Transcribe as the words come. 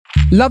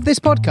Love this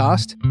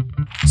podcast?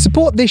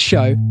 Support this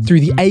show through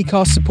the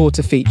Acast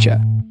supporter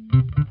feature.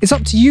 It's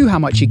up to you how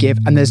much you give,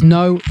 and there's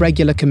no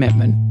regular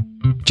commitment.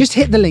 Just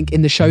hit the link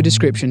in the show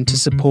description to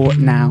support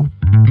now.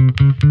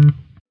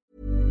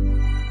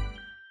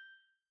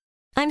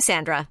 I'm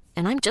Sandra,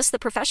 and I'm just the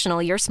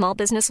professional your small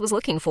business was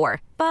looking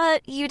for.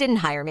 But you didn't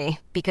hire me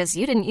because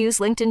you didn't use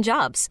LinkedIn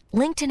Jobs.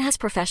 LinkedIn has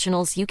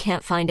professionals you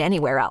can't find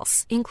anywhere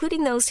else,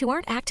 including those who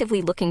aren't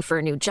actively looking for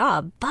a new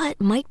job, but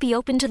might be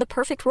open to the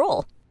perfect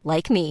role,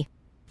 like me.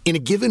 In a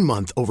given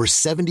month, over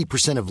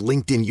 70% of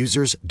LinkedIn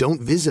users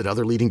don't visit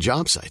other leading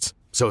job sites.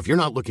 So if you're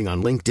not looking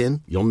on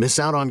LinkedIn, you'll miss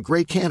out on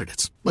great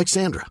candidates like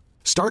Sandra.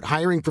 Start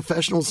hiring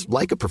professionals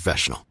like a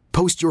professional.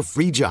 Post your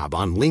free job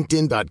on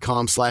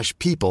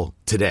linkedin.com/people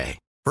today.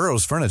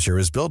 Burrow's furniture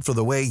is built for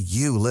the way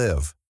you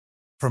live.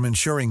 From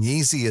ensuring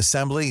easy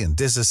assembly and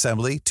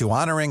disassembly to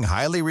honoring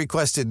highly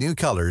requested new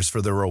colors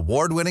for their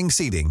award-winning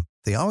seating,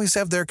 they always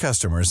have their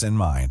customers in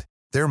mind.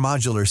 Their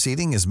modular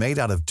seating is made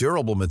out of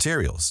durable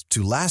materials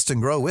to last and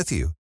grow with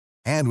you.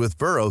 And with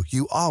Burrow,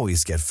 you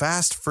always get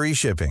fast, free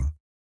shipping.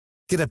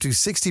 Get up to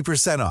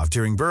 60% off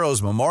during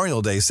Burrow's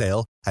Memorial Day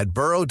sale at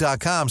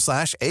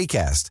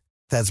burrow.com/ACAST.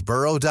 That's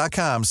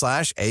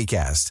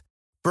burrow.com/ACAST.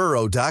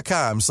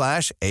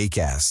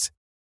 burrow.com/ACAST.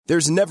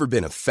 There's never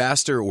been a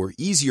faster or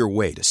easier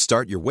way to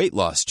start your weight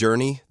loss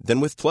journey than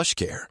with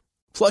PlushCare.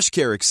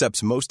 PlushCare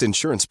accepts most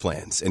insurance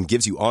plans and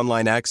gives you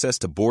online access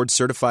to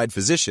board-certified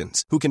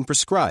physicians who can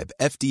prescribe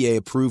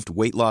FDA-approved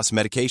weight loss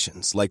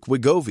medications like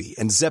Wegovy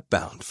and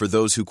Zepbound for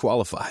those who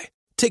qualify.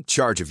 Take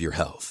charge of your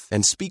health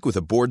and speak with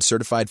a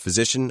board-certified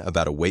physician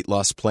about a weight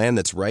loss plan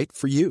that's right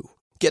for you.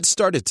 Get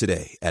started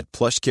today at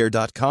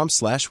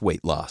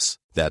plushcare.com/weight-loss.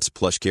 That's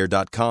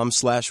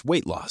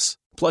plushcare.com/weight-loss.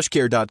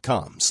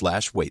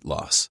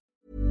 plushcare.com/weight-loss.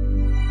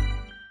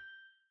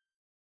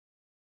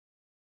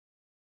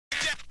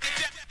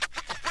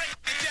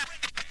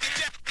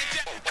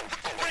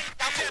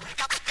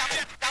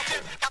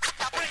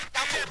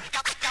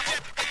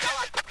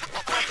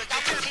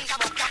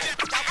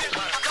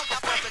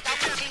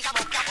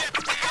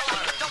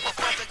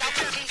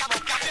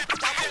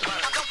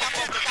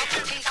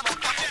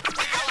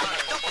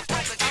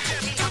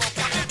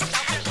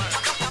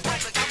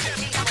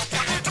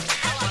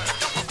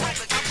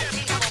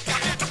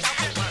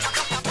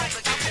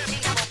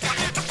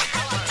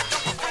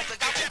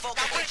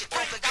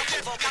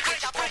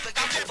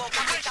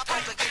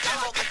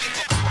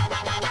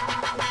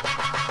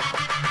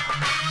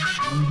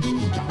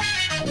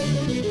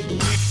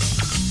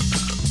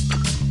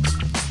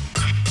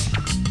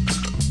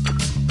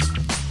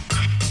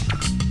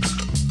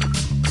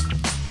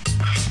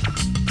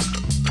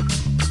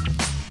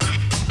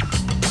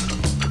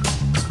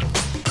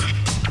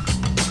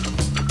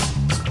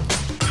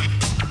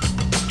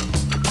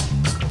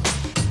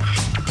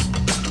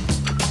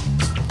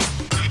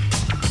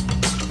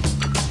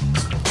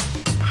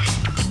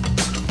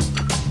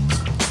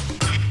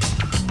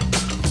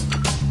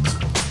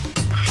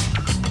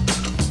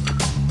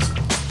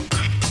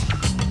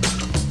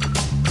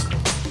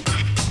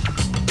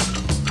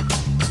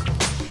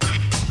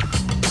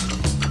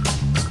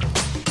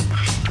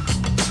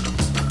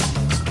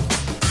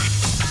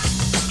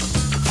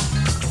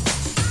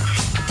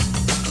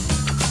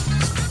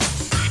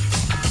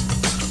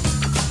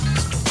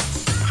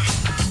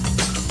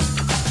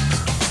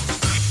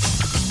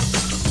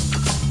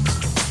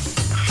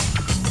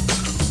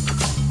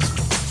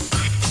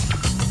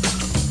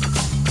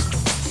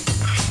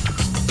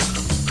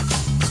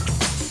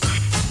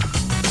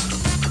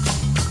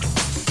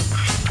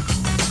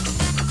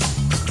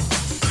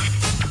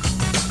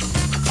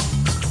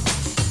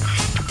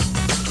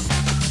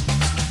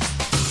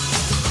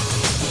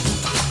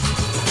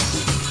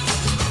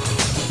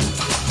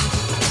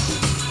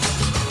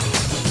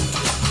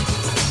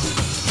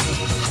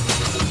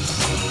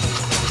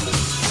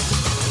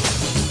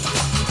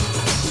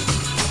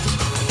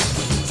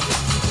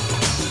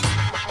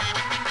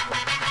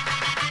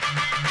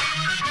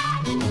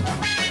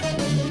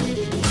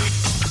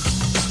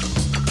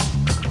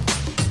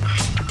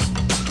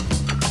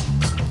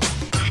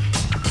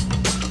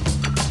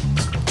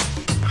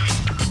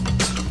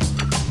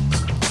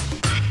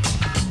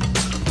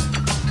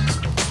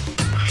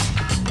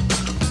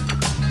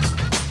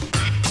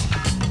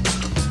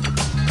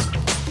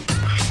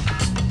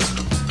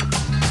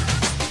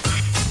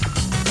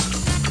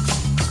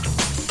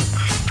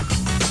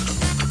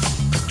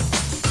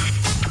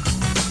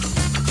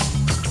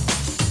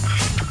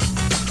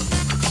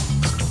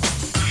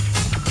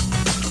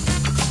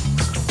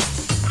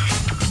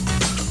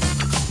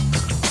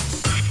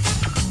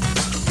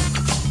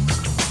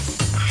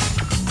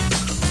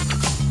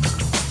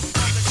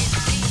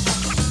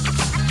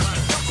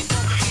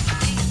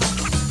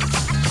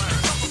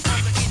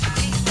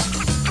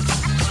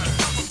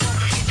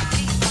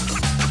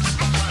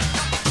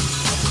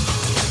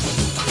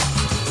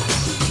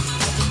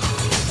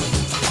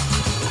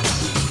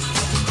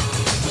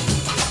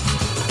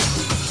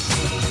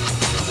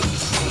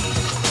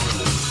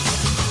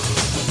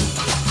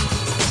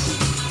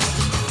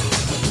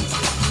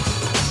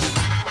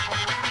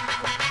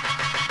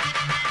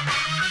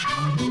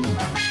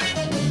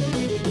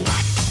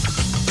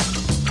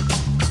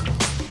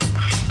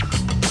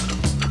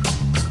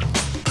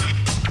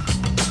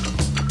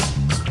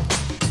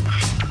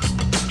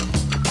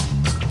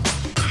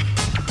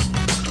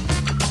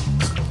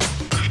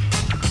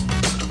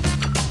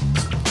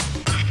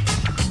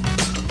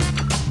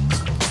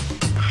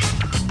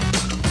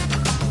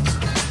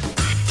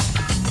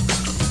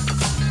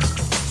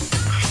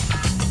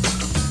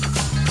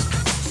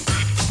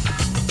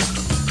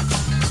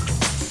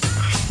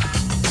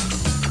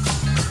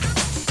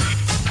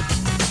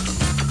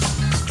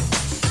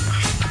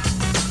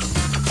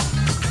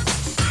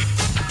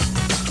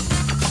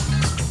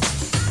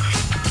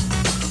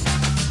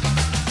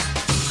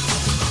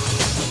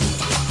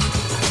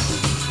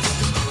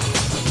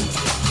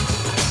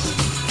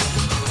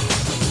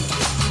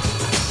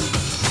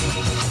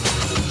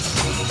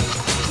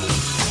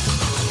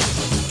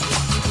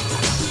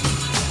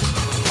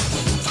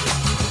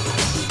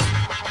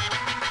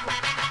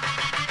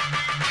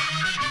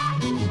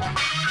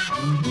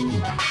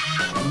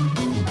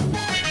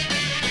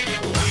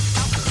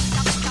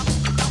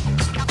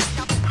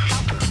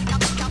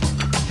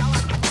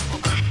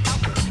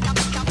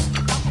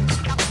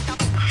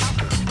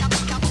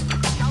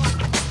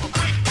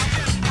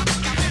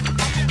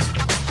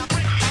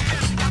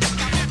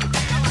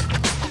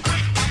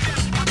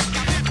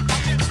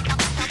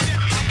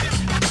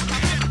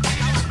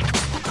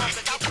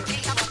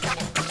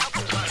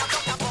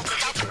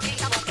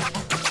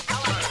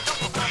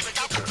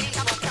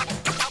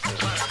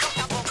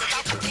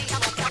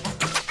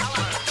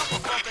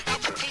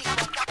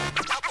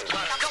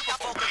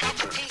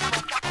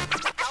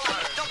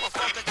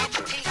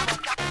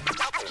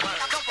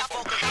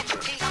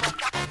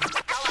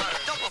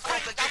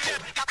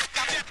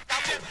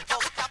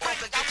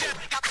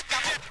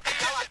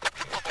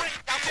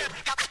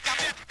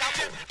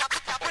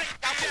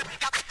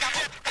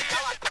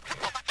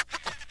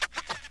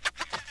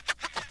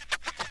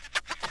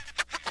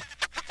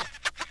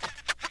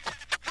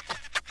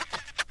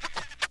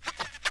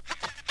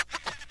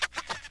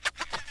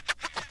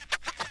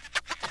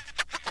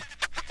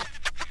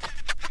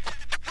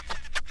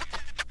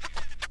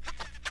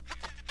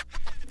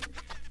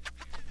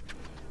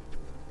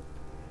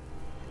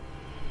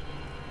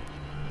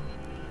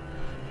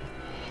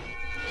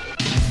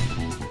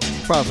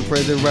 Props and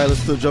praise everybody.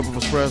 Listen to the Jumpoff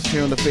Express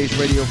here on the Face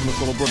Radio from the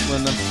soul of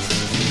Brooklyn,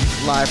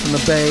 live from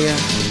the Bay.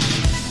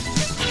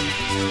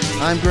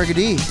 I'm Gregor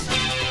D.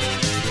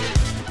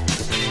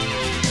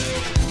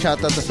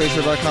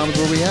 Chat.thefaceradio.com is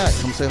where we at.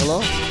 Come say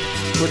hello.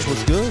 Twitch,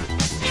 what's good?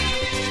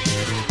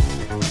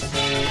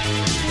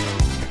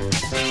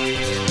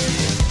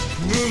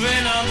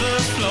 Moving on the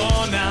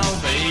floor now,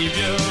 babe,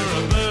 you're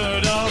a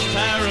bird of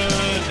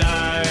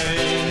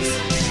paradise.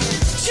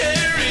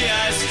 Cherry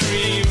ice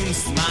cream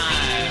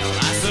smile,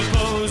 I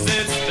suppose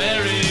it's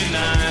very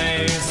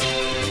nice.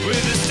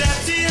 With a step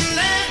to your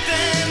left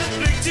and a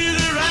flick to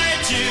the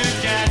right, you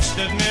catch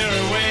that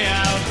mirror way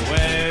out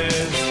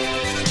west.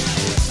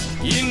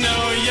 You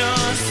know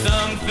you're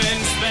something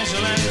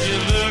special and you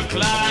look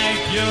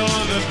like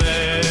you're the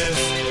best.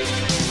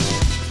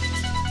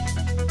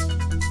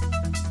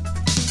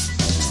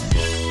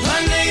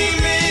 Her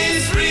name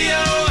is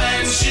Rio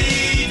and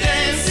she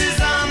dances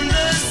on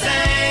the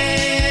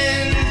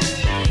sand,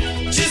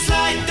 just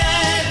like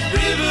that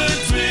river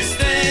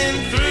twisting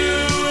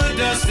through a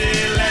dusty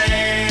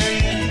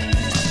land.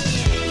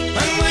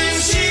 And when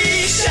she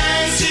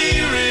shines,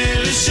 she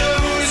really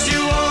shows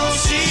you all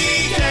she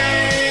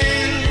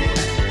can.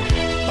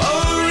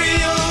 Oh,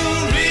 Rio,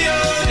 Rio,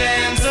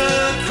 dance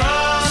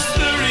across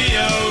the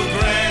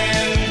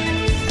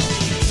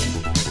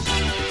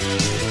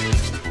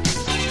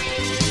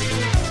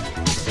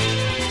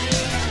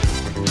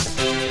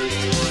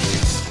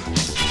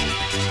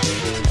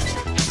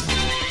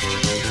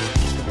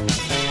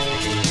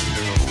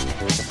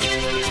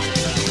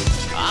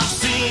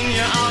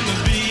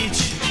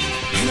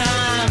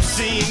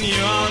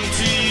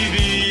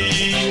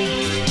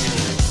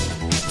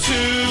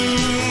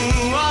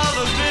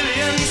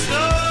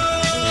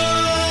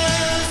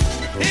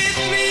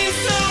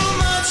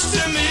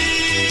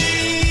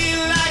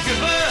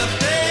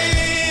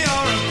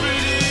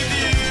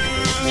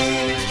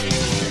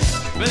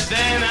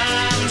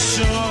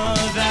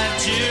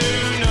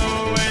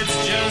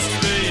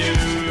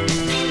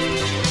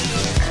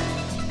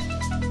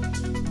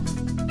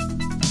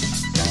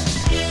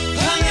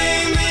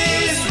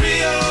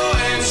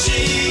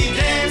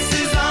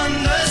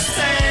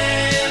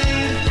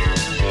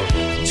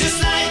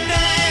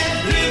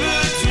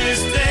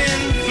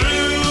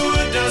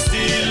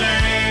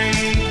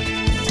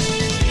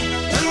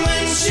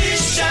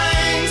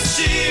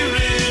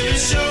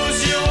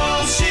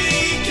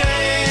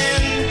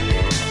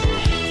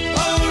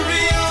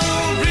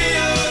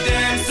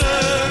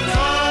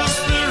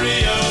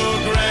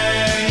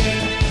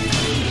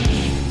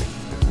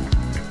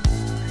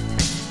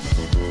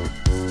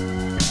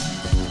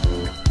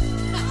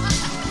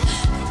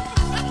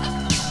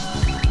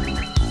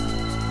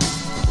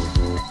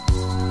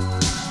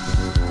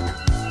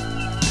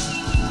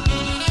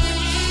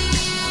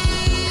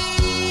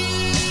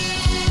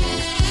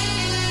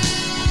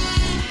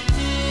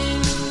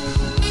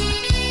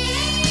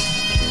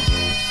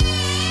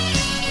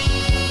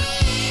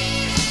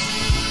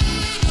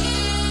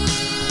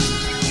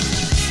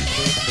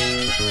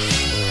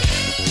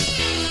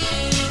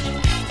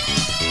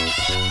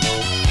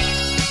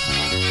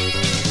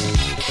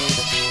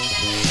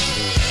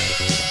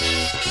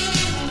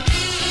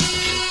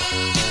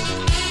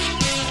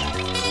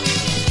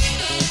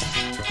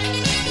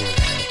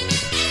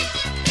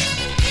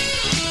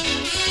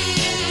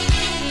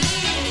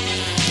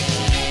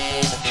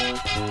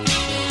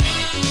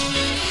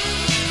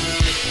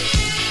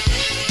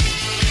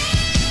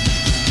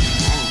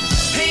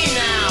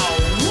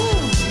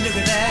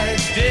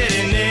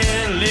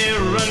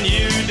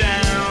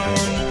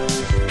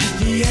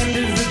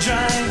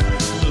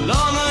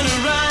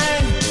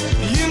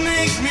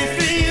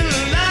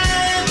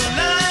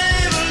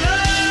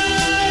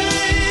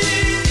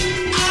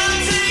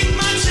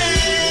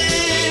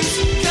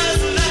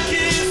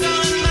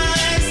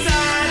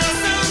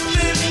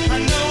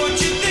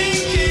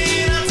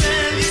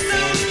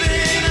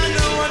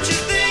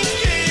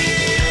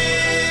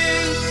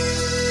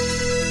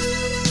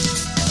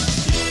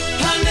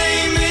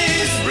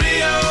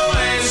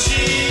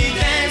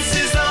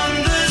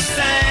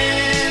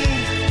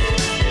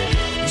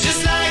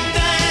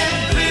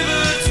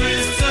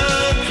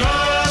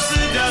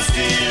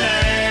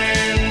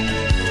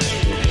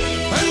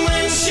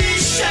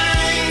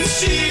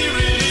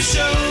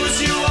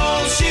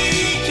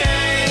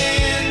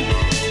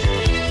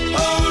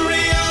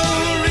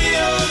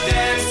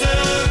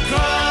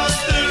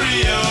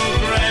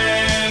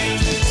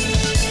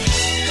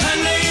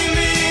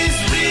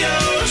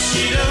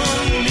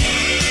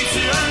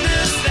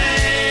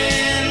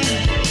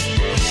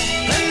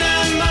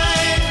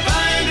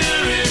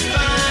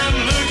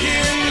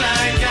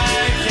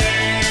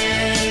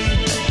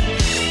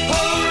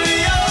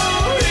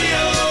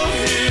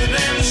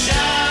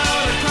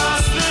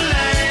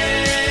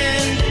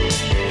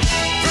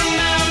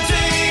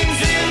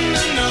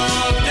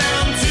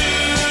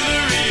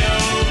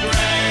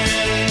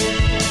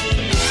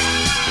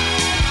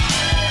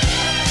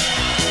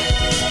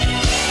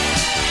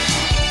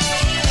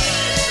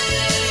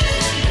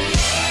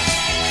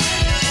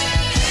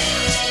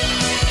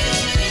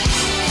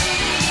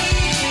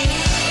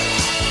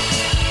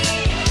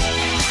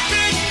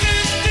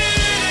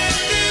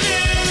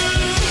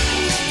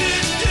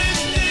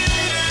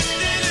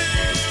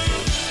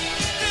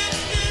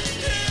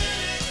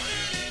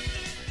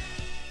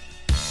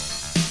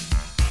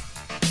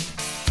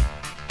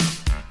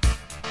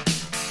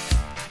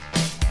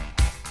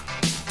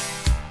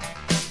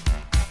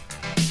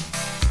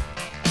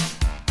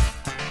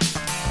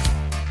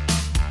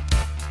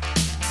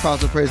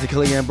Props and praise to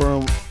Kellyanne Byrne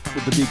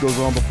with The Beat Goes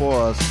On before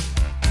us.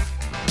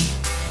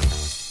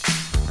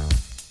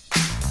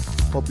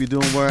 Hope you're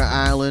doing well,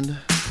 Island.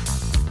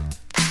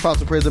 Props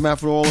and praise to Matt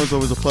from New Orleans.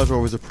 Always a pleasure,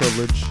 always a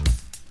privilege.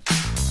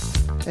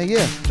 And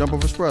yeah,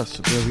 Jumpoff Express,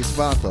 Buena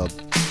Vista Vibe Club,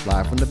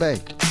 live from the Bay,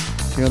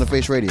 here on the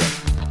Face Radio.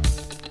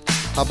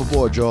 Hop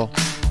aboard, y'all.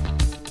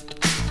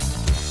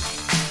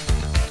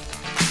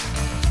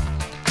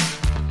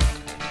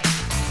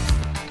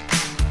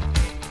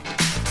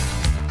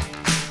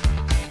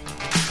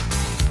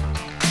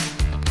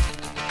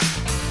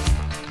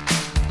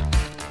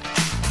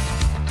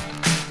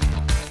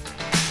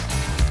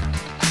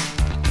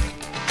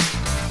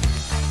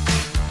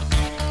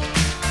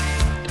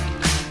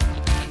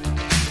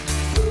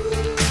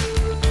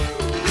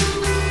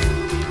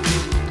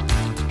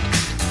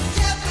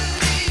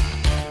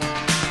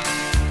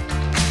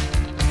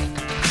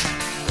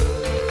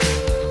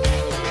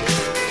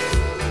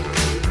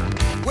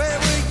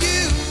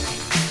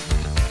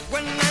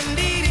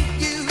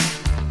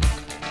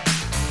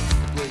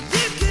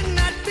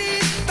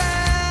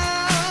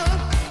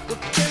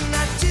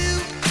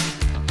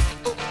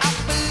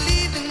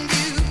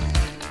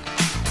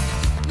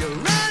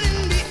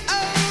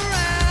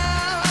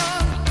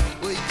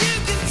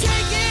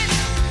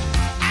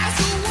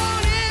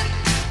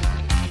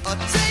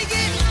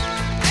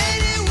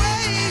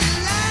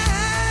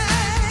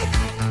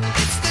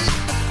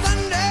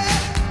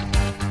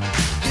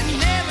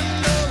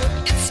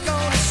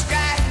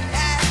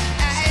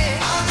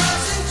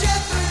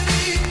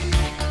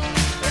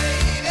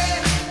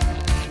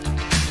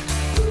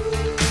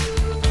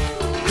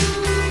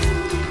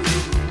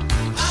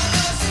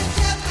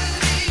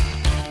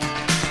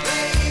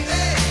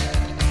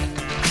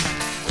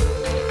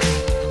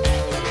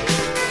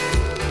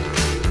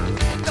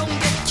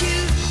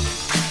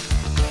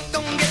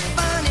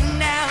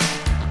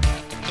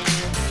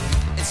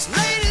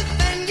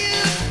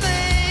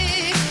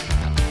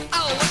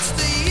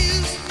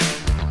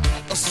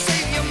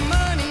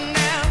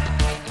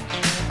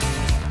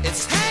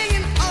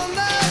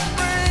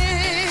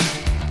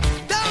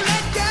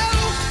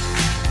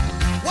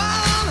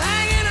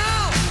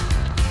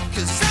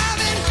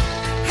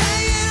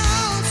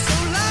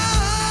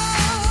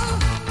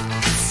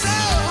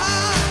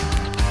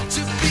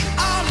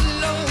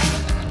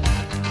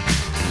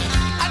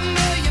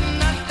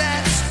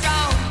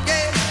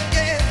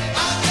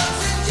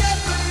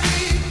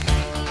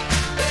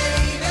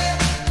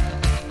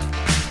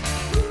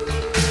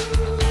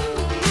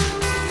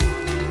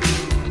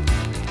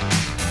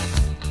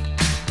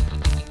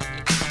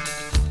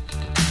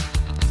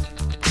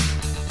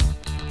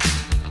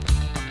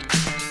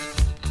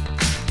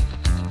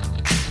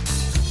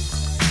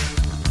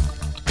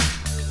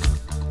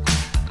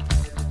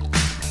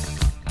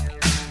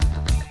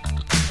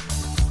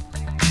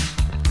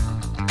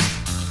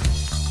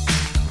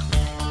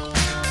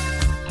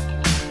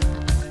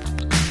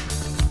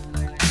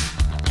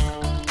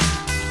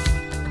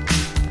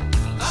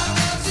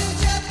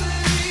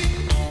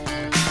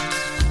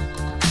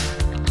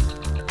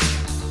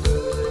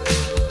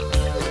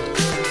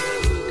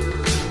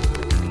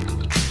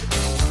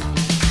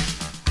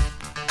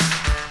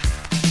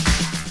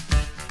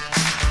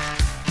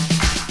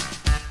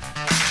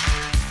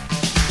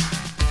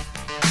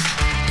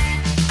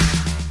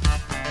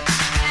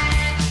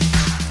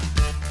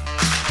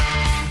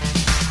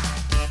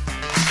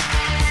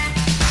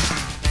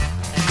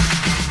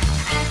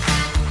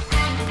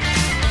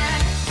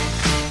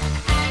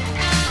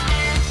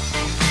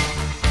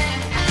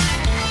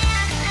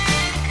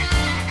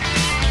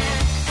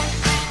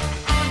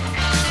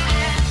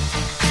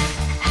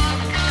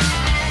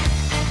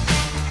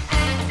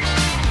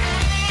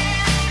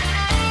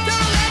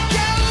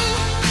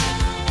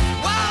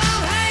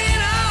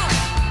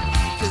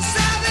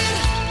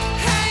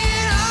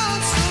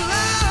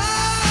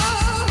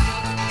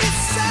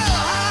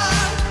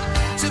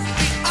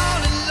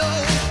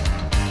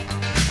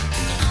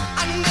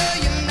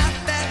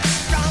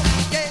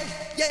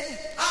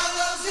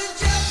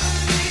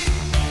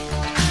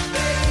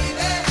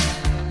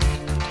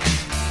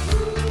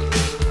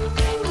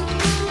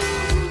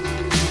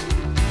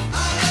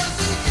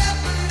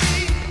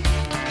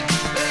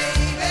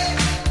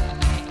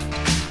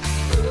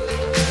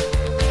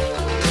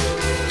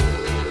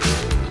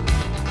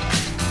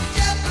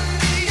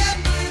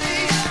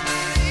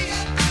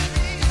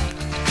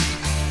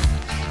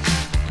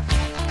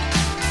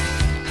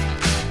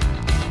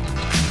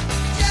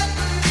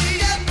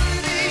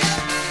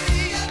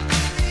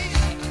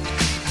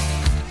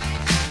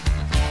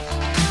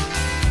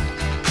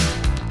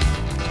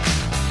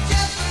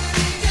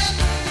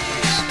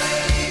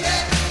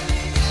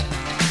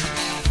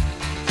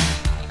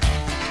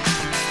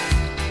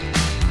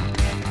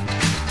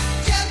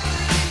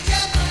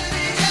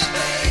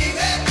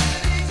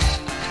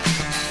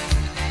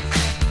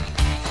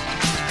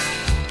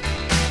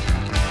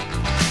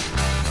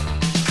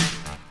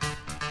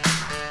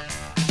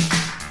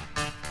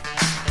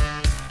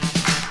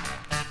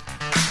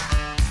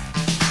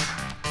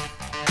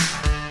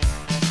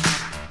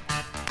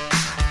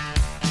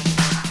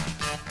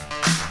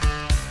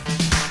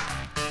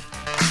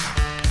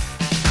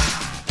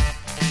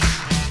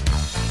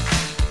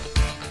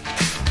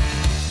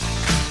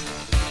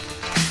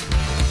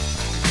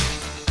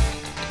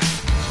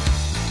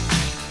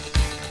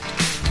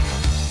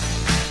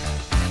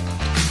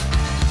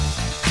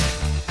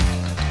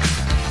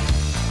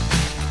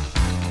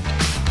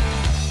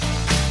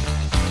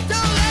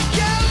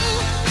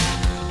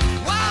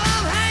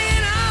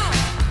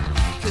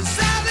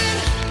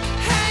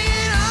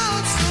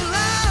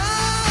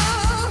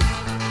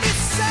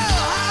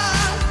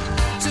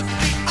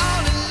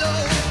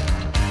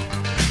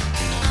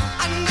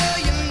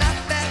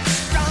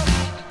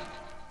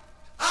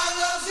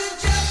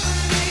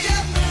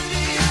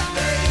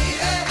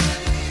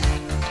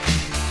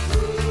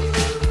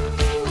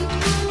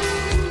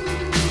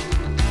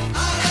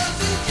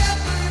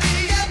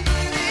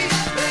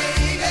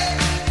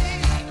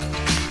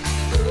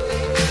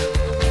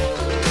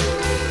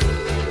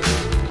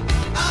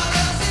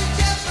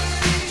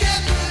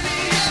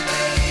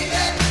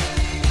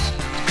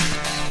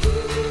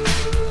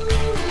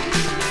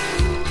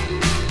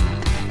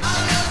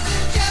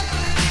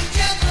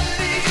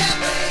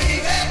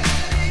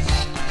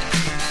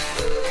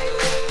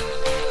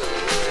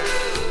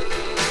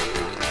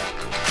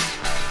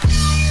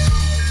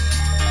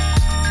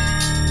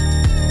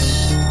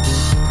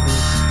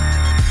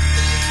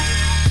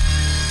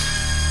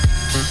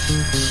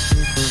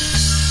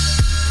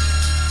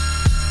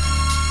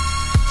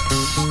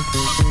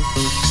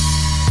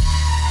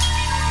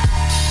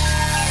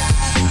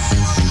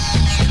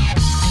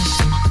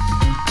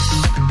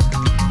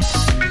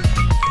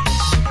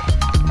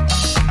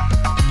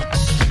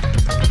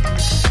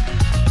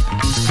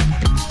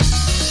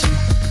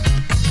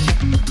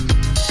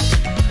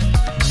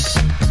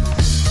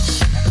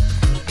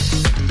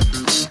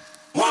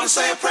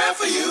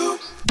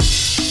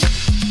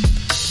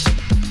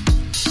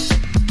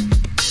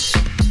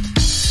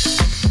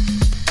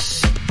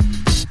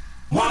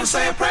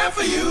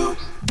 you.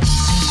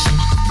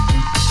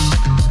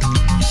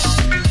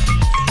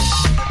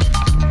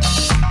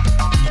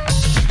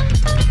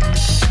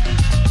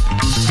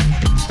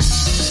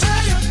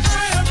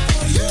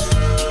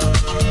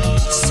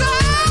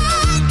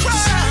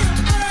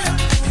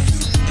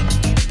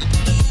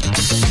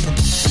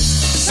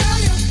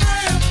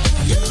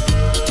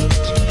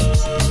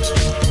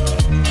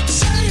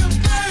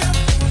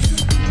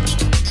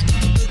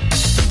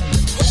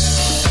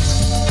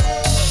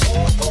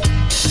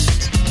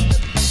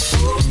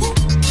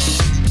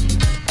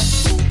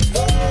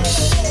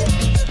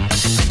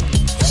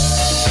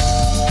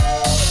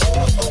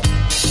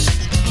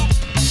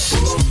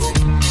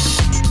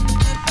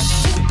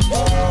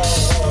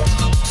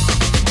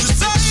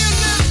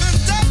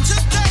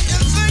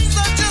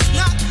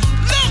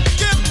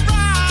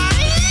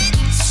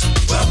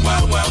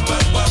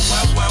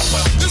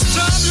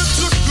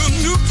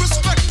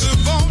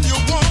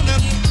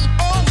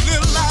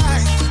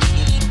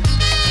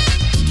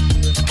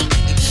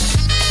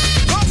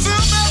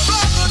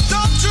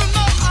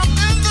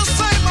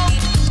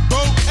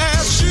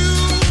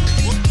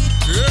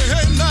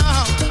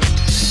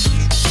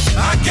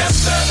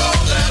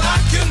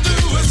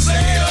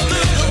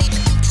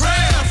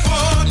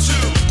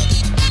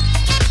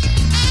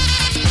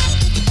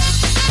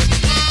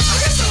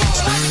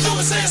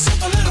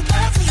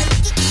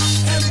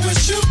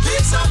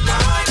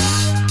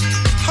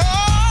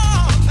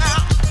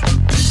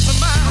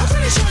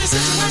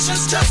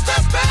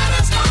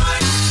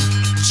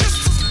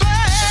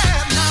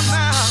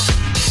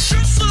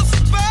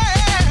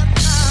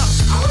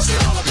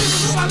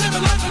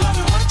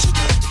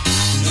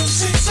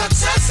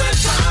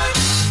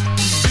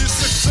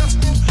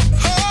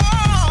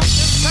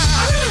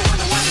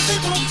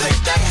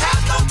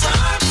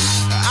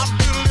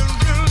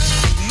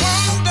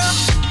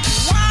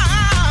 Why?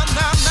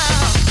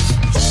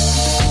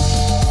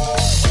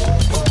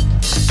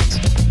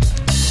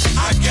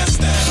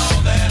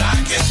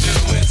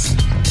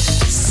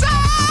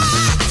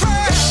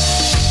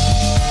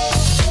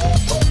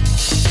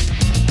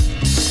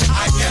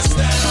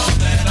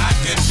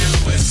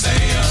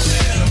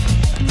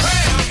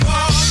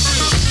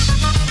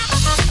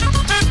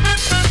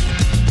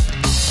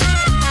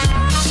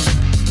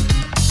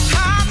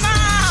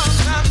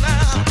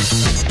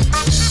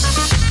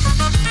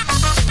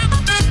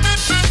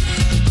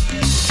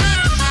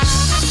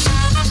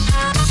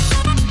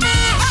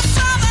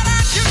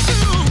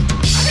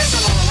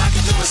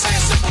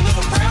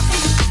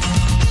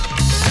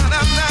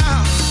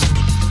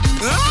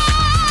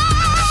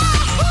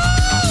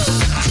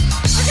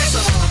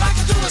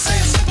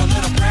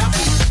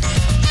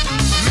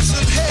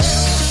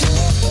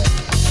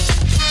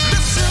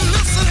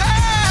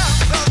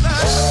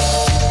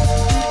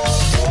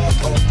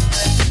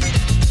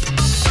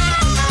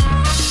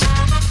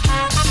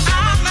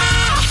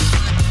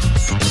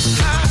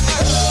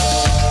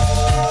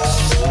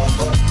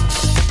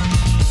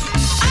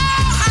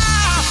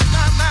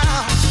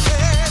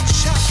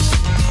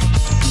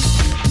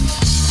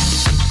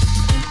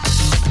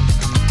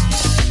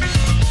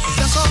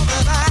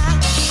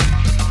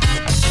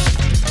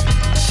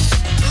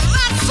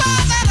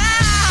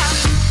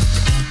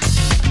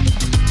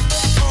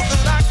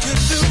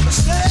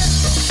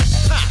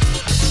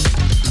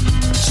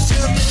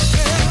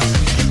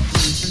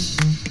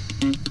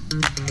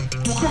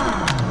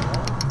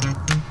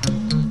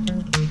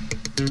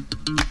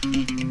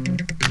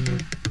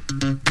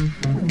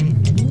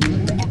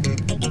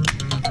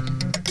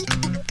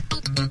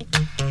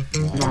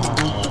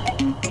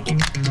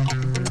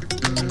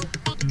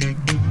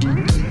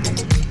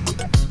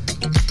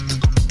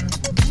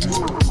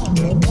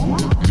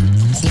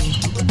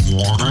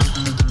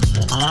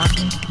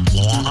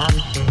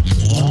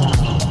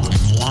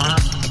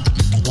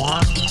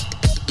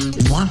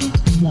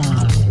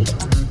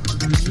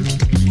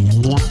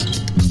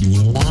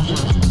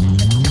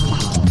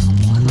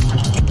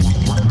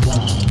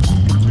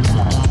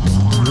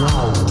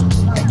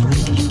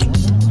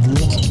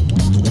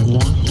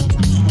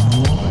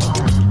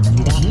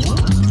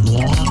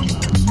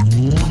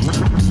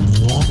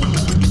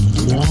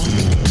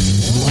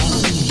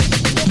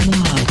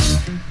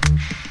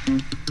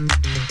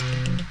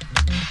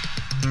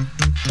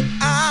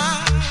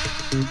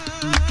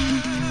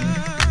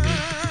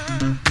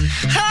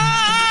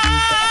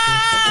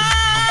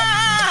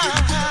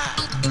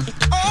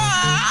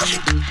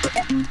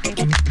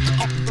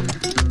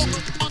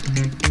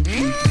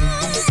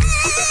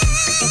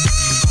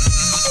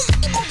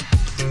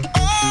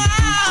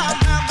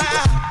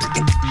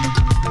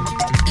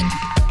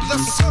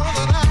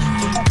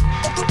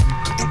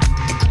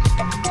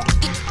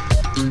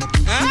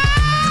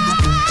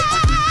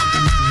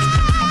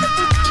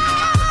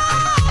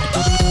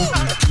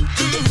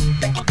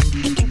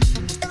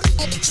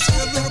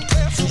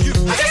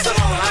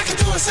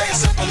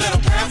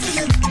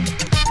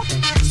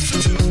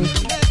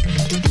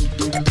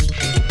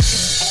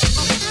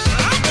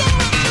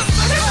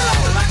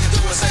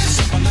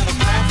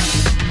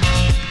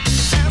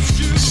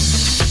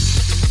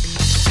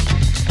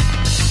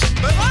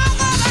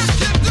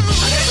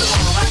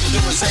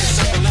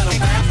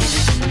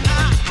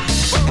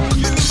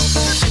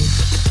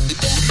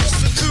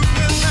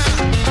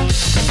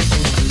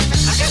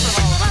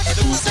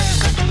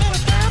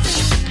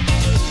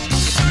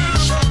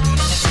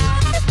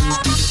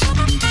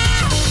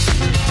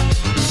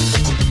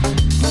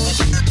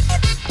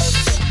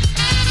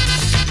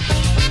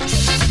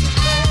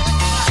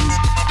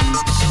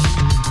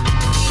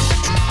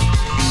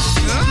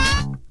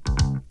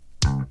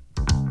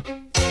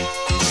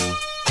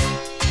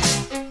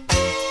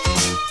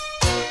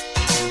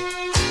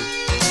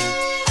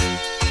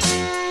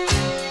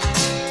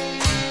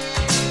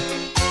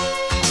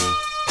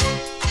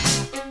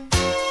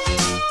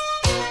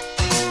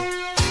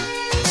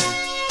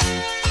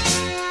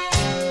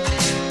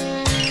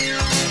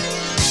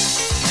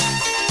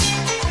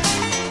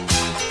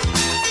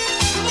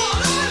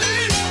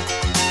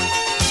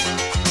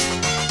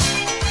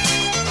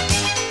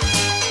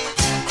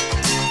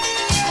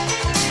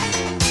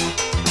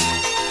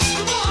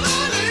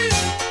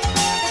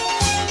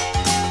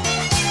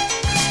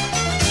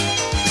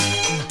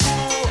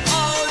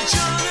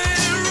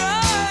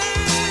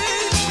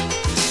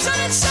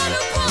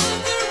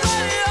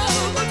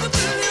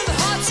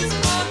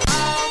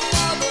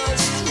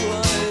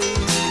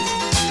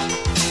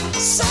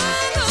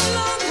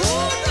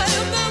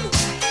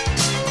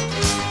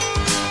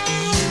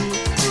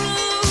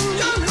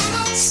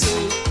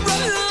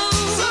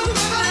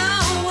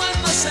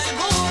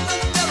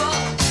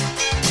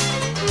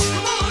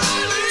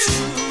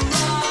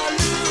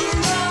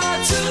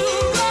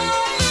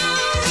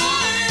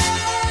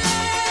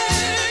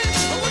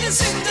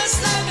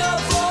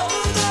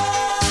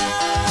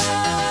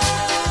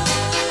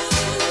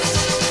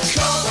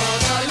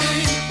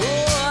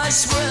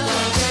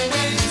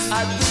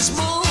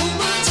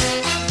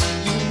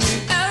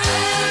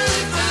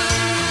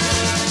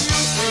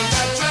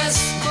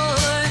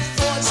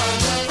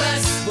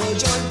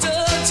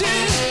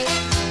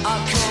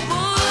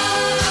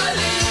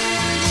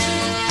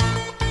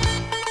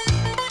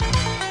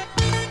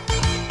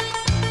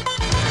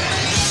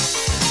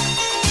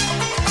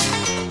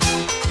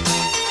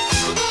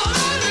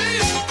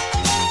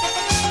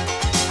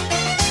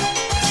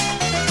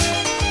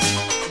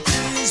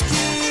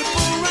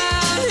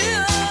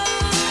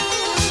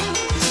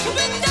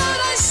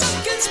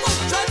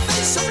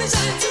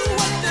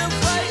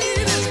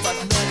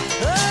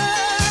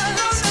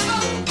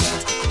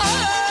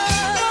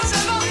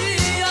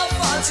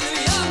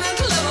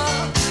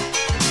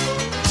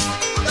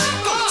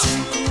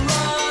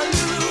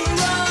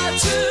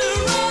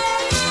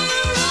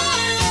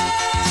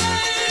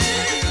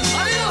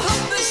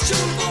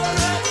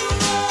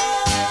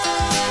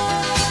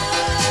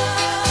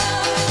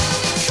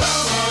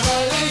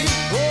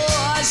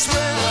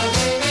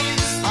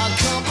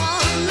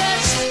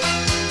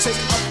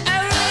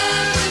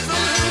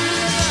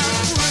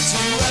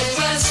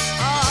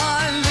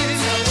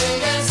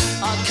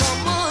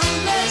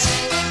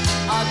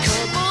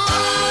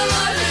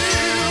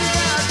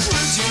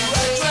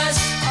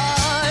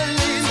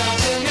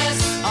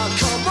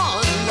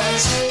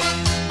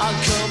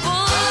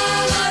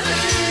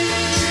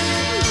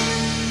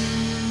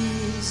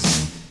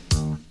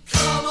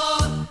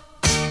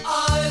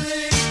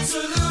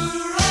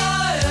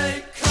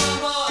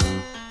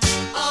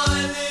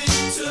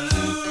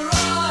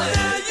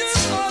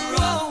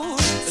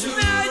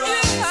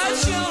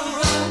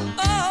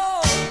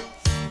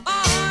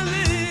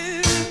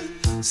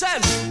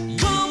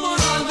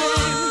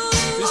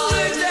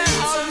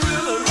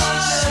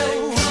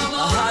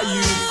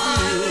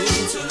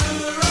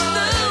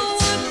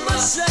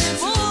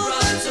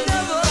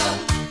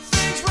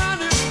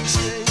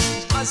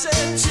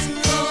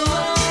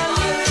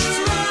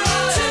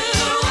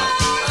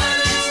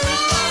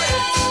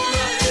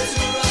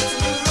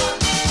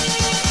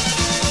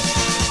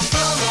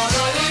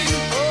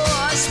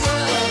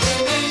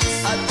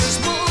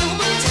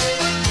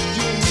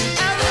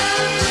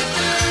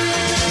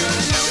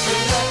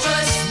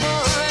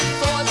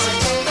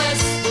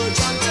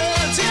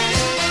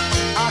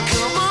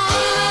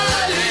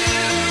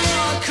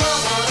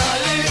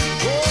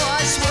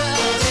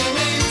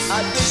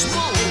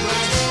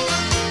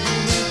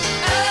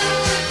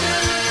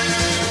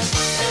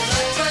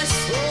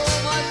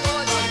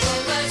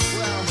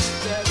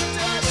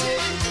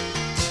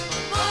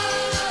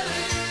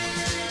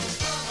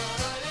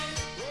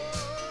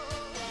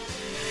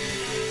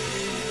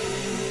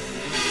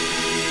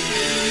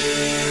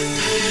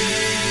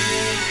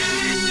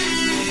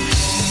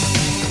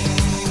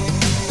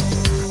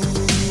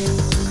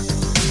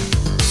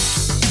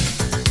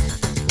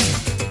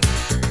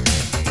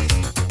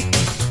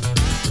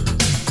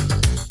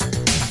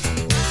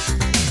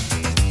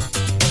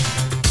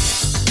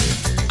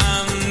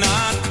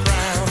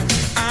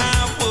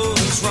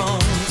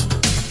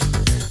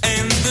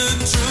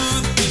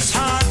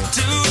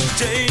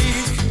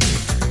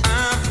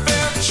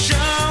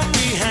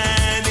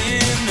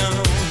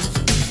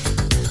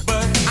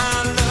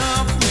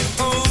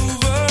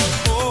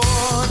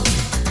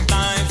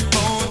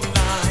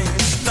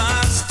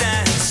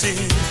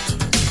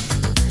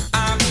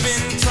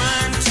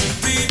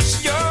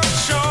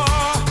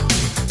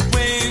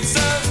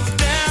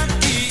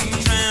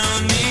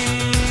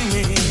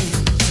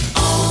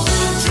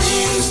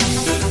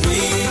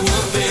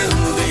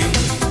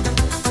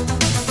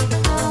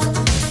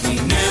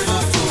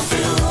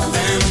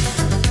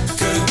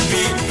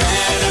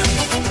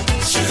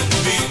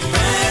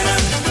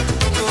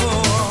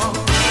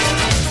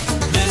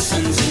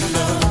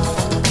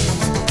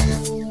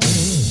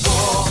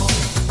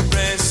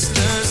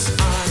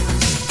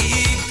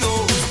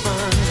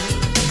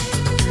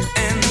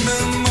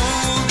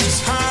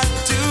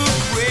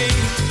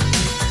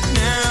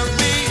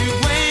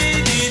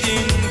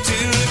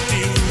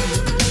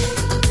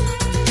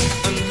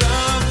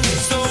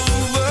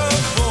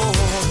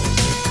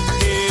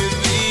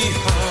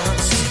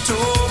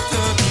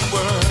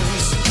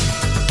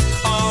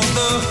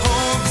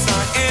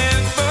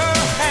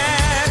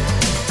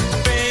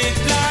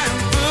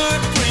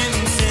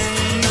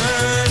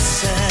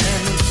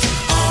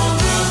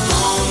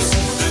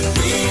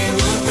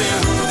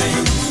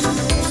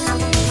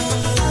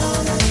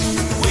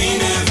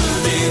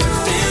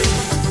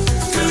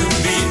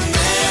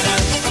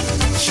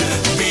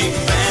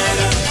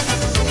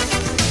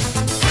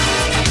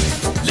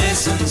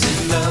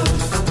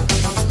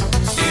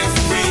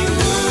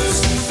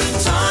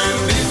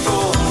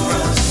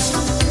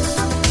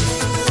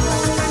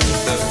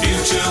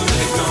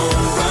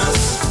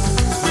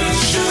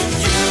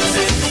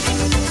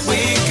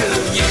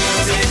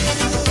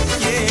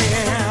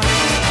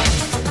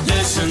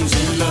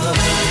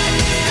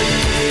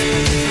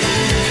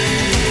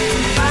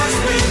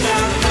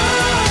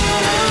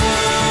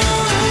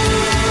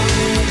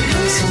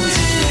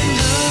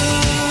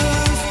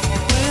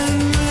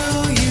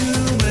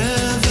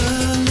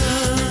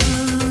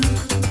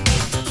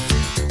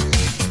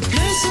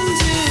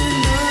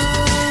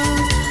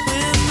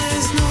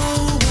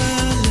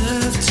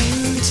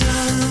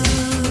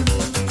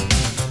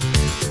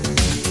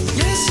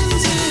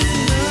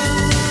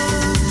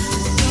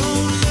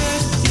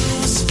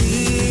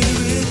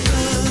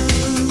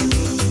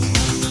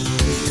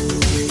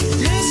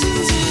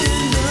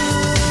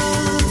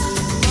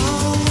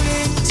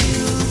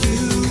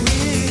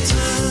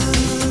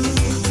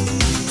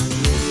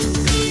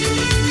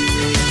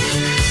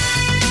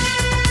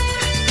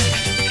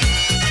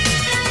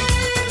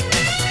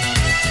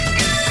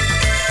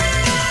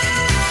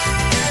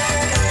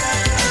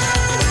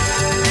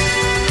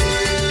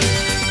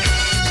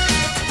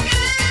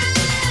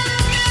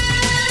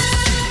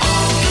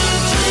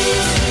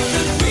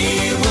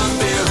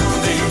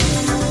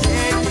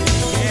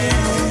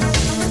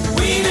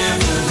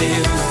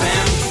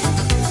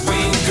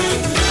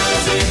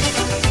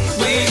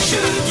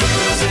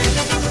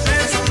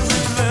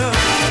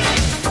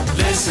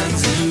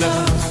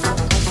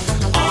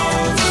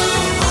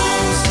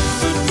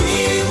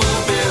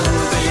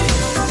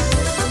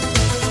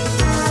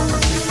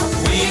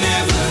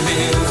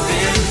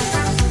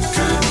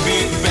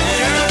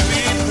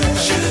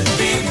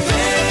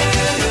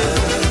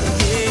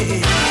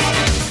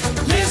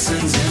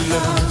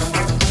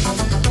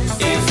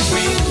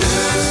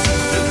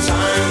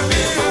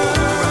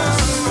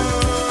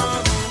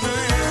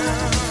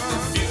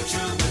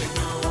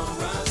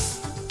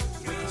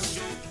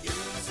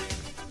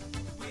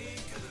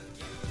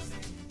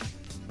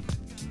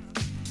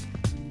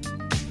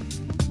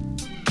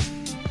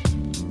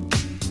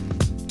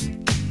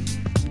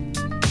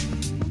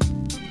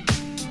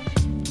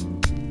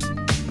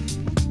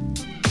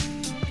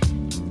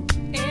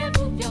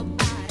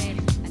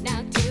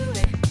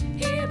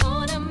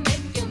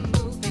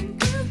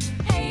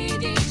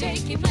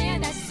 keep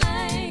playing that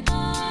same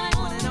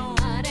on and on.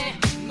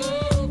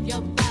 Move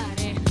your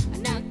body,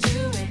 now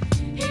do it.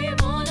 He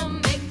wanna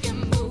make you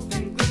move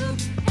and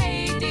groove.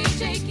 Hey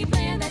DJ, keep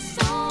playing that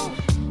song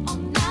all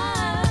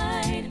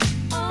night,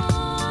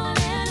 on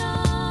and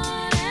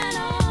on and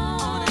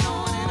on and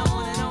on and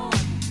on and on.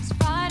 It's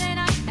Friday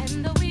night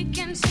and the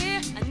weekend's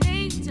here. I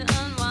need to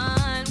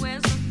unwind.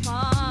 Where's the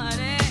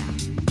party,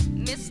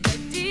 Mr.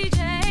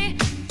 DJ?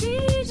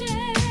 DJ,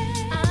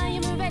 I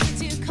am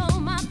ready to call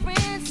my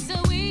friends so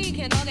we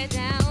can all get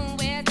down.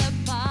 Where's the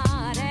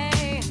party?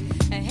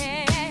 Hey,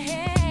 hey,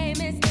 hey,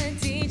 Mr.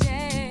 DJ.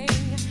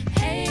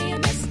 Hey,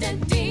 Mr.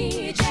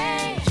 DJ,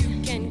 you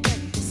can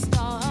get this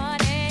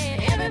started.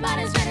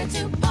 Everybody's ready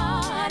to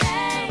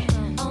party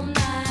all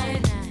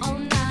night, all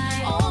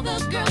night. All the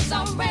girls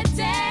are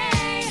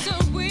ready, so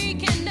we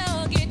can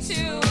all get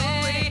to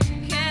it.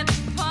 Can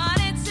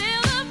party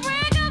till the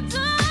break of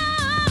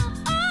dawn.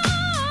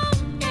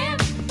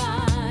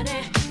 Everybody,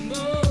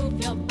 move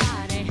your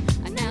body,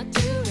 now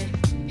do it.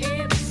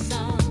 Here's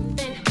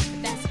something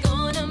that's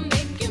gonna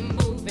make you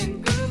move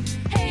and groove.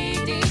 Hey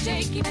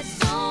DJ, keep that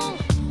song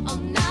all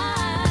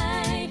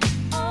night,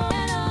 on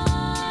and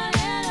on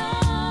and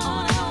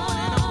on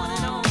and on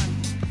and on.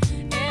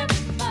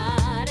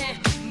 Everybody,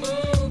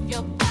 move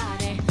your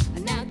body,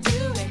 now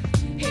do it.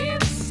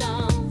 Here's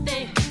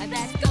something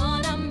that's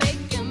gonna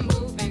make you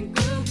move and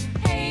groove.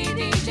 Hey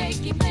DJ,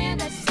 keep playing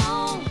that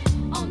song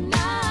all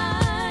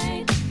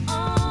night,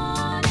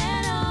 on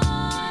and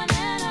on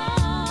and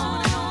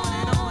on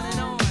and on and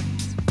on.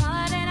 It's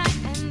Friday night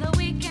and the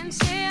weekend's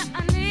here. I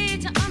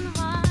need to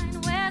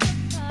unwind. Where's the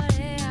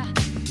party,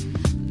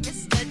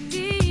 Mr.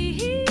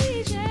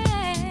 DJ?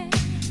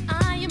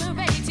 I am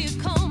ready to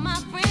call my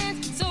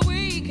friends so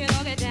we can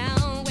all get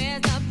down.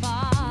 Where's the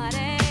party?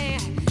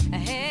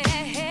 Hey,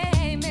 hey,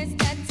 hey,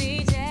 Mr.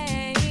 DJ.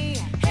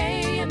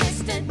 Hey,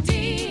 Mr.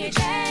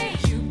 DJ,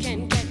 you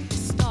can get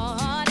this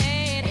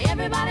started.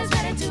 Everybody's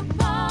ready to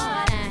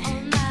party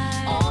all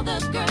night. All the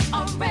girls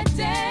are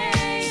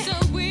ready, so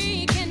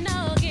we can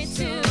all get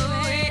to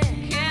it.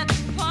 Can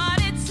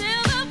party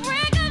till the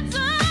break of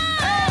dawn.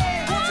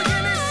 Hey, once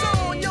again it's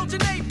on. Yo,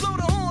 Janae, blow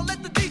the horn. Let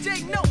the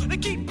DJ know to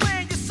keep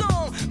playing your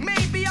song.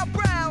 Maybe I'll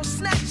browse,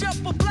 snatch up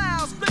a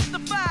blouse, flip the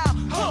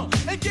file,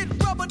 and get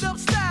rubbered up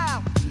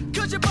style.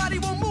 Cause your body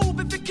won't move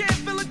if you can't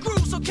feel a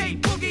groove. So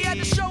Kate Boogie had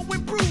the show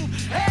improve.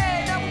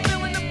 Hey, now we're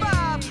feeling the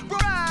vibe,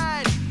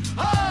 right?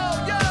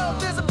 Oh, yo,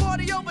 there's a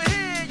party over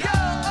here. Yo,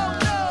 oh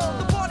no,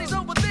 the party's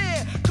over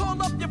there.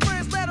 Call up your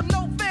friends, let them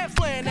know Van's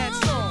playing that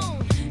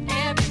song.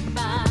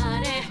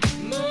 Everybody,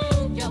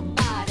 move your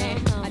body,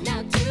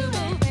 now do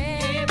it.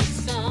 Here's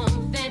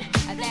something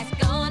that's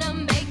gonna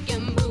make you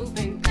move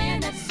and play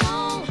that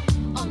song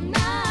all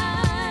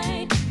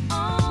night,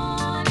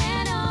 on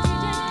and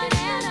on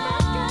and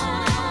on.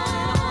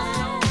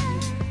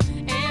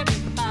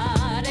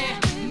 Everybody,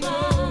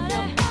 move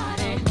your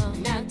body,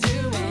 now do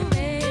it.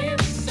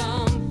 Here's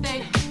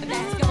something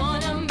that's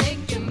gonna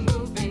make you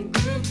move and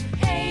groove.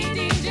 Hey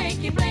DJ,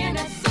 keep playing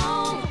that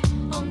song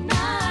all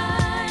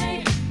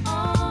night,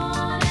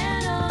 on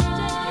and on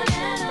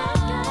and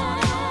on.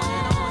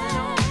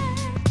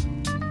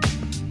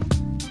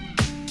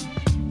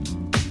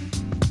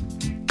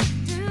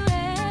 Do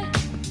it,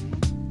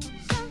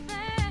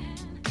 something,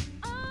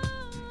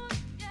 oh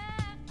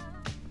yeah.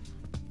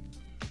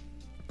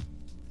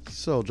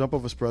 So,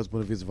 Jumpoff Express,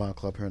 Buena Vista Vinyl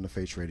Club here on the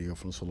Face Radio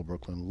from Solo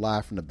Brooklyn,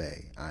 live from the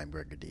Bay. I'm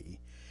Gregor D.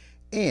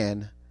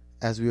 And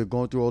as we were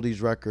going through all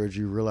these records,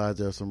 you realize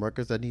there are some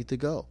records that need to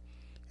go.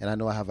 And I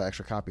know I have an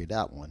extra copy of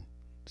that one.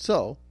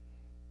 So,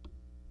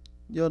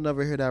 you'll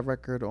never hear that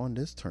record on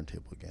this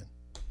turntable again.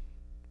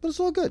 But it's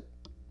all good.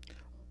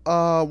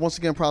 Once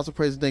again, proud to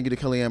praise and thank you to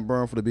Kellyanne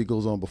Byrne for The Beat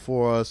Goes On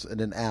before us. And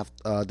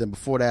then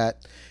before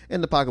that, In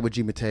the Pocket with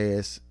G.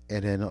 Mateus.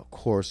 And then, of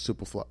course,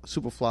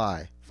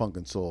 Superfly, Funk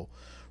and Soul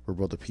with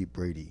Brother Pete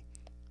Brady.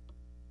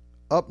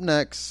 Up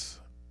next,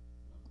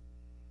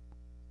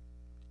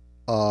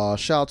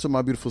 shout out to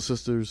my beautiful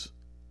sisters.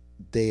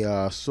 They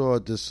saw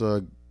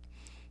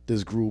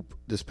this group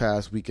this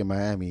past week in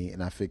Miami,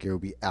 and I figure it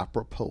would be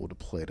apropos to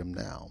play them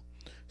now.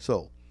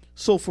 So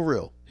for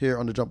real, here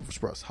on the Jumpoff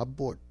Express. Hop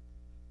aboard.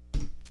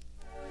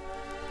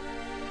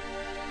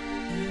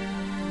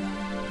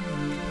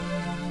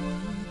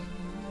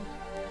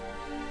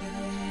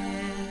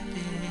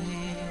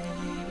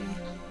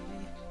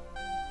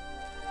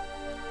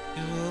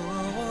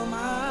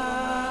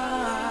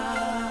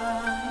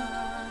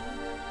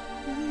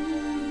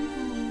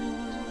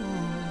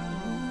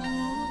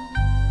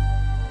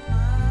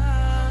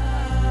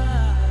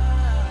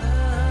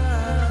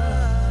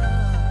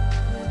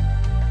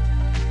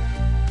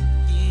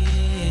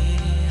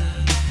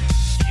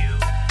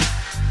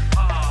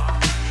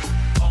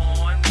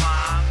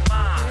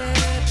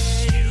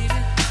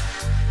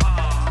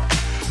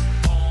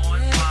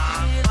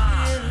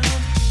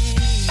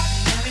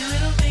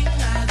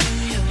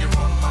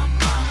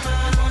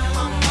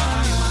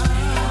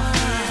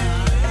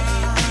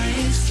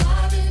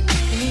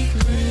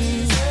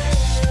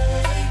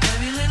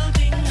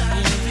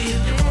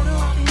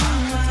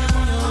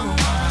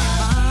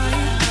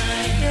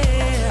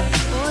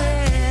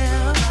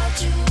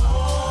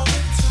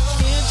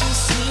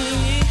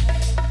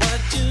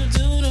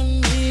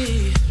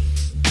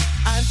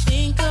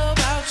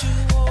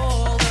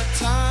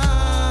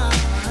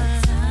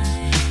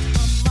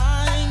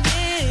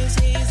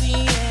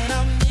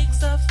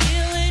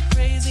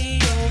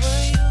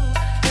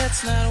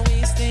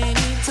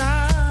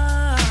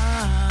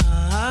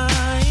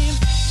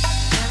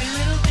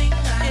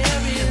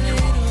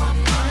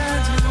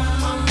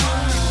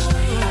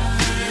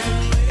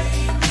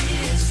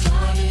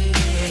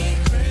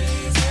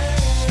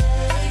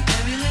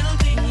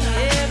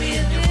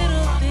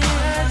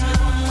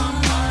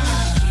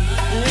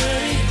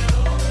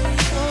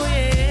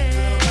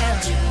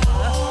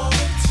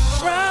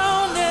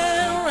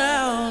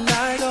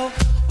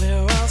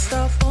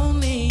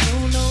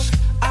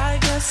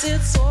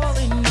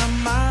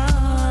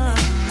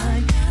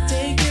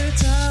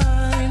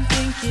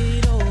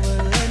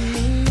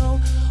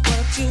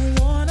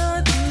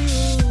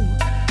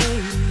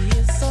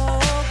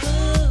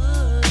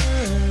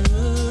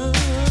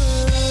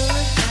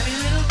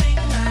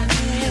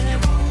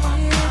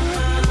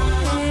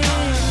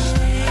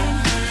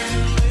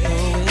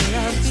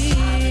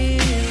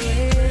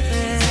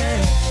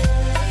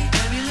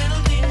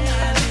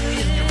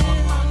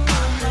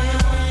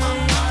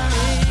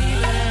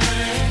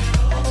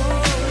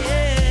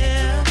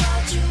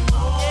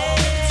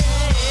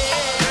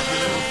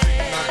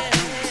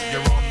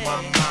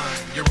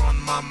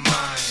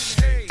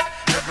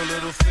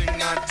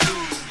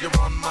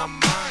 my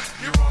mind,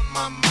 you're on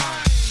my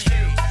mind.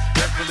 Hey,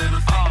 every little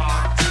thing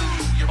I do,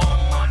 you're on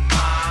my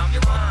mind,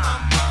 you're on my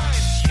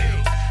mind. Hey,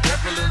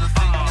 every little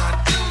thing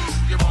I do,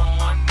 you're on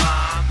my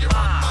mind, you're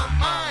on my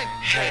mind.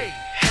 Hey,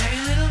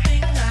 every little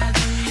thing I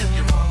do,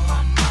 you're on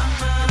my mind,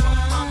 you're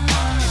on my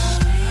mind.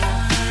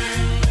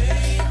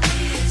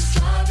 Lately it's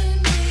driving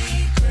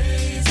me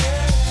crazy.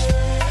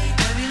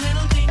 Every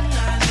little thing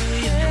I do,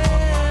 you're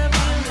on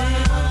my mind,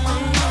 you're on my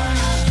mind.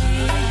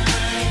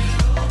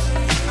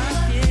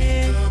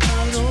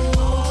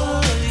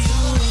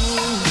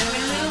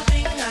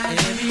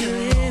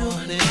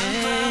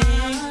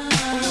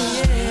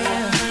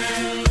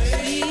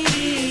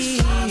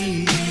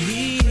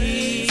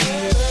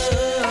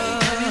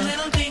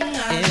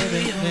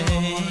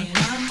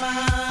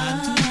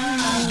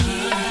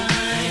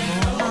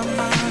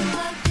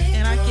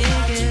 I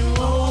can't get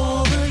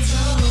over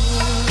you.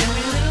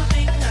 Every little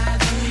thing I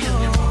do,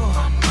 you're on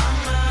my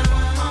mind.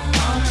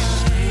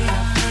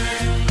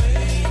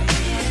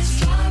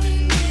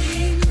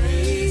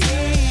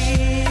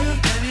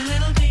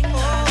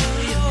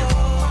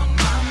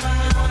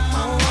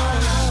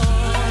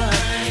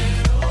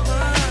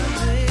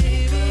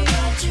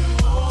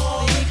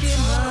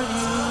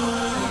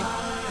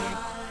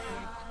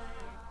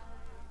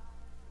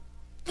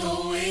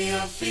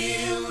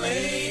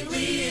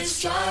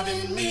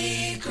 Driving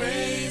me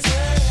crazy.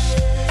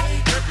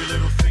 Every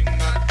little thing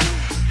I do,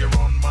 you're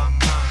on my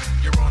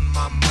mind, you're on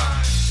my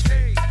mind.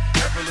 Hey,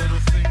 every little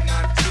thing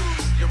I do,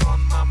 you're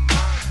on my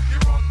mind,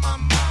 you're on my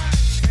mind.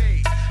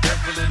 Hey,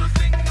 every little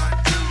thing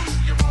I do,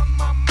 you're on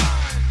my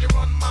mind, you're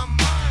on my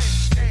mind.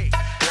 Hey,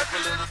 every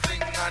little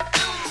thing I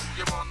do,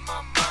 you're on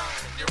my mind,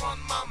 you're on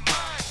my mind.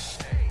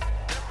 Hey,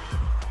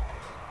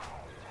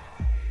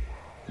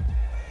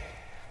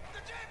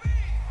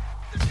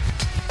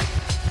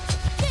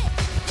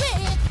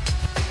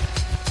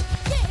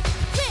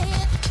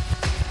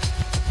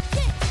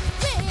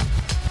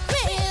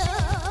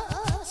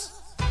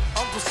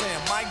 Uncle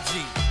Sam, Mike G,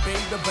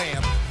 Bing the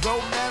Bam,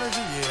 Road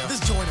Manager, yeah. This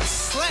joint is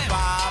slam.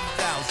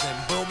 5,000,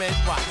 boom and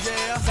rock.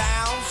 Yeah.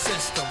 Sound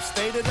system,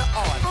 state of the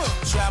art.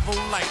 Travel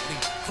lightly,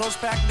 close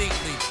pack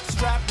neatly.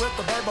 Strapped with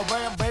the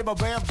baby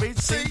bam, beat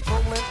seat,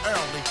 rolling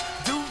early.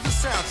 Do the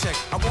sound check.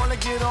 I wanna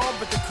get on,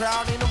 but the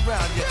crowd ain't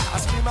around yet. I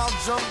scream out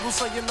jungle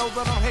so you know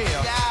that I'm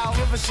here.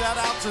 Give a shout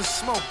out to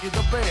Smokey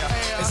the Bear.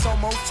 It's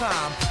almost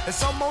time.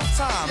 It's almost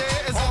time.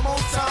 Yeah, it's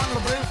almost time to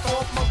bring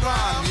forth my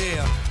rhyme.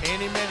 Yeah,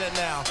 any minute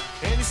now,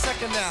 any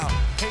second now.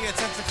 Pay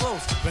attention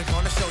close. We're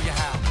gonna show you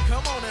how.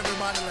 Come on,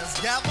 everybody, let's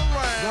gather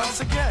round.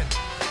 Once again,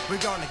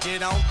 we're gonna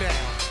get on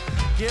down.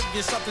 Give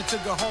you something to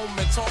go home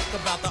and talk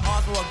about. The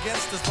odds were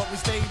against us, but we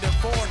stayed and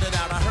fought it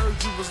out. I heard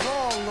you was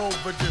long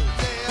overdue.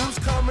 Yeah. Who's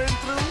coming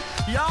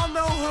through? Y'all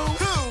know who?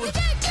 Who?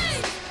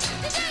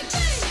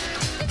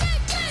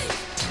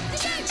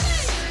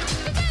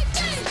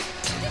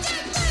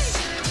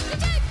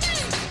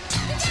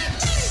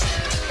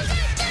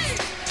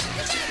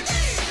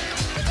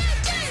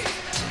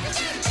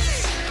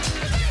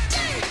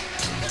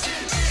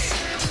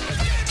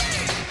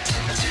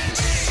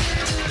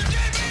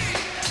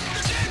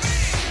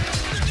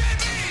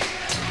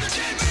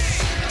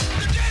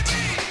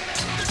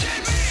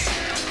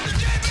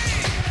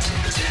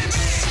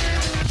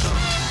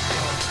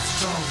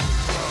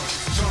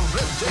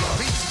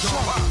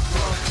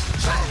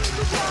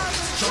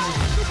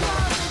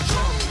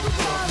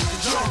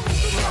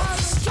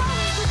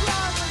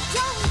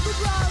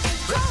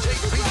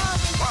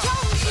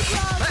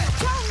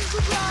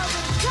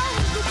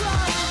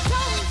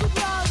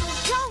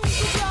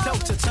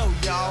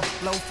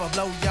 Blow for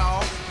blow,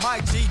 y'all.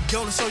 Mike G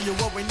gonna show you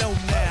what we know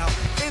now.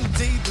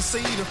 Indeed, the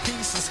seed of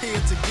peace is here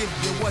to give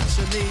you what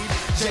you need.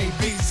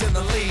 JB's in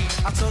the lead.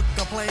 I took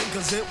a plane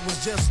cause it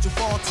was just too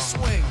far to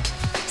swing.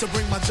 To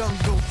bring my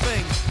jungle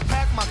thing.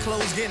 Pack my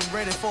clothes, getting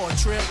ready for a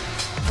trip.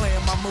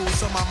 Playing my moves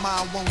so my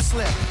mind won't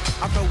slip.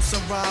 I wrote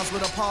some rhymes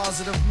with a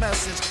positive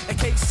message in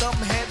case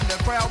something happened, the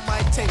crowd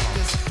might take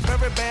this.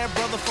 Very bad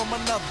brother from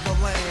another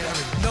land,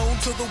 known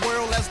to the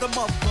world as the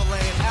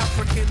motherland.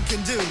 African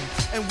can do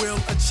and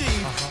will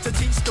achieve to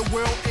teach the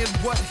world in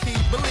what he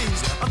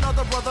believes.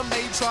 Another brother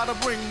may try to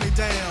bring me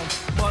down,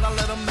 but I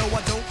let him know I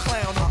don't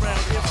clown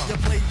around. If you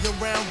play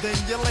around, then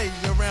you lay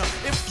around.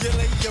 If you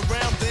lay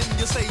around, then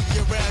you stay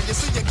around. You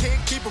see, you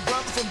can't keep a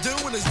brother from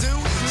doing his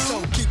due,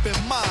 so keep in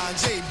mind,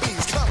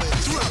 JB's coming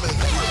through.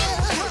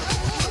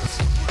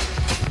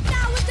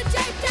 Now with the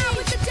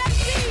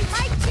JB,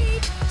 Mike G,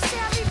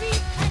 Sammy B,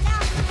 and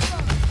Africa.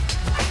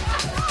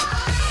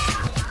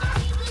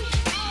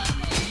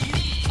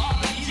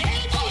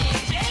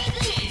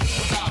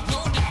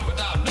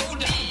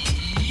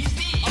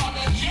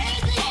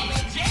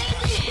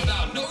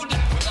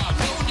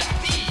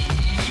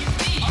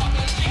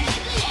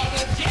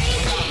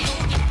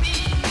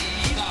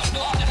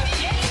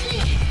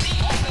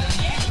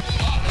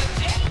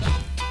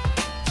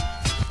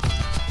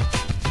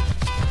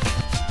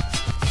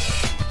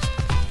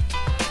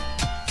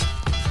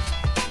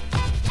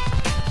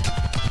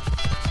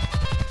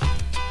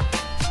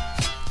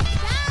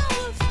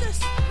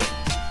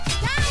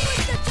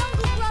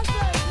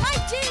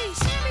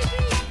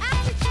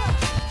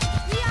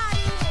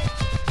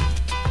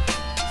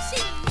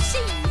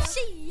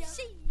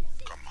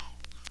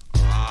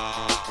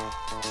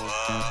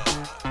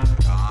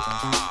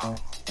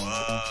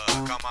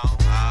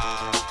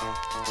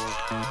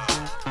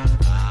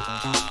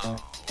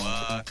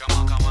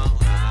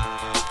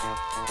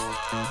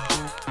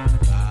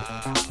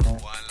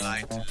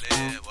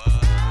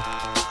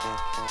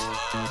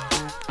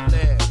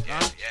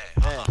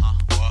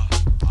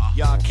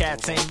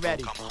 cats ain't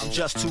ready. I'm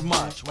just too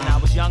much. When I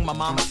was young, my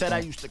mama said I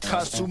used to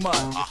cuss too much.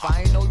 If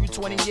I ain't know you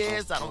 20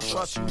 years, I don't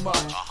trust you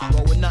much.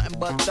 Roll with nothing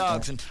but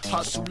thugs and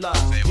hustle love.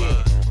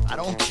 Yeah, I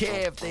don't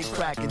care if they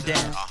crack it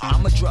down.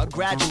 I'm a drug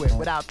graduate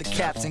without the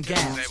caps and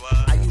gowns.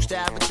 I used to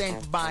have a thing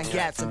for buying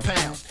gats and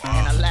pounds.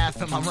 And I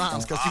laugh at my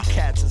rhymes cause you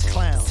cats is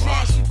clowns.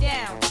 Smash you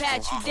down,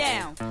 pat you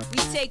down. We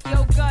take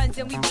your guns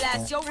and we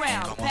blast your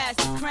rounds. Pass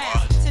the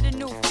crown to the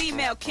new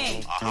female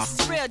king. This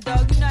is real,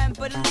 dog. You nothing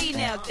but a lead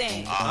now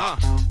thing.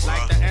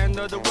 Like the end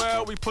of the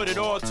world, we put it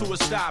all to a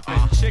stop.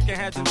 And chicken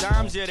heads and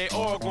dimes, yeah, they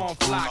all gon'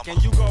 flock.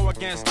 And you go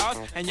against us,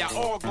 and y'all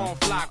all gon'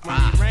 flock. When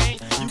it rain,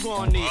 you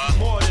gon' need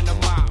more than a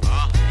mop.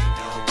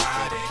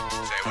 Nobody,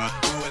 say what?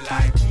 Do it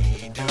like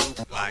we do.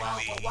 Like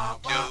we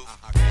do.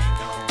 Ain't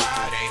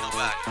nobody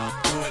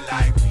do it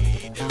like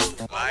we do.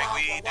 Like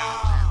we do.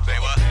 Say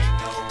what? Ain't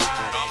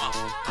nobody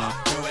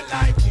do it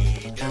like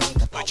we do.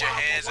 Put your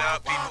hands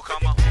up, people,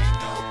 come on. Ain't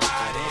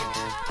nobody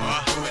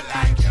do it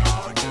like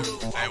y'all do.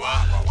 Say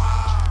what?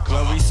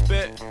 When we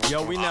spit,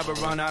 yo, we never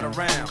run out of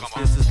rounds.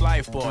 This is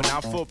life ball,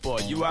 not football,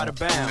 you out of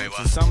bounds.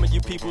 In some of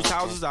you people's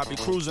houses, I'll be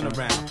cruising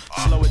around.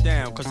 Slow it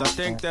down, cause I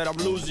think that I'm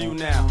losing you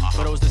now.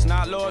 For those that's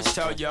not lost,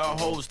 tell y'all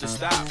hoes to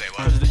stop.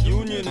 Cause the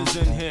union is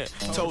in here,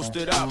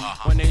 toasted up.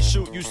 When they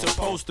shoot, you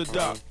supposed to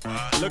duck.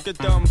 Look at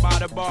them by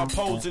the bar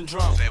posing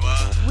drunk.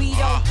 We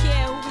don't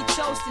care who we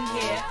toasting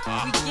here.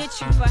 We get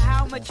you for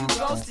how much you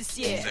gross this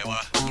year.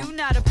 You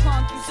not a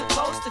punk, you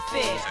supposed to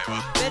fear.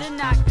 Better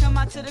not come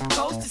out till the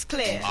coast is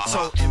clear.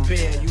 So in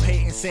bed, you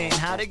hating saying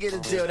how they get a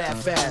deal that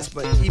fast.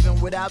 But even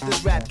without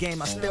this rap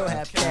game, I still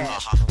have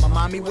cash. My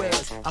mommy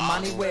wears,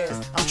 Armani wears.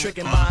 I'm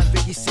tricking buying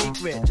Vicky's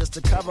Secret just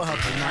to cover her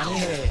Punani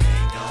head. Ain't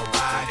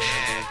nobody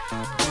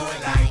do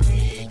it like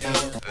we do.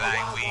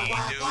 Like we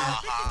do.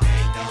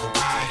 Ain't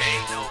nobody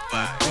do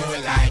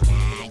it like we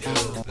do.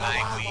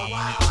 Like we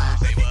do.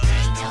 Say what?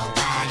 Ain't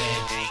nobody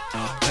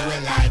do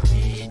it like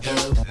we do.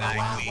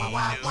 Like we do.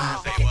 Say what?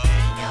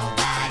 Ain't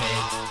nobody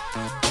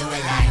do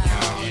it like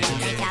we do. You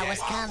think I was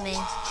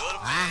coming?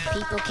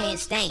 People can't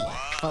stand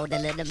for the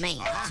little man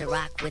to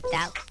rock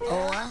without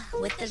or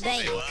with the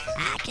vein.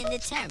 I can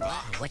determine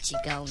what you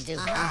gon' do.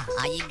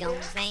 Are you gon'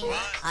 dance?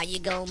 Are you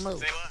gon'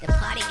 move? The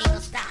party ain't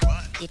gon' stop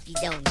if you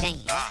don't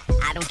dance.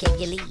 I don't care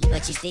if you leave,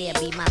 but you still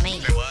be my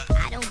man.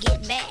 I don't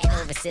get mad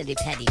over silly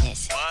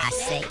pettiness. I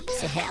say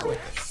to hell with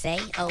it. Say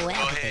oh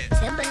well with it.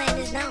 Timberland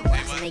is known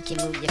to make you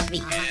move your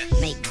feet.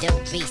 Make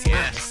dope beats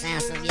the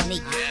sound so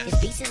unique. This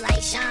beats is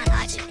like Sean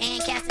Archer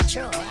and Castor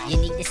Troy. You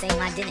need the same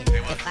identity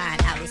to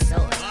find out his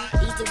source.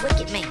 He's the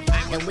wicked man,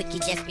 the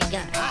wicked just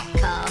begun.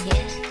 Call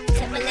him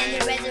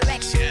Timberland the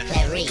Resurrection.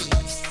 Clarice,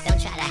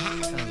 don't try to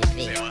hide from your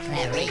fear.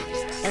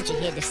 Clarice, don't you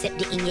hear the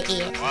scepter in your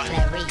ear?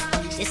 Clarice,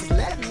 this is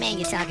little man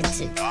you're talking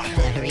to.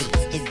 Clarice,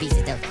 his beats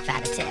is dope, I try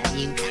to tell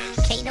you.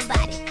 Can't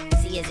nobody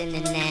see us in the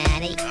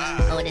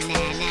 9-8 or the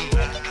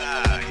 9-9.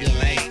 You're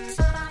late.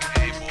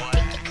 Hey boy.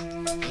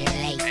 You're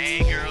late. Hey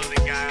girls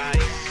and guys.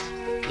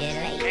 You're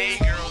late. Hey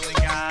girls and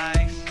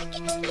guys.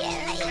 You're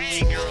late.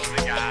 Hey girls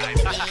and guys.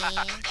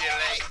 You're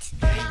late.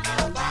 Ain't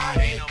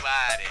nobody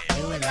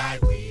Do it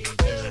like we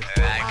do.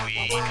 like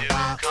we do.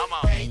 Come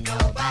on. Ain't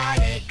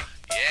nobody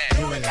Yeah.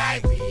 do it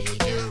like we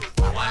do.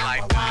 One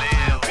life to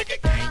live.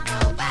 Ain't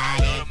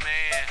nobody Little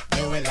man.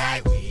 do it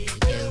like we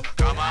do.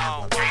 Come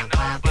on. Ain't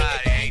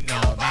nobody. Ain't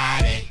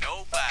nobody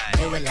Nobody.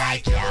 do it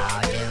like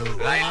y'all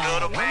do. Like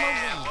little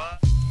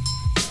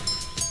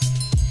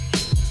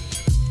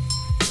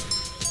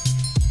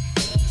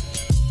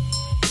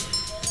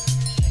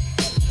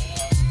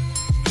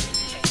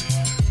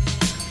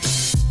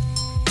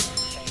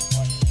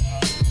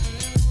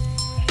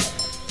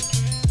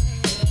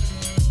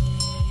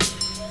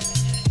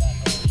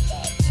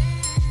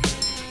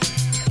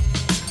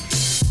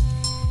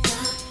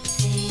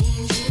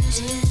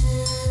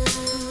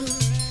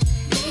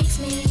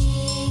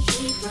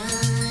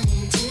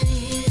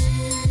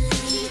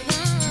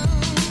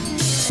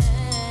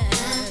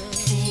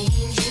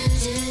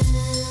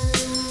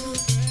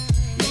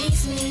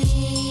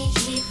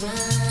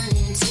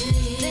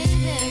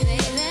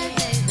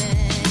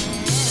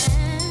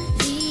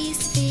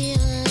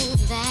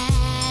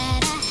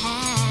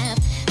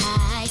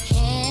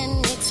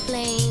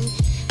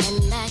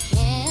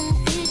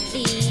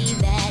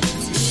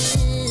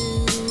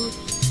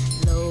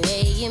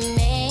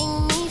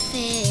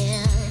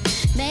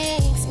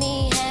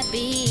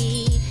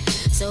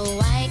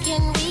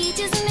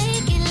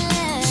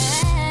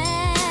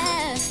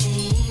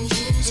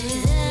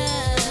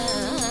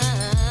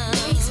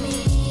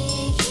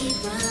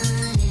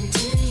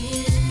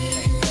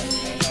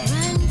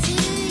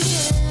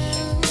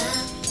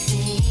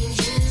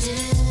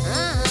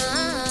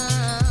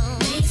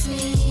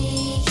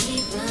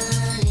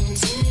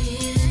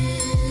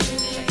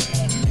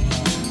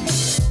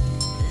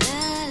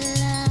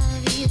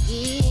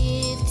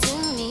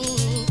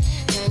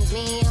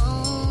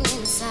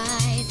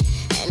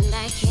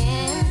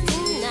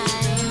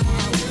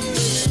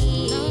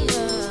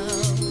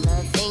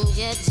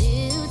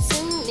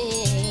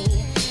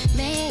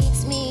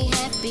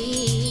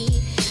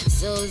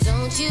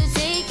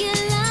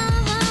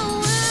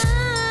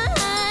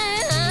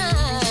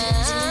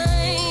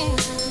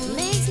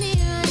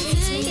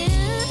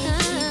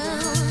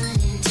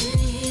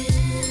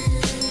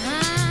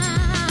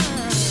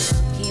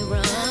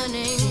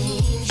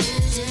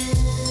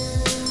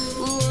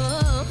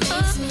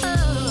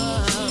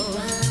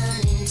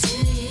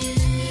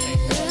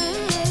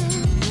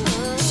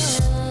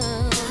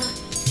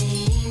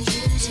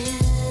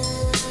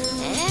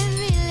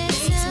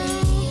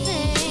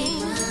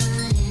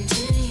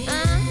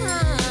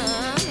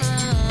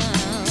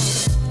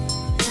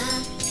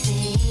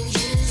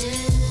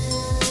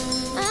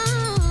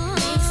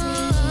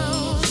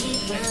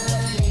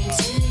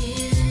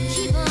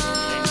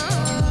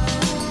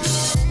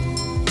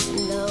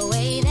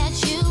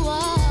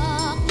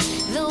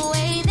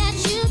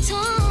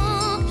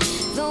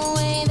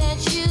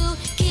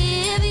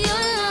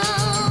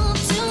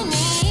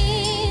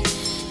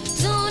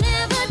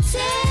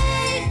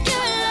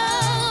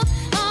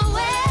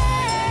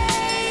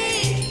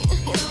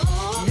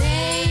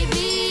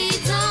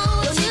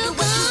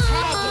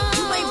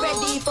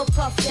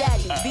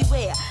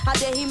How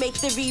dare he make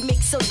the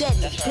remix so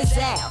deadly?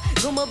 Pizzazz,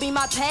 Guma be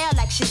my pal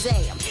like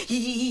Shazam.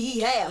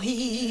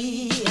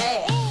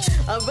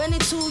 I'm running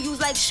to yous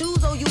like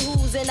shoes, oh you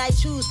who's, and I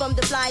choose from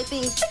the fly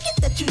things. Forget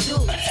that you do.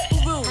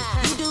 Rude.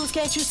 You dudes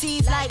can't you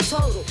see like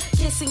total.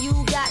 Kissing you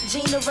got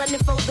Gina running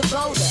for the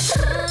boulder.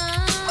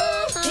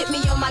 Hit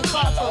me on my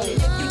car phone. If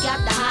you got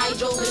the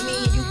hydro with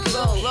me, you can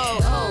roll.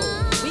 Oh,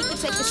 we can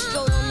take a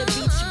stroll on the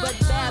beach, but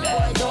bad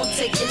boy, don't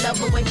take your love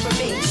away from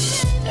me.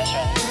 That's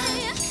right.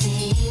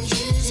 Things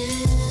you do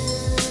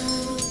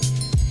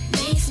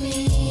makes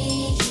me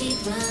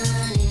keep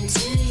running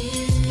to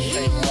you.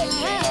 Say what,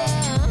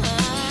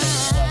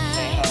 say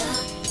how.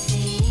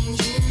 Things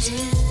you do,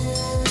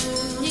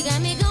 you got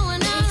me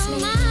going out of my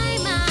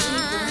mind.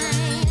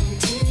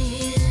 Say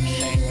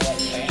what,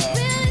 say how.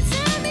 Really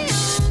turn me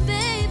on,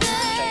 baby.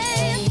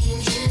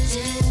 Things you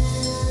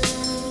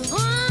do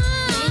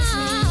makes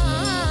me keep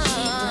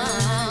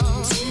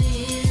running to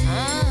you.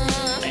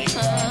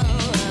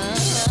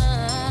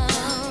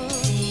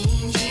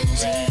 Things you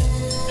do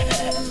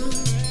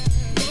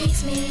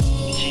makes me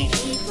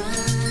keep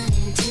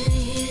running to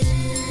you.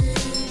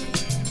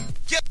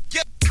 Get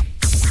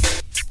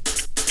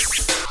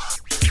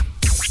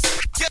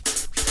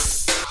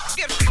funky.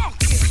 Get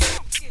funky.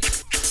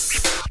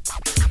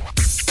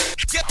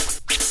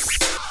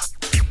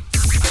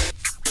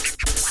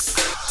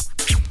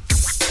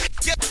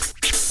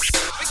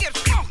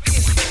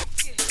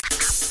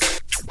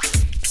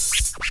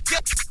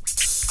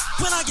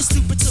 When I get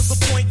stupid to the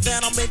point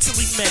that I'm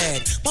mentally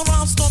mad, my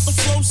rhymes start to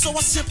flow, so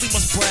I simply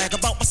must brag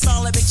about my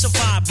style that makes you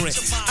vibrant.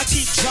 I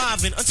keep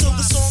driving until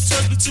the song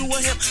turns me to a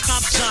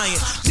hip-hop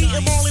giant. Me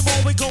and Marley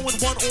Marl, we're going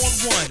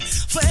one-on-one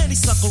for any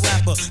sucker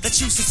rapper that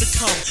chooses to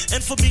come.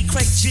 And for me,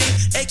 Craig G,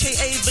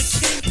 a.k.a. the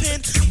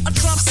Kingpin, I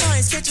drop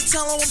science, can't you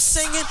tell how I'm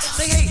singing?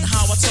 They hate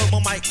how I turn my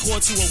mic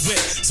cord to a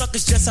whip.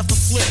 Suckers just have to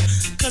flip,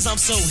 cause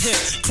I'm so hip.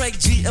 Craig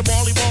G and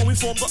Marley Marl, we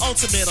form the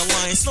ultimate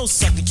alliance. No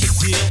sucker kick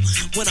deal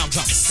when I'm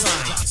dropping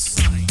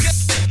science.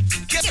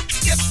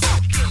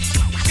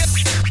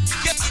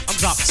 I'm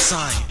dropping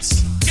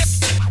science.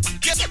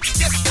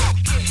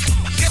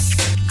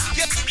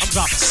 I'm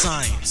dropping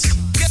science.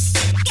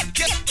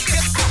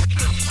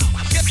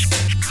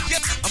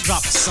 I'm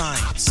dropping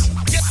science.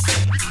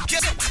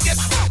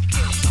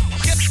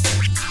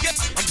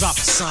 I'm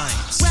dropping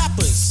science.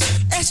 Rappers,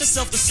 ask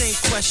yourself the same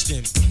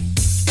question.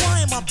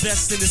 Why am I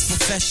best in this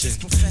profession?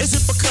 Is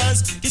it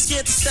because you're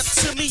scared to step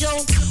to me, yo?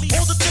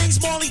 All the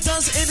things Marley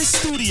does in his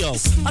studio.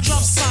 I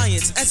drop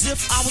science as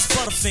if I was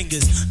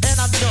Butterfingers. And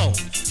I know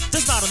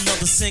there's not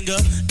another singer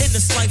in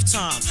this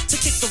lifetime to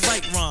kick the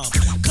right rhyme.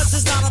 Cause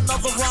there's not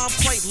another rhyme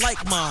quite like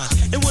mine.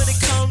 And when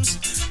it comes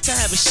to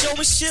having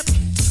showmanship,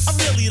 I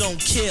really don't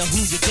care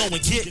who you go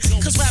and get.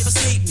 Cause rappers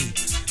hate me.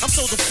 I'm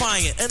so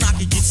defiant and I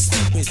can get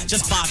stupid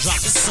just by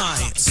dropping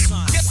science.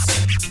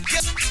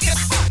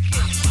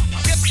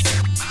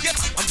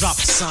 I'm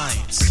dropping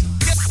science.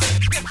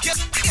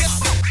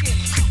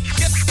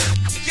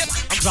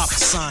 I'm dropping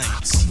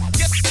science.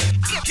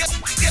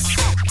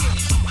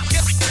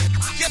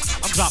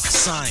 I'm dropping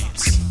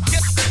science.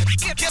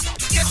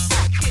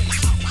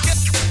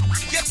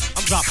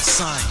 I'm dropping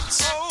science.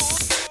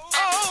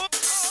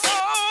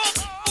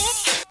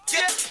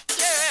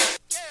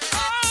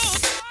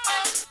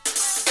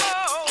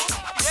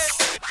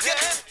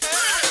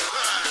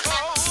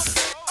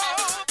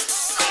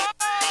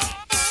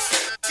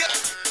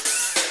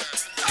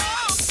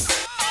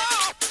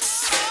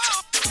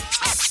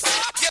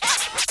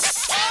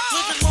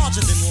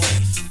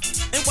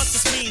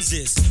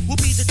 We'll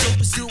be the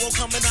dopest duo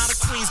coming out of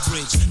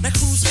Queensbridge. Now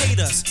crews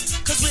hate us,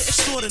 cause we're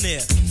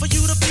extraordinaire. For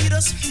you to beat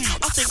us,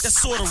 I think that's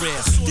sorta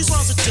rare. These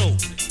rhymes are dope,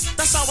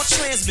 that's how I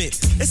transmit.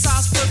 It's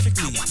sized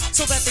perfectly,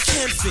 so that they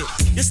can fit.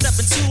 You're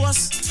stepping to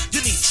us, you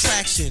need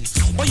traction.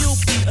 Or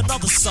you'll be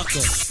another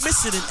sucker,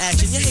 miss it in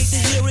action. You hate to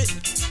hear it,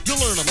 you'll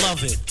learn to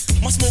love it.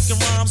 My smoking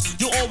rhymes,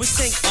 you'll always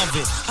think of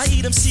it. I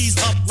eat MCs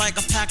up like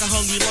a pack of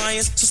hungry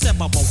lions, so step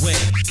out my way.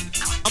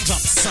 I'm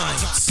dropping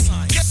science.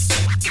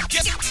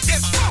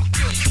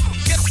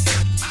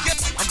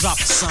 I'm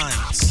dropping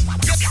science.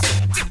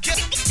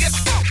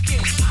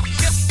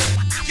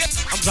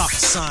 I'm dropping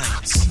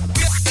science.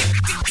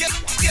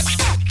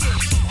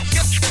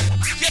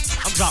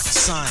 I'm dropping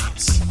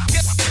science.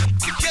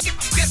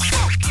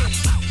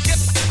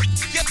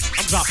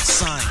 I'm dropping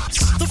science.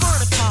 The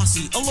Vernon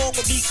Posse, along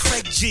with me,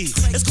 Craig G,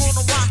 is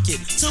gonna rock it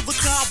till the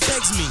crowd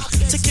begs me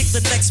to kick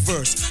the next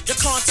verse. Your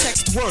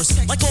context worse,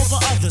 like all the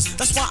others.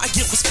 That's why I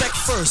give respect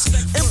first.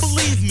 And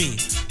believe me,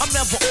 I'm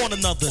never on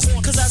another's.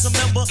 Cause as a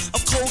member of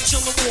Cold Chill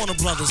and Warner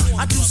Brothers,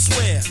 I do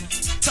swear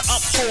to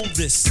uphold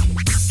this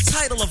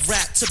title of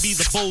rap to be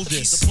the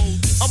boldest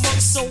among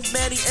so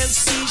many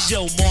MCs.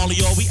 Yo,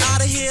 Marley, are we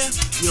out of here?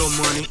 Yo,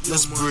 Money,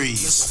 let's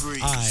breathe.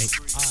 Alright.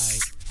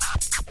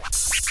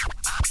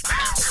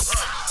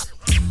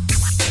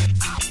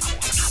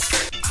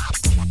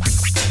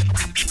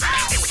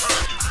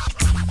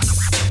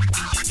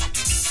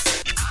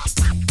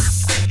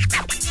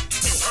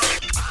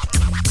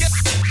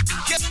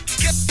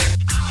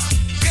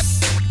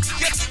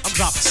 I'm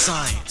dropping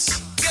science.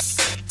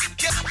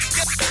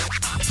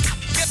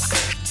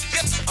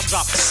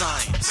 dropping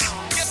signs.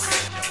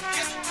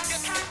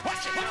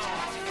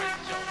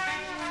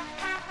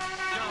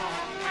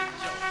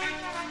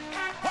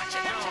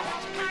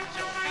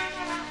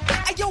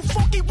 Hey, yo,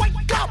 Funky, wake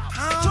up!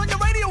 Turn your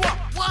radio up!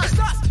 What? It's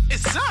us!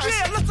 It's us?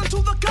 Yeah, listen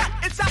to the cut!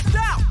 It's our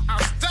style! Our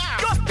style!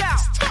 Your style!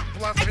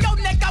 Stop, hey, yo,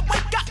 nigga,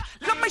 wake up!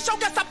 Let me show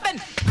you something!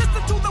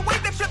 Listen to the way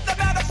they flip the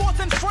metaphors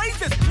and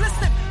phrases!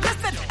 Listen,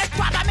 it's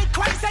driving me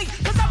crazy!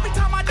 Cause every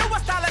time I do a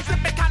style and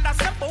flip it kinda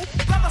simple.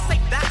 Brother say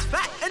that's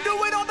fact and do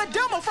it on the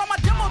demo. From a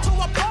demo to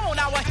a phone,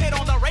 now a hit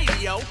on the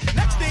radio.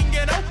 Next thing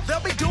you know, they'll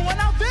be doing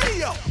our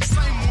video.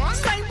 Same one?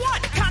 Same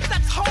one!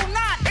 Concepts whole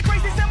nine and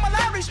crazy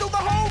similarities through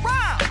the whole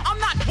rhyme. I'm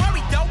not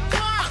worried though.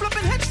 I'm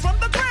flipping hits from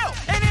the grill.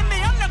 And in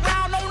the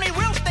underground, only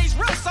real stays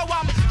real. So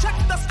I'm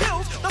checking the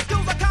skills. The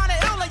skills are kinda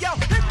ill. And yo,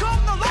 here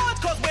come the Lords,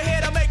 cause we're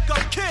here to make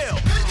them kill.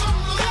 Here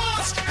come the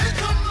Lords. Here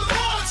come the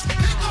Lords.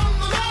 Here come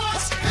the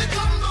Lords. Here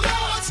come the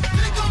Lords.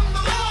 Here come the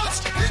Lords.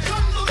 Here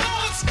come the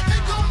Lords.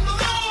 Here come the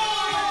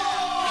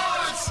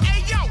Lords.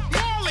 Hey yo,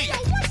 Molly. Yo,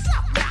 what's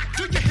up, Rock?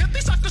 Do you hear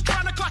these suckers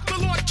trying to clock the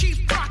Lord Chief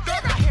Crocker?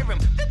 I hear him.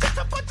 They're just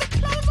a bunch of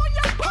clothes on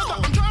your boat. Hold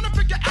up, I'm trying to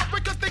figure out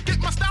because they get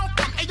my style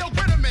from. Hey yo,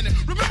 wait a minute.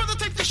 Remember the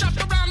tape they shot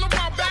around the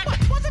while back? What,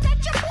 wasn't that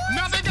your boy?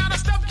 Now they got a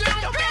step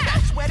down back. Man, I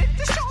sweat it.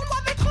 Just show 'em why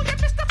they call you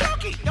Mr.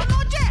 Funky. Yo,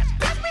 Lord Jazz,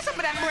 pass me some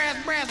of that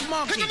brass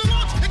monkey. Here come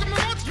the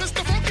Lords,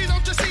 Mr. Funky,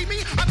 don't you see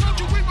me? I told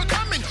you we were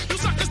coming. You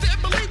suckers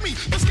didn't believe me.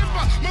 The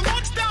skipper, my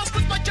Lord style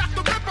spits like Jack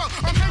the Ripper.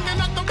 I'm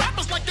hanging out the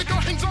rappers like the girl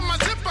hangs on my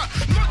zipper.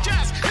 Lord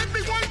Jazz, hit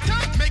me one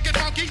time, make it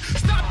funky.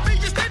 Stop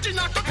being stingy,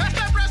 knock up past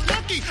that brass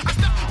monkey. I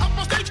step up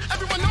on stage,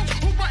 everyone knows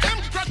who I am.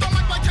 Grab the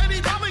mic like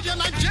Teddy Riley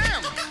and I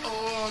jam.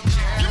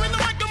 Give me the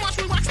mic and watch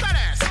me wax that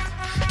ass.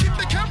 Keep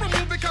the camera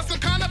moving cause I'm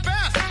kinda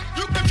fast.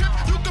 You can trip,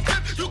 you can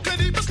flip, you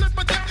can even slip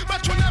a dip,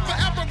 but you'll never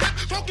ever rip.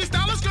 Funky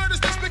style is good as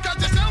this because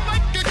you sound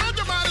like a girl,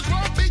 you might as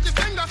well be your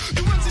singer.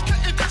 You MCs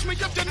couldn't touch me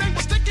if your name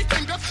was Sticky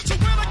Finger. So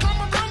when I come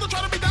around, they'll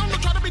try to be down,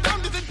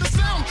 you dig the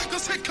sound.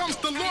 Cause here comes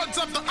the Lords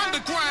of the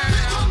Underground.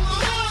 Here come the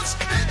Lords,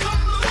 here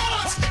come the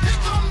Lords,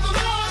 here come the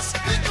Lords,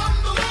 here come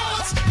the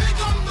Lords, here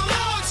come the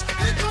Lords,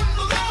 here come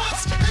the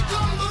Lords, here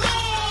come the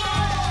Lords.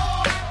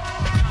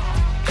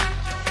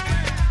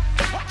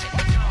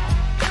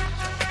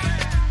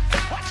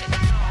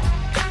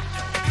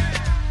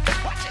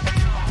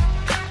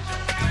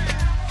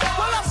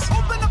 Well, let's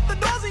open up the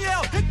doors and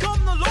yell, here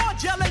come the Lord,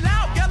 yelling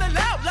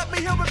loud, let me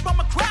hear it from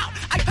a crowd.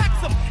 I pack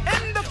some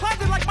in the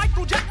closet like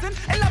Michael Jackson,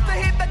 and love to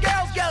hear the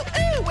girls yell,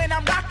 ooh, when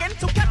I'm rocking,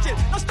 so catch it.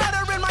 No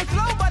stutter in my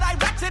flow, but I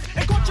wrecked it,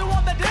 and caught you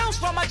on the deals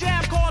from a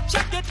jam called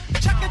Check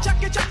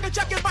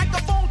It,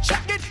 microphone,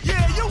 check it.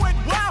 Yeah, you went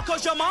wild,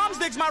 cause your mom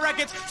digs my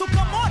records, so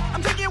come on,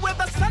 I'm taking it where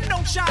the sun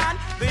don't shine,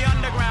 the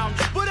underground,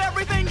 but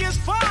everything is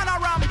fine, I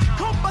rhyme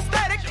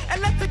copacetic,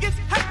 and let's it get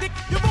hectic,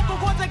 your vocal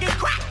cords they get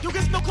cracked, you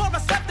get no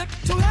chloroseptic,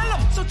 to hell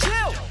 'em, so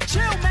chill,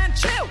 man,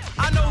 chill,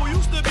 I know who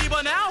used to be,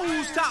 but now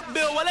who's top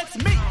bill, well it's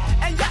me,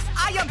 and yes,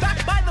 I am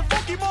back by the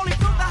funky molly,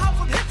 fill the house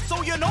with hits,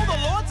 so you know the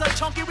Lords are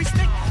chunky, we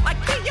stink like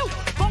you,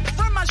 funk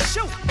from my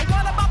shoe, but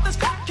what about this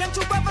funk, can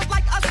two brothers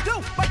like us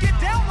do, but get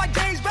down like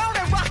James Brown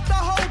and rock the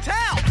whole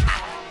town,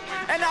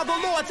 and now the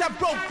Lords have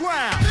broke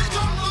ground. Here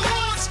come the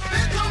Lords,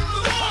 here come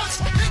the Lords,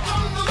 here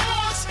come the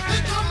Lords,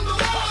 here come the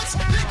Lords,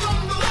 here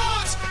come the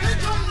Lords,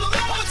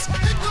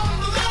 here come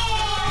the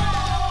Lords,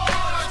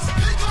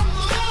 here come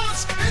the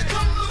Lords, here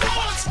come the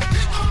Lords,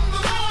 here come the Lords, here come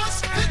the Lords,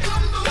 here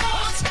come the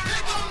Lords,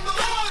 here come the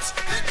Lords,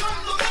 here come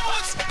the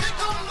Lords, here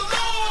come the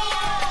Lords.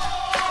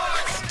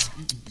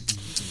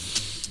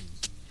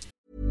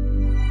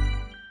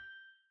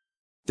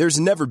 There's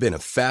never been a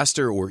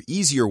faster or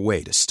easier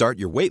way to start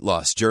your weight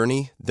loss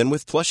journey than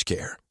with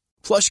PlushCare.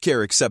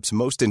 PlushCare accepts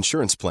most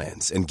insurance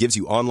plans and gives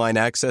you online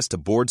access to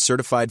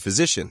board-certified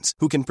physicians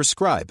who can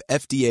prescribe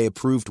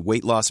FDA-approved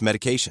weight loss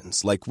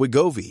medications like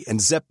Wegovy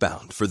and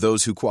Zepbound for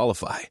those who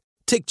qualify.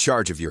 Take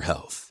charge of your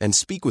health and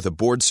speak with a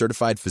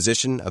board-certified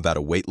physician about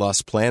a weight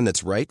loss plan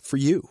that's right for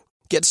you.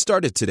 Get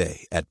started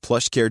today at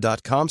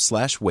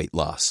plushcare.com/weight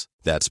loss.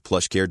 That's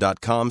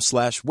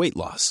plushcare.com/weight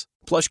loss.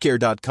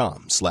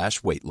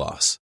 plushcare.com/weight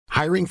loss.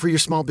 Hiring for your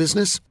small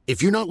business?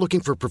 If you're not looking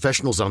for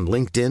professionals on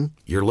LinkedIn,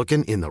 you're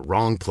looking in the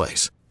wrong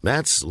place.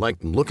 That's like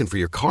looking for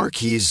your car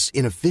keys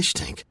in a fish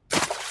tank.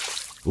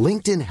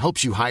 LinkedIn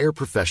helps you hire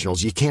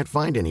professionals you can't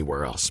find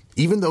anywhere else,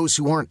 even those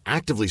who aren't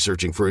actively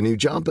searching for a new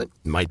job but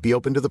might be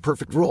open to the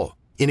perfect role.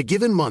 In a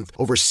given month,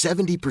 over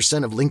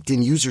 70% of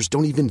LinkedIn users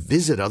don't even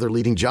visit other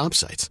leading job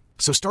sites.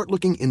 So start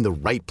looking in the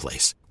right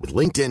place. With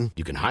LinkedIn,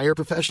 you can hire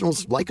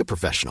professionals like a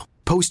professional.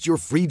 Post your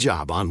free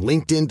job on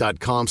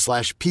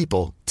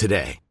linkedin.com/people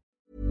today.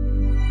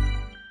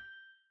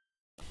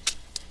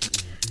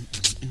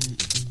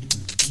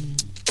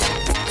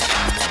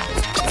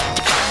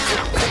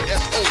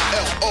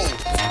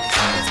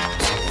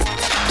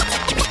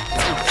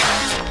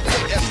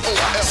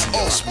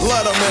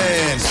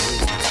 Letterman.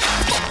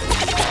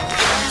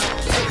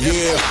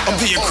 Yeah, I'm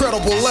the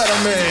incredible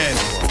Letterman.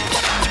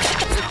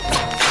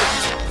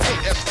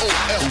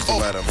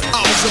 I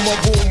was in my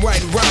room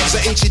writing rhymes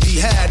that HED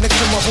had. Next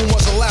to my room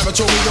was a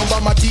laboratory owned by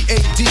my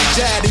DAD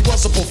dad. He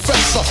was a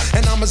professor,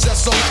 and I'm his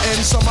SON.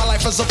 So my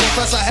life as a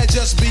professor had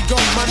just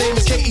begun. My name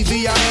is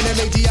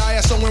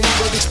KEVINMADIS. So when we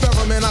would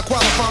experiment, I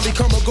qualify and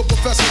become a good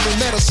professor in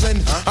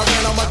medicine. I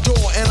ran out my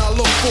door and I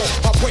looked for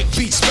a break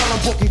beat, spelling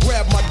book, and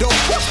grab my dough.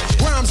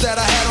 Rhymes that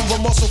I had on the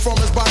muscle from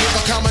his body.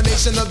 A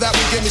combination of that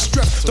would give me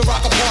strength to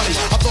rock a party.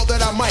 I thought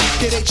that I might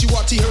get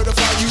HURT heard if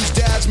I used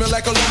Dad's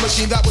molecular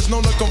machine that was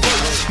known to convert.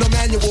 No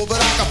manual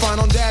that I could find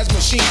on Dad's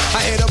machine.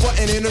 I hit a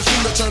button in the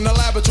stream to turn the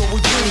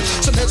laboratory green.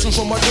 Some headshots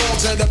from my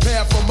dogs and a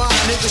pair for mine.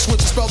 Hit the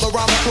switch to spell the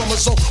rhyme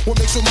chromosome. What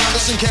makes you mind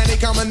this uncanny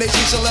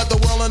combination shall let the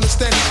world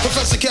understand.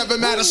 Professor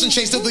Kevin Madison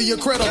changed to the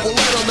incredible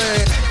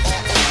Letterman.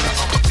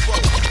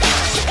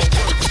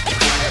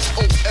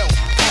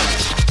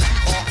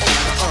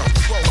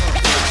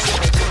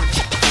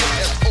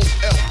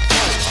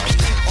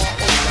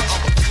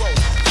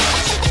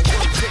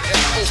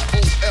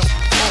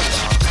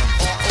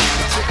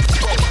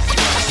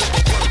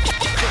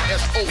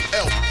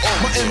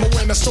 My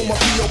MOM is on my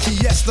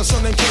POPS. The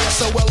son named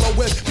KSOLON,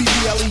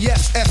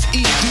 BBLESSED.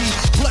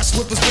 Blessed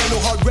with this brand new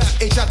hard rap,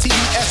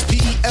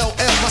 HITESPELL.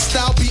 My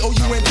style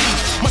BOUND.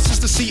 My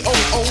sister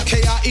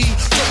COOKIE.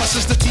 So my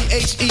sister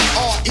THEREZE.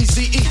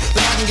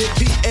 Then I can get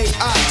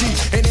PAID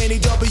and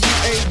NEWAY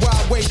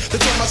way. They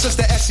told my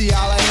sister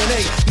SELINA.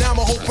 Now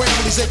my whole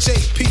family's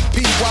HAPPY.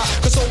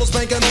 Cause Solo's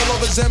banking all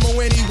of his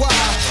MONEY.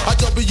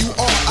 IWRITE.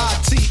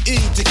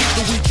 To keep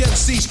the weak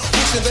MCs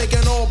wishing they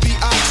can all be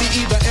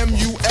ITE. The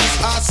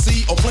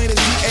MUSIC or plain as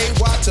DAY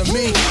to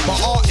me. My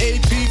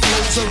RAP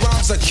flows and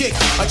rhymes a kick.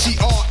 A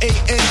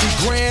GRAND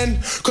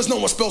grand. Cause no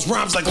one spells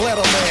rhymes like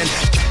Letterman.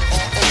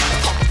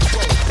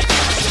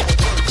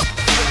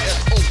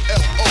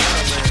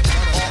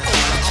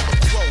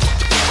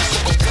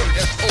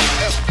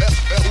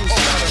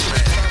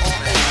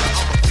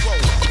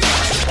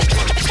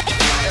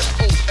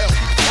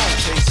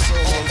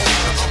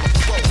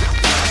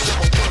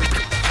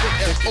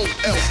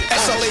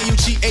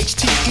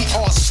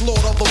 SLAUGHTER,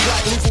 slaughter the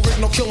black loop,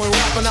 original killing,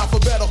 rapping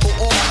alphabetical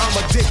order. I'm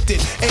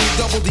addicted.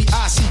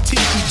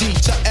 ADDICTED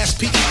to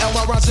SPEL.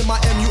 I rise in my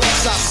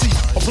MUSIC.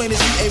 Or plain as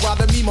DAY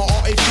to me, my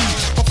RAP.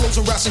 My flows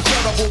and raps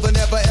incredible than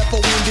ever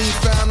FOND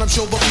found. I'm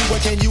sure the people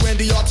can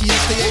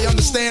UNDRTSTA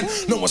understand.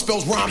 No one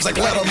spells rhymes like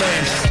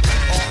Letterman.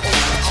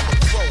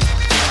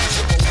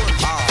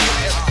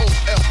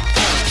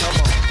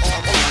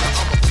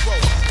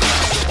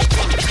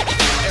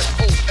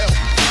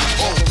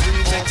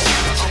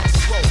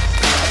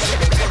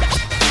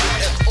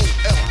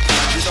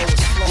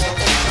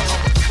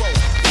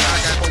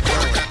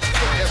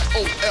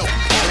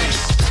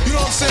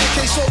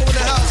 K-Solo in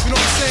the house, you know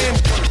what I'm saying?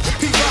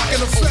 P-Rock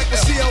in effect with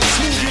CL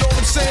Smooth, you know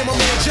what I'm saying? My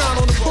man John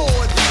on the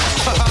board.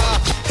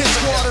 His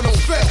squad in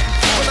effect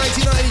for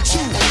 1992.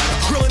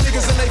 Grilling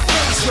niggas in their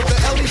face with the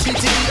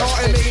LEPTERMAN,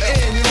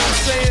 you know what I'm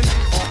saying?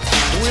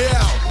 We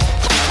out.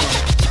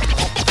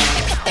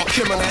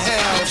 Kim in the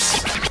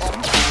house.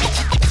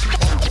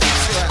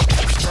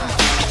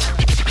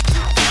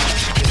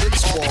 Hit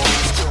squad.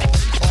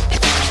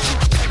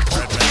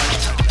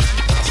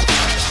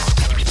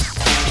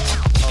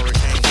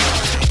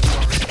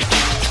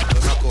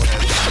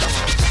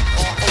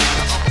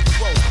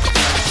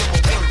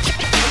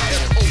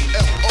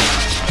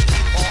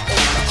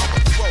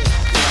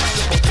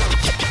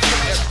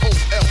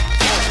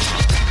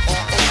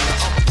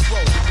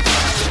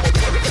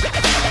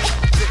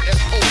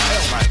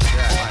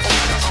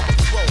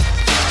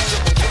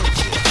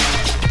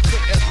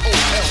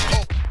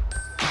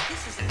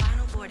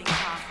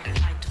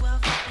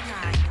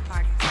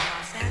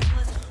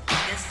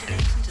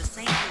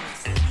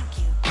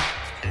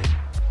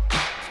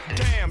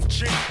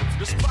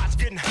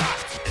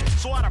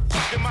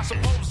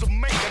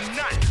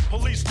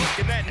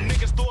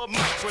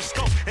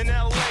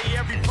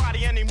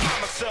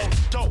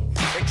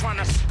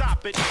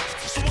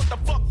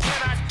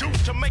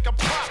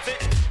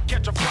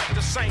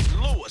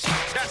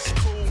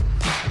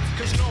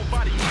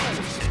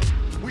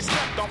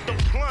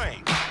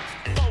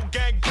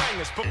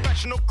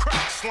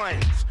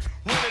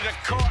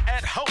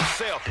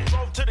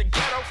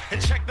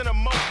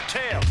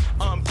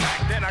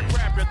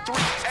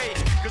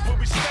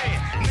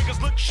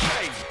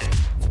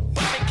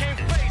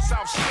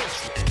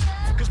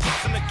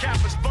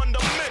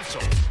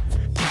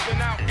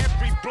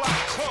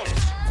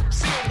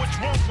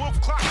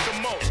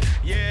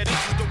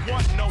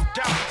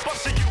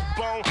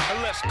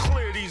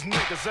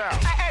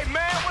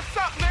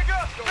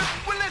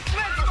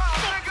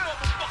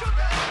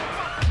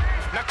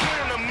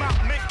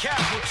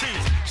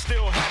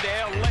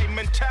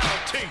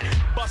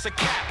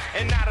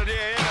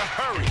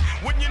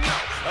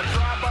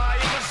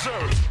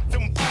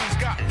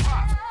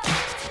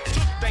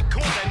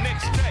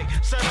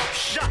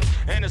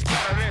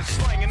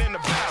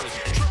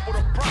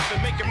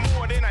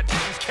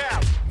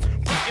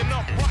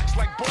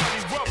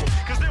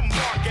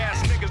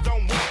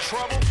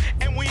 Trouble,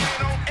 and we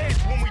ain't on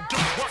edge when we do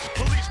work.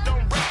 Police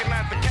don't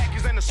recognize the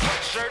khakis and the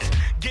sweatshirt. shirts,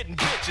 getting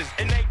bitches,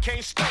 and they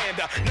can't stand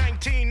her.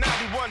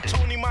 1991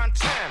 Tony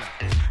Montana.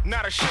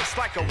 Now the shit's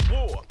like a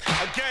war,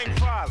 a gang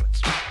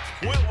violence.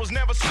 Well, it was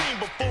never seen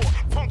before.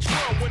 Punks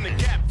run when the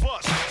gap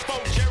busts.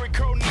 Four Jerry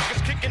Curl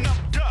niggas kicking up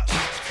dust.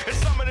 And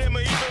some of them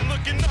are even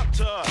looking up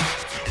to us.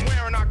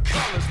 Wearing our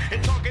colors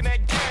and talking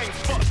that gang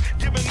fuss.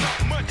 Giving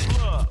up much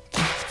love.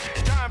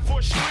 Dying for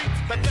a street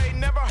that they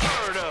never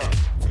heard of.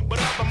 But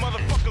other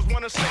motherfuckers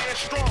wanna stand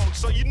strong,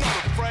 so you know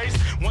the phrase.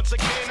 Once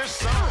again, it's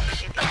song.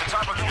 At the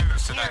top of the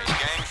news tonight,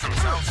 gangs from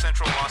South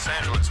Central Los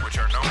Angeles, which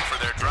are known for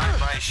their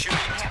drive-by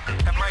shootings,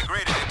 have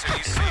migrated into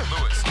East St.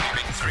 Louis,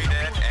 leaving 3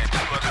 dead and 2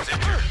 others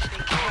injured.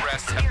 No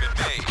arrests have been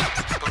made.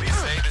 Police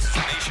say this is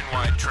a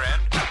nationwide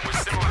trend, with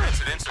similar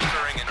incidents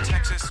occurring in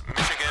Texas,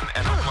 Michigan,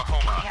 and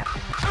Oklahoma.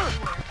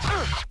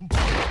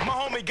 My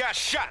homie got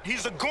shot,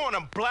 he's a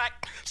goner,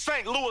 black.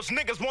 St. Louis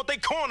niggas want they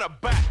corner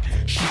back.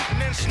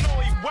 Shooting in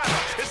snowy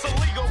weather, it's a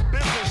legal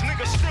business,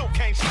 niggas still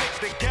can't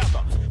stick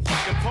together.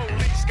 Fucking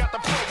police got the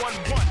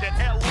 411 that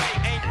LA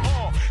ain't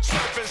all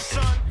surfing,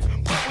 son.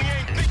 But we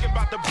ain't thinking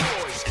about the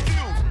boys.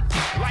 Few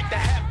like the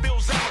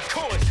Hatfields and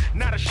McCoys.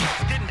 Now the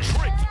shit's getting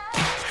tricky.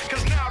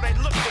 Cause now they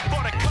looking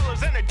for the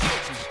colors and the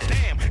digits.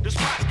 Damn, the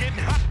spot's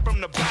getting hot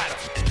from the battle.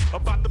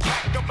 About to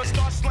back up and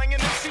start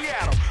slinging in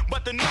Seattle.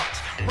 But the nuts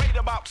rate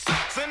about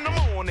 6 in the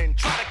morning.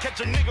 Try to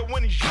catch a nigga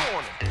when he's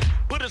yawning.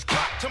 Put his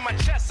clock to my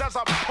chest as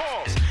I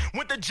pause.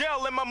 Went to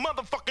jail in my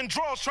motherfucking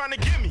drawers trying to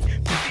give me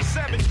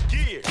 57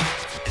 years.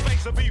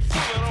 Face will be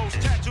full of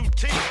those tattoo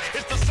tears.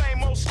 It's the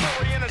same old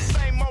story and the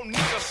same old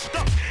nigga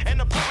stuck. And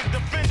the public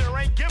defender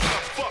ain't giving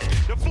a fuck.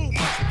 The fool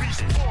must be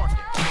sparking.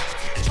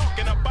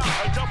 Talking about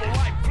a double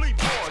life plea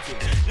bargain.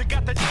 You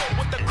got to deal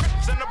with the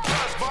Crips and the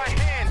Bloods by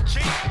hand, G.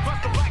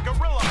 Plus the Black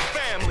Gorilla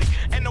family.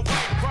 And the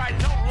white pride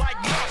don't like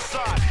my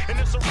side. And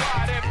it's a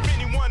ride if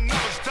anyone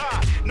knows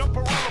die. No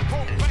parole or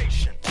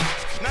probation.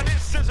 Now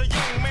this is a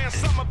young man's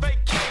summer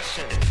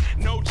vacation.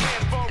 No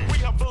chance for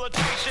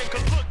rehabilitation.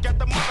 Cause look at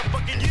the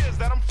motherfucking years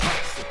that I'm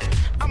facing.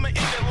 I'ma end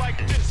it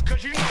like this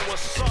cause you know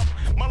what's up.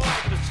 My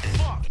life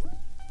is fucked.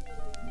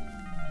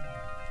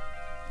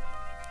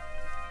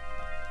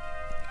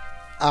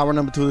 Hour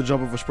number 2 of the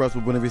Jumpoff Express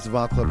with Buena Vista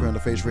Vibe Club here on the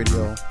Face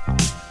Radio.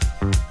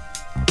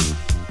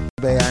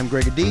 Bay, I'm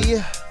Greg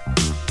D.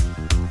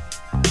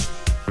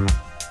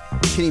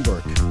 Kenny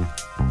Burke.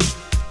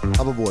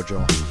 Up aboard,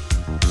 y'all.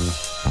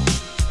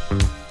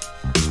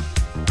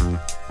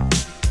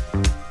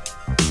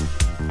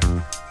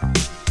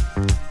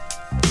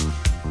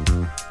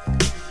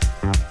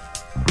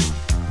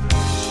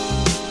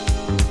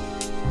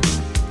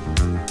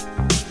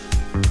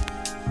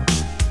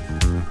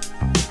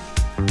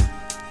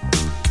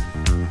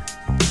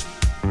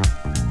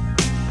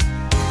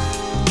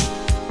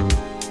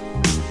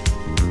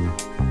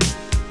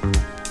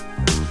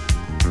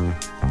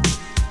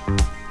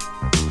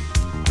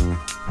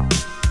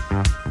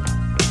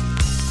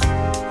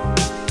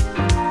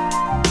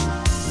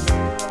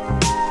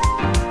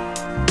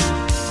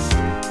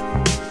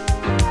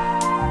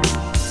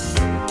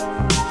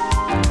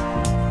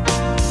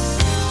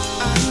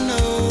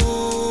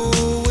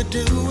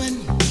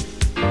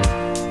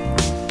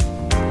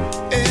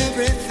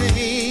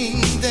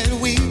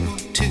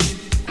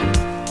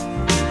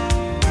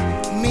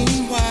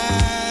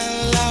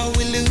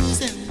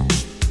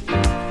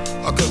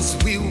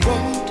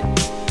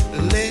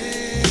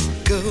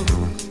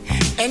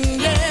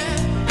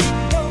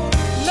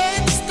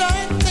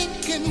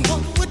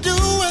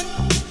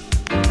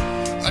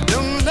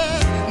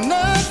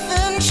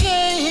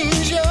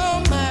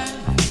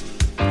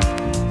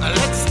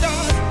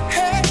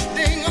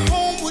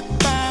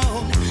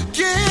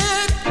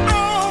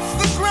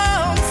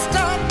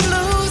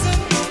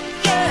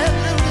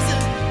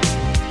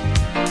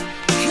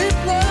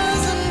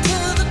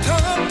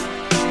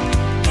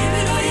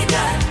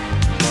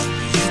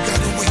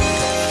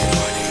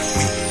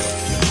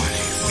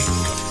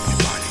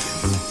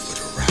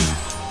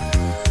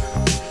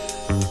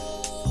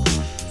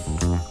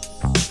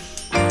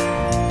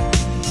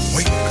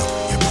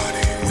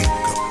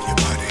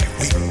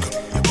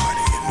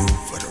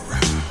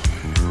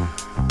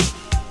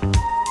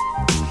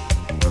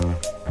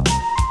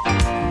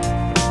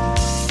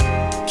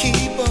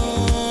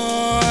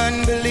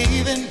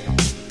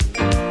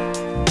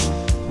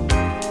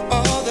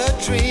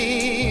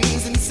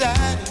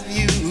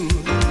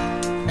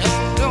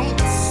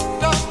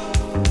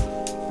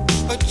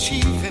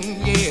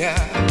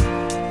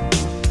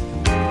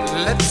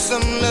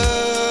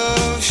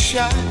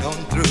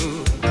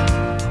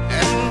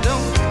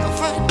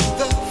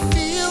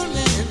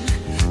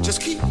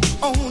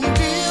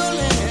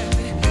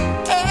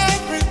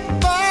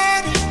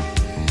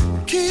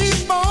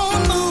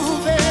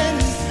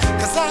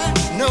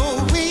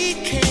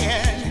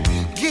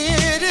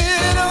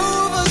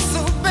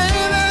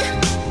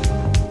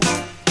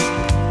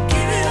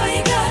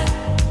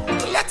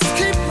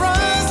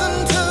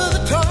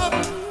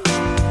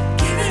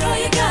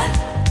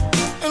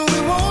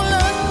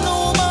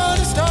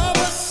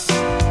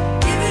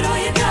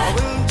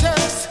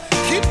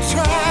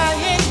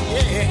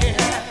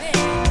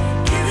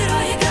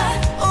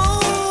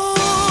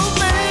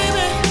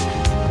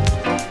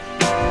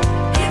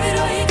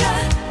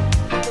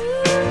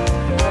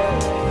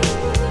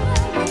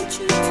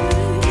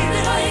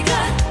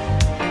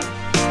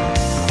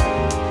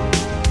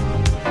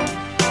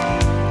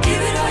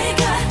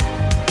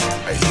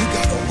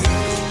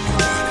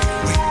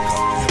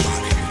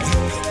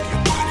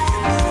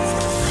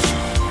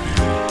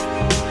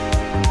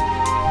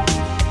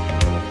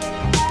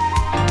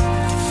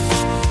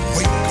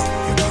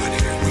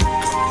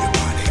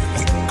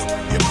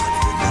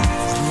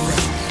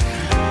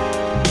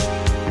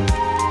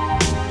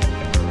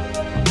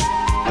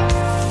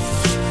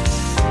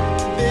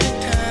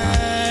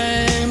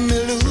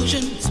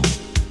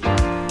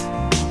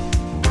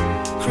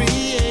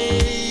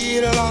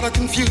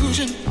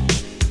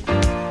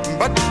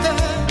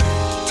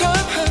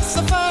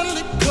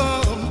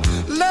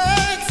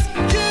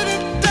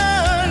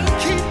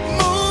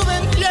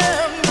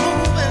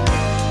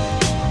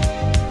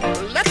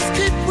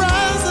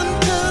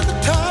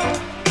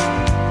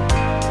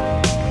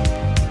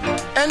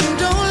 And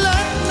don't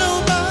let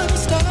nobody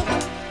stop.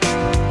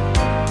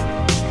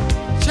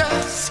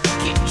 Just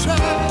keep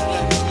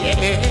trying,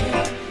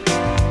 yeah.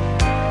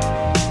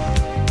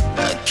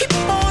 Keep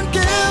on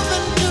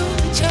giving to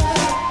each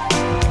other.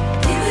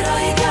 Give it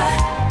all you got.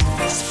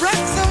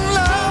 Spread some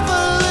love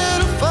a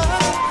little far.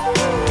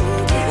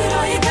 Give it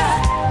all you got.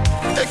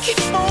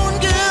 Keep on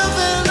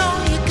giving all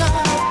you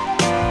got.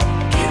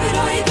 Give it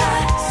all you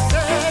got.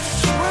 Said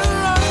we're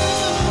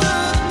rising to the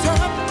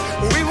top.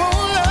 We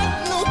won't let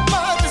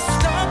nobody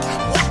stop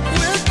what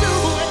we're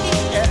doing.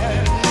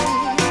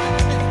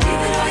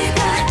 Give it all you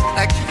got.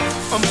 Keep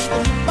from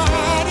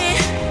somebody.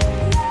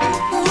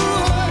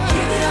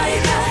 Give it all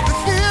you got. The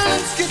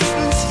feeling's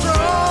getting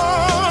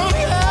strong.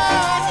 Yeah.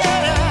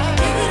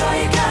 Give it all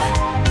you got.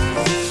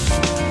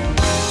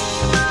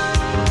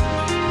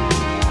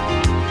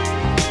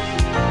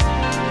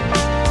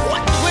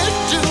 What we're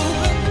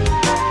doing.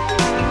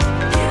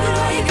 Give it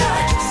all you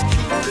got. Just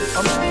keep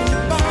from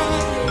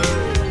somebody.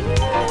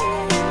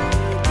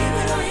 Give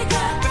it all you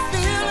got. The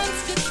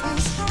feeling's getting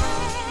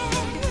strong.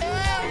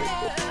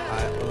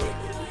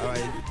 All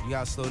right, you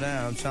gotta slow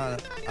down. I'm trying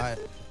to. I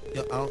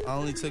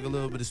only took a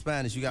little bit of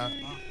Spanish. You got.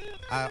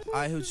 I hear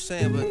what you're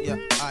saying, but yeah.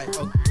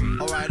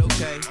 All right,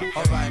 okay.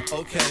 All right,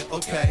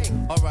 okay.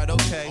 All right,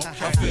 okay.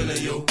 I'm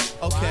feeling you.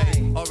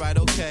 Okay. All right,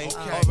 okay.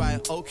 All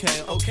right,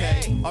 okay.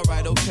 All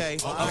right, okay.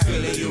 I'm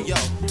feeling you. Yo,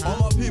 all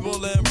my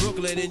people in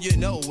Brooklyn, and you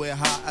know we're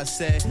hot. I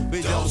said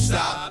we don't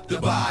stop the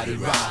body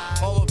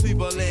rock. All my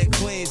people in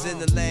Queens, in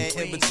the land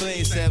in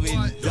between, said we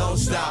don't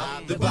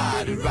stop the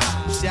body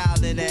rock.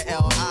 Shouting at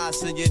L.I.,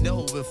 so you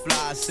know we're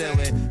fly. Said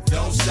we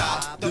don't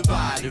stop the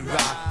body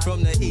rock.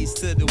 From the east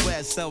to the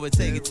west, so we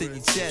take it to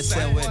your chest.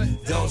 Said we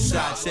don't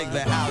stop, check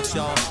that out,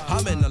 y'all.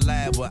 I'm in the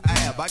lab with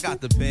Ab. I got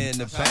the pen,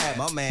 the pad.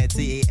 My man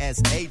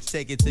T-A-S-H,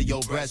 take it to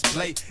your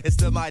breastplate. It's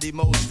the mighty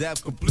Mos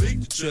Def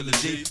complete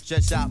trilogy.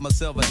 Just shot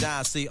myself a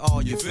dime, see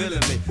all you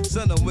feeling me.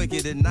 Son, I'm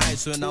wicked and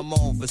nice when I'm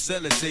on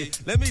facility.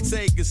 Let me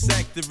take a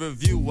sec to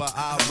review what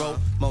I wrote.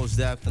 Mos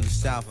Def and the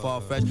South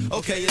Far Fresh.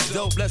 Okay, it's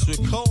dope, let's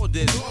record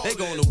this. They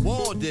gonna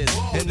war this.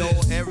 And the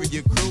whole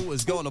area crew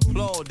is gonna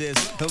applaud this.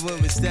 And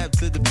when we step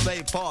to the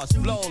plate, parts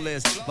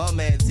flawless. My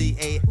man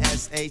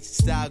T-A-S-H,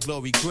 style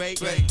glory,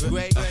 great. And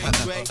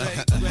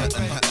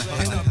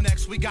up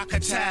next we got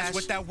Katash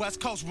with that West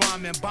Coast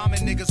rhyming.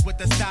 Bombing niggas with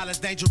the style as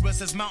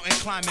dangerous as mountain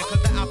climbing.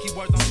 Cause the alky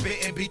words I'm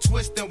spitting be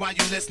twisting while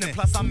you listening.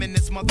 Plus I'm in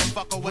this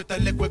motherfucker with the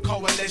liquid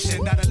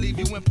coalition. That'll leave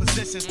you in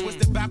positions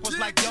twisted backwards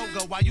like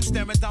yoga. While you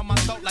staring down my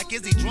throat like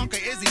is he drunk or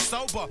is he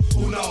sober?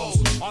 Who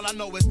knows? All I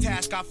know is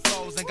Tash got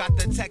flows and got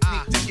the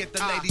technique to get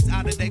the ladies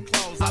out of their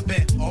clothes. I've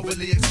been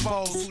overly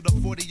exposed to the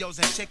 40-os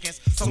and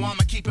chickens. So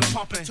I'ma keep it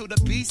pumping till the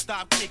beat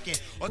stop kicking.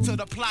 Or till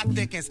the plot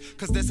thickens.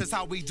 Cause this is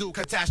how we do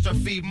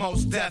catastrophe,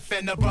 Mos Def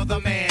and the brother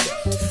man.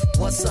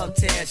 What's up,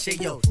 Tash? Hey,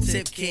 yo,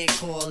 Tip can't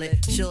call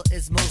it. Sure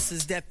as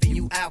Moses Def and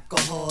you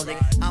alcoholic.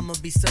 I'ma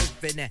be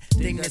surfing that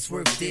thing that's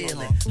worth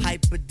dealing.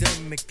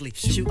 Hypodermically,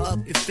 shoot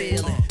up your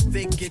feeling.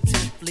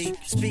 Figuratively,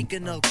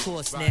 speaking of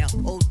course now.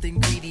 Oath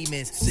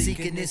ingredients,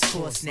 seeking this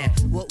course now.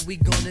 What we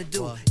gonna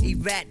do?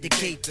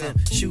 Eradicate them.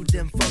 Shoot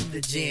them from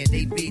the gin.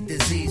 They be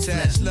disease.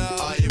 Tesla,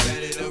 are you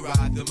ready to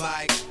rock the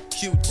mic?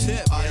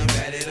 Q-Tip, are you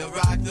ready to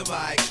rock the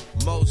mic?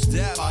 Mos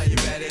Def, are you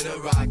ready to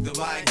rock the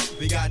mic?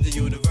 We got the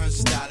universal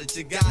style that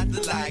you got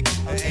to like.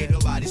 And ain't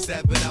nobody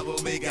stepping up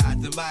when we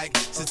got the mic.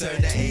 So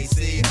turn the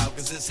AC up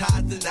cause it's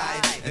hot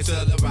tonight.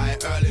 Until the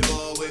right early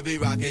morning we'll be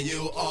rocking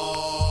you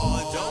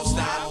on. Don't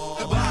stop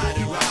the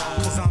body rock.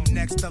 Cause I'm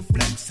next to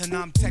flex and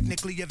I'm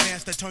technically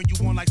advanced to turn you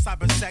on like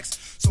cyber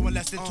sex. So in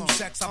less than 2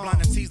 secs I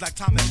blind them T's like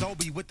Tom and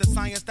Dolby. With the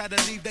science that'll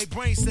leave they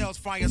brain cells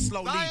frying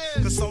slowly.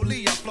 Cause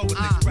solely I flow with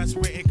express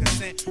written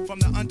consent. From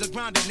the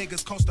underground the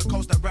niggas coast to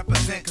coast that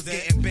represent. Cause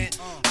getting bent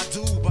I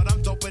do but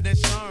I'm doper than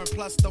Sherm.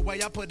 Plus the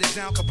way I put it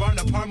down could burn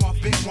the perm off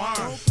Big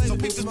Worm. So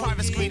peep this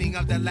private screening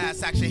of the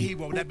last action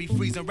hero that be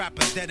freezing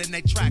rappers dead in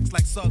they tracks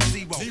like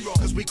Sub-Zero.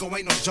 Cause Rico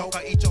ain't no joke.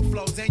 I eat your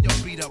flows and your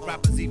beat up.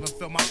 Rappers even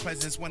feel my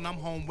presence when I'm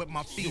home with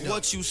my feet up.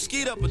 What you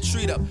skeet up or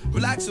treat up?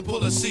 Relax and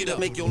pull a seat up.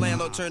 Make your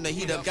landlord turn the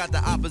heat up. Got the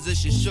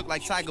opposition shook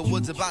like Tiger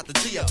Woods about to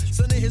tee up.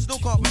 Son, there is no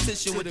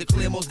competition with the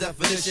clear most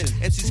definition.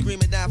 MC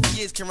screaming down for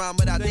years can rhyme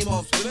without their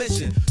mom's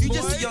permission. You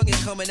just a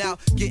youngin' coming out,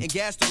 getting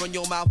gas to run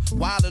your mouth,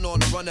 wildin' on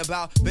the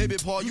runabout. Baby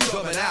Paul, you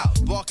coming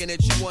out, barking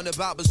at you on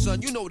about, but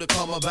son, you know to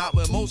come about.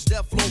 When Mos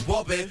Def flow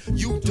bumpin',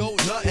 you don't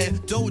nothing,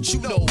 don't you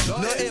know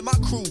nothing? My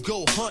crew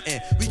go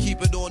hunting, we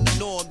keep it on the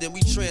norm, then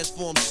we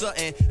transform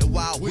something. And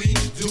while we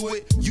do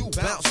it, you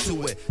bounce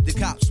to it. The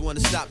cops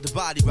wanna stop the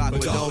body rock,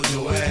 but don't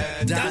do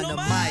it.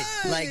 Dynamite,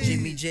 like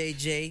Jimmy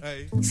JJ.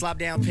 Hey. Slop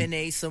down Pen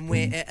A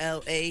somewhere in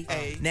LA.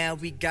 Hey. Now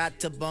we got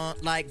to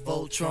bump like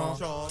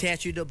Voltron.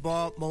 Attach you the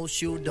bomb,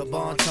 most you the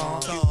bon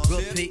ton.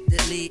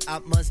 Repeatedly, I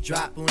must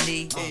drop on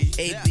E.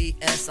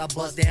 ABS, I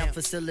bust down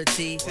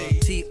facility.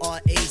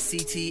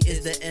 TRACT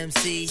is the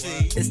MC.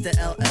 It's the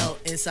LL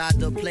inside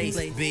the place.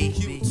 B.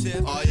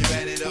 Are you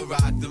ready to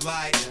rock the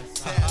mic?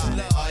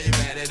 Are you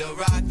ready to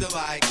rock the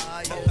mic?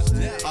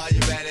 Are you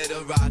ready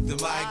to rock the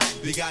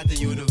mic? We got the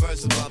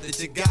universal bump that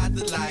you got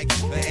to like.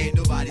 But ain't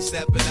nobody Everybody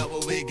stepping up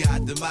when we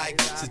got the mic.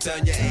 So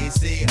turn your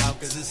AC up,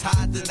 cause it's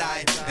hot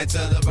tonight.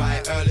 Until the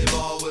bright early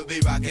morn, we'll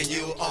be rocking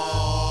you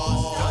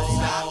on. Don't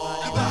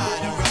stop, the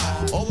body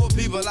rock. All my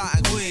people out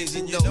in Queens,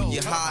 you know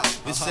you're hot.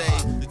 We say,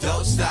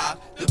 don't stop,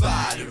 the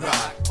body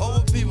rock. All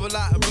my people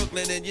out in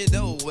Brooklyn, and you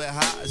know we're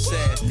hot. I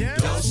said,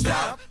 don't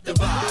stop, the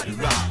body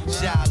rock.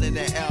 Shouting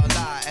at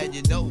LI, and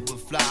you know we're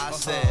fly. I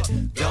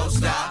said, don't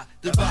stop,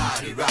 the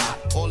body rock.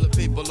 All the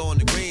people on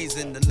the greens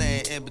in the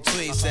land in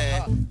between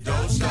said,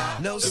 don't stop,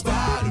 no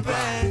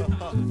stopping,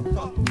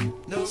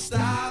 no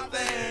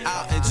stopping.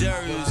 Out in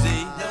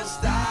Jersey, no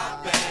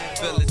stopping.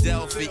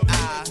 Philadelphia,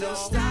 no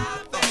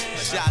stopping.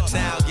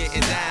 Chi-Town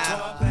getting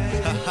down.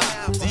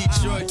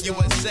 Detroit,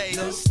 USA,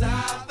 no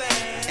stopping.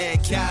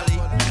 And Cali,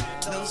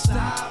 no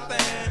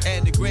stopping.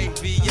 And the great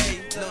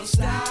VA, no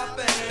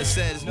stopping. It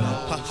says,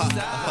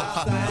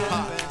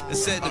 it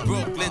said the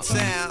Brooklyn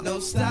sound, no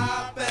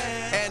stopping.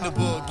 And the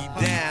boogie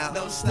down,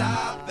 no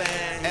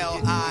stopping.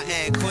 L.I.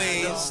 and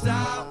Queens, no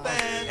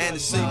stopping. And the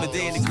Sigma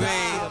D and the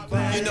Green,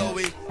 you know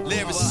we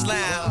lyrics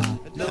slam,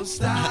 no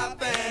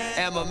stopping.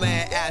 And my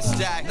man Ash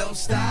Jack, no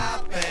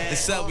stopping. And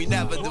so we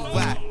never do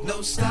whack,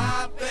 no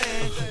stopping.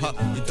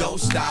 You don't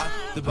stop,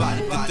 the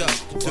body,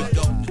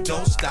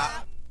 don't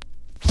stop.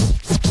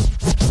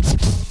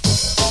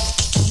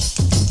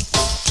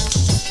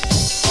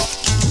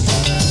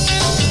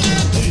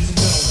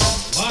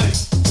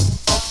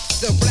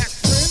 The Black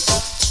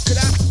Prince, could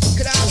I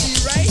be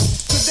right?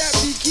 Could that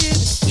be kid?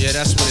 Yeah,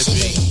 that's what it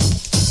be.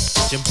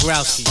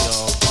 Jumbrowski,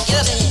 y'all.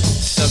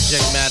 Subject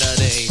matter of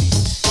the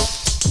 80s.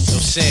 So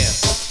Sam,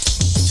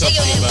 talk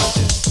to me about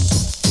this.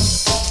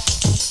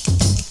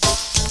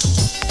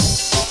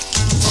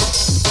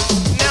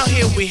 Now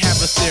here we have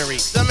a theory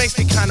that makes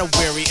me kinda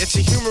weary. It's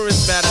a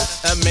humorous matter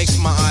that makes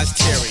my eyes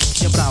teary.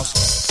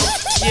 Jumbrowski.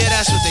 Yeah,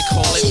 that's what they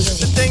call it.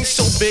 The thing's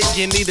so big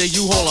you need a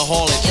U-Haul or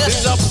haul it.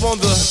 It's up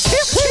on the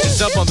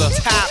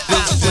top.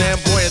 This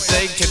flamboyant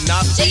thing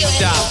cannot be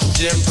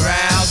stopped.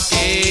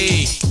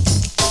 Jumbrowski,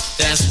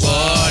 that's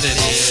what it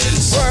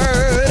is.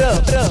 Word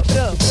up.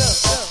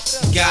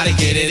 Gotta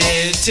get it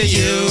into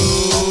you.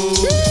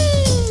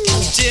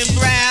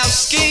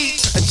 Jumbrowski,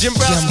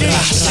 Jumbrowski,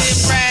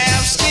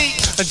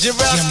 Jumbrowski,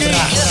 Jumbrowski,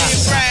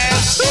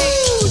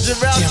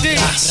 Jumbrowski,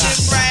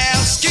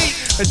 Jumbrowski,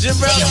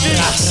 Jumbrowski.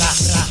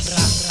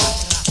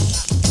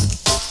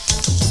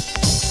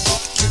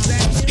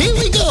 Here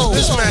we go.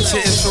 This match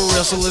here is for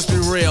real, so let's be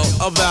real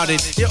about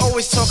it. You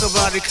always talk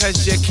about it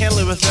cause you can't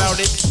live without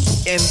it.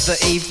 In the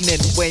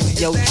evening when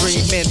you're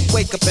dreaming,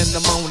 wake up in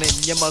the morning,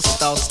 you must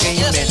start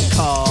scheming.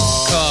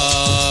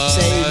 Cause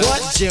say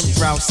what?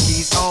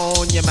 Jimbrowski's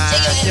on your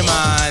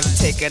mind,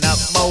 taking up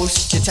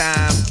most your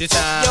time.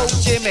 Yo,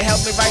 Jimmy,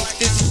 help me write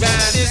this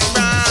rhyme.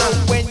 So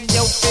when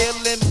you're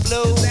feeling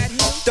blue,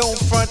 don't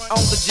front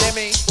on the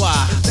Jimmy.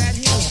 Why?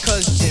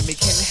 Cause Jimmy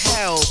can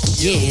help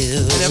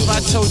you. And if I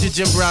told you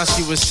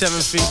Jimbrowski was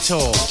 7 feet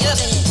tall,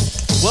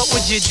 what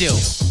would you do?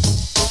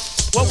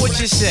 What would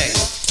you say?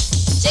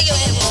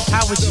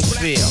 How would you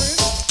feel?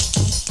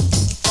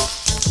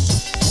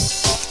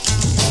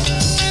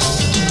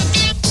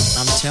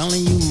 I'm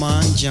telling you,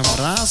 man,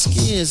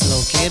 Jimbrowski is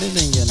located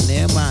in your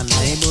nearby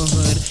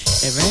neighborhood.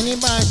 If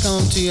anybody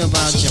comes to you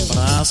about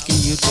Jimbrowski,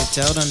 you can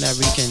tell them that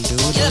we can do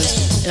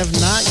this. If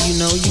not, you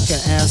know you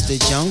can ask the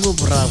Jungle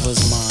Brothers,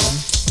 man.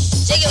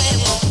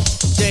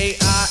 Jimbrowski.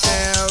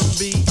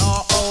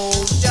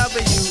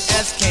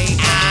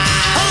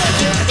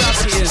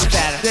 Jimbrowski is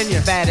fatter than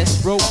your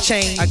fattest rope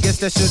chain. I guess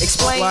that should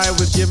explain why I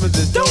was given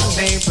this dope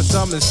name. For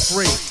some it's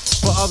free,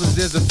 for others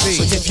there's a fee.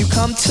 But if you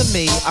come to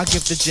me, I'll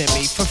give the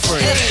Jimmy for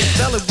free.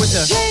 Spell it with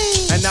the J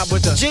and not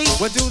with the G.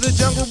 What do the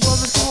Jungle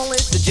Brothers call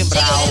it? The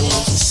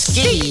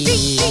Jimbrowski.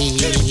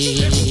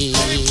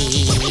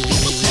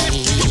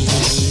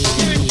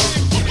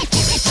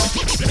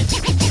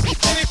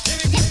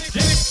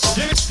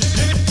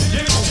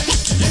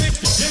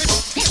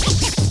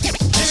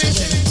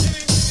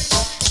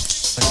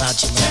 About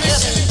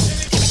Jimbrowski.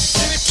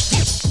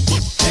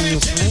 Can you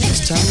please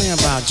tell me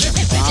about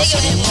Jimbrowski?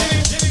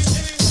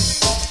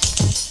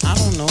 I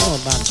don't know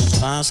about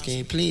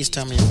Jimbrowski. Please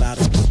tell me about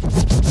it.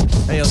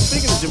 Hey yo,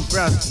 speaking of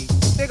Jimbrowski,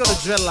 there go the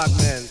dreadlock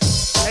man.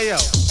 Hey yo,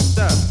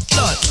 sir.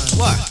 Lord,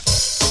 what?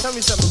 Tell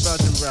me something about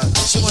Jimbrowski.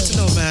 What you want to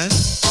know, man?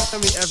 Tell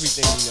me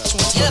everything you know. You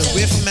want to know the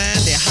width, man,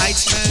 their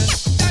heights, man?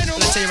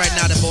 Well, I tell you right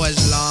now, the boy's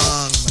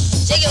long,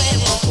 man.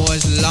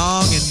 Boy's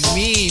long and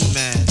mean,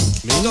 man.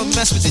 You don't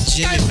mess with the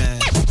Jimmy, man.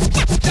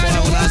 Boy,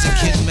 when I was a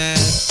kid, man,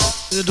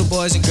 little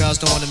boys and girls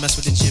don't want to mess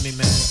with the Jimmy,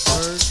 man.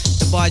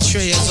 The boy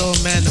 3 years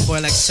old, man, the boy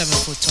like 7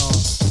 foot tall.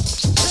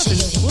 7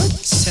 foot?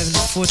 7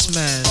 foot,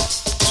 man.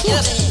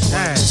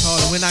 Man,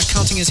 tall. And we're not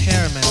counting his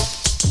hair, man.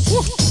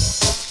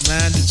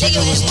 Man, the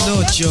Jimmy was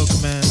no joke,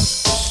 man.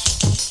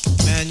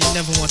 Man, you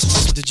never want to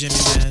mess with the Jimmy,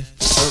 man.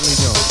 Certainly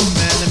don't.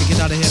 Man, let me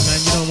get out of here,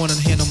 man. You don't want to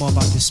hear no more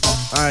about this, man.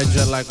 Alright,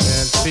 dreadlock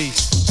man.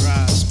 Peace.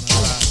 Rise,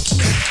 man. Rise.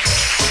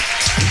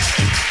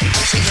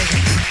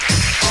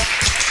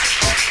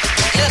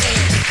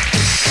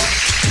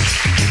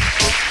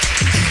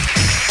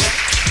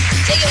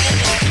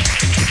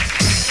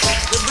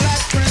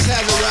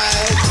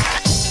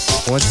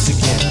 once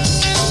again.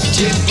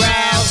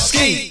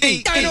 Jimbrowski,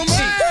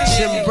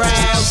 Jimbrowski,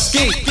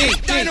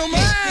 Jimbrowski,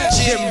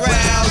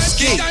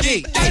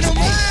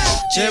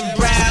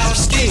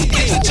 Jimbrowski,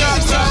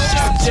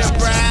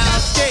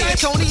 Jimbrowski,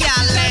 Coney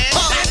Island,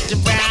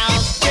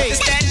 Jimbrowski,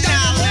 Staten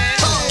Island,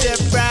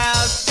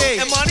 Jimbrowski,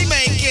 and money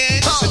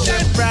making,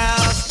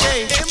 Jimbrowski,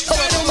 in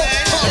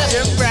Brooklyn,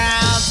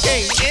 Jimbrowski,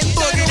 in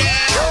Boogie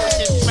Down,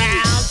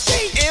 Jimbrowski,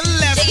 in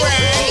Left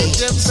Brain,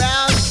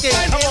 Jimbrowski,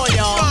 come on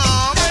y'all,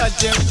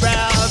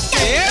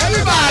 Jimbrowski,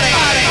 everybody.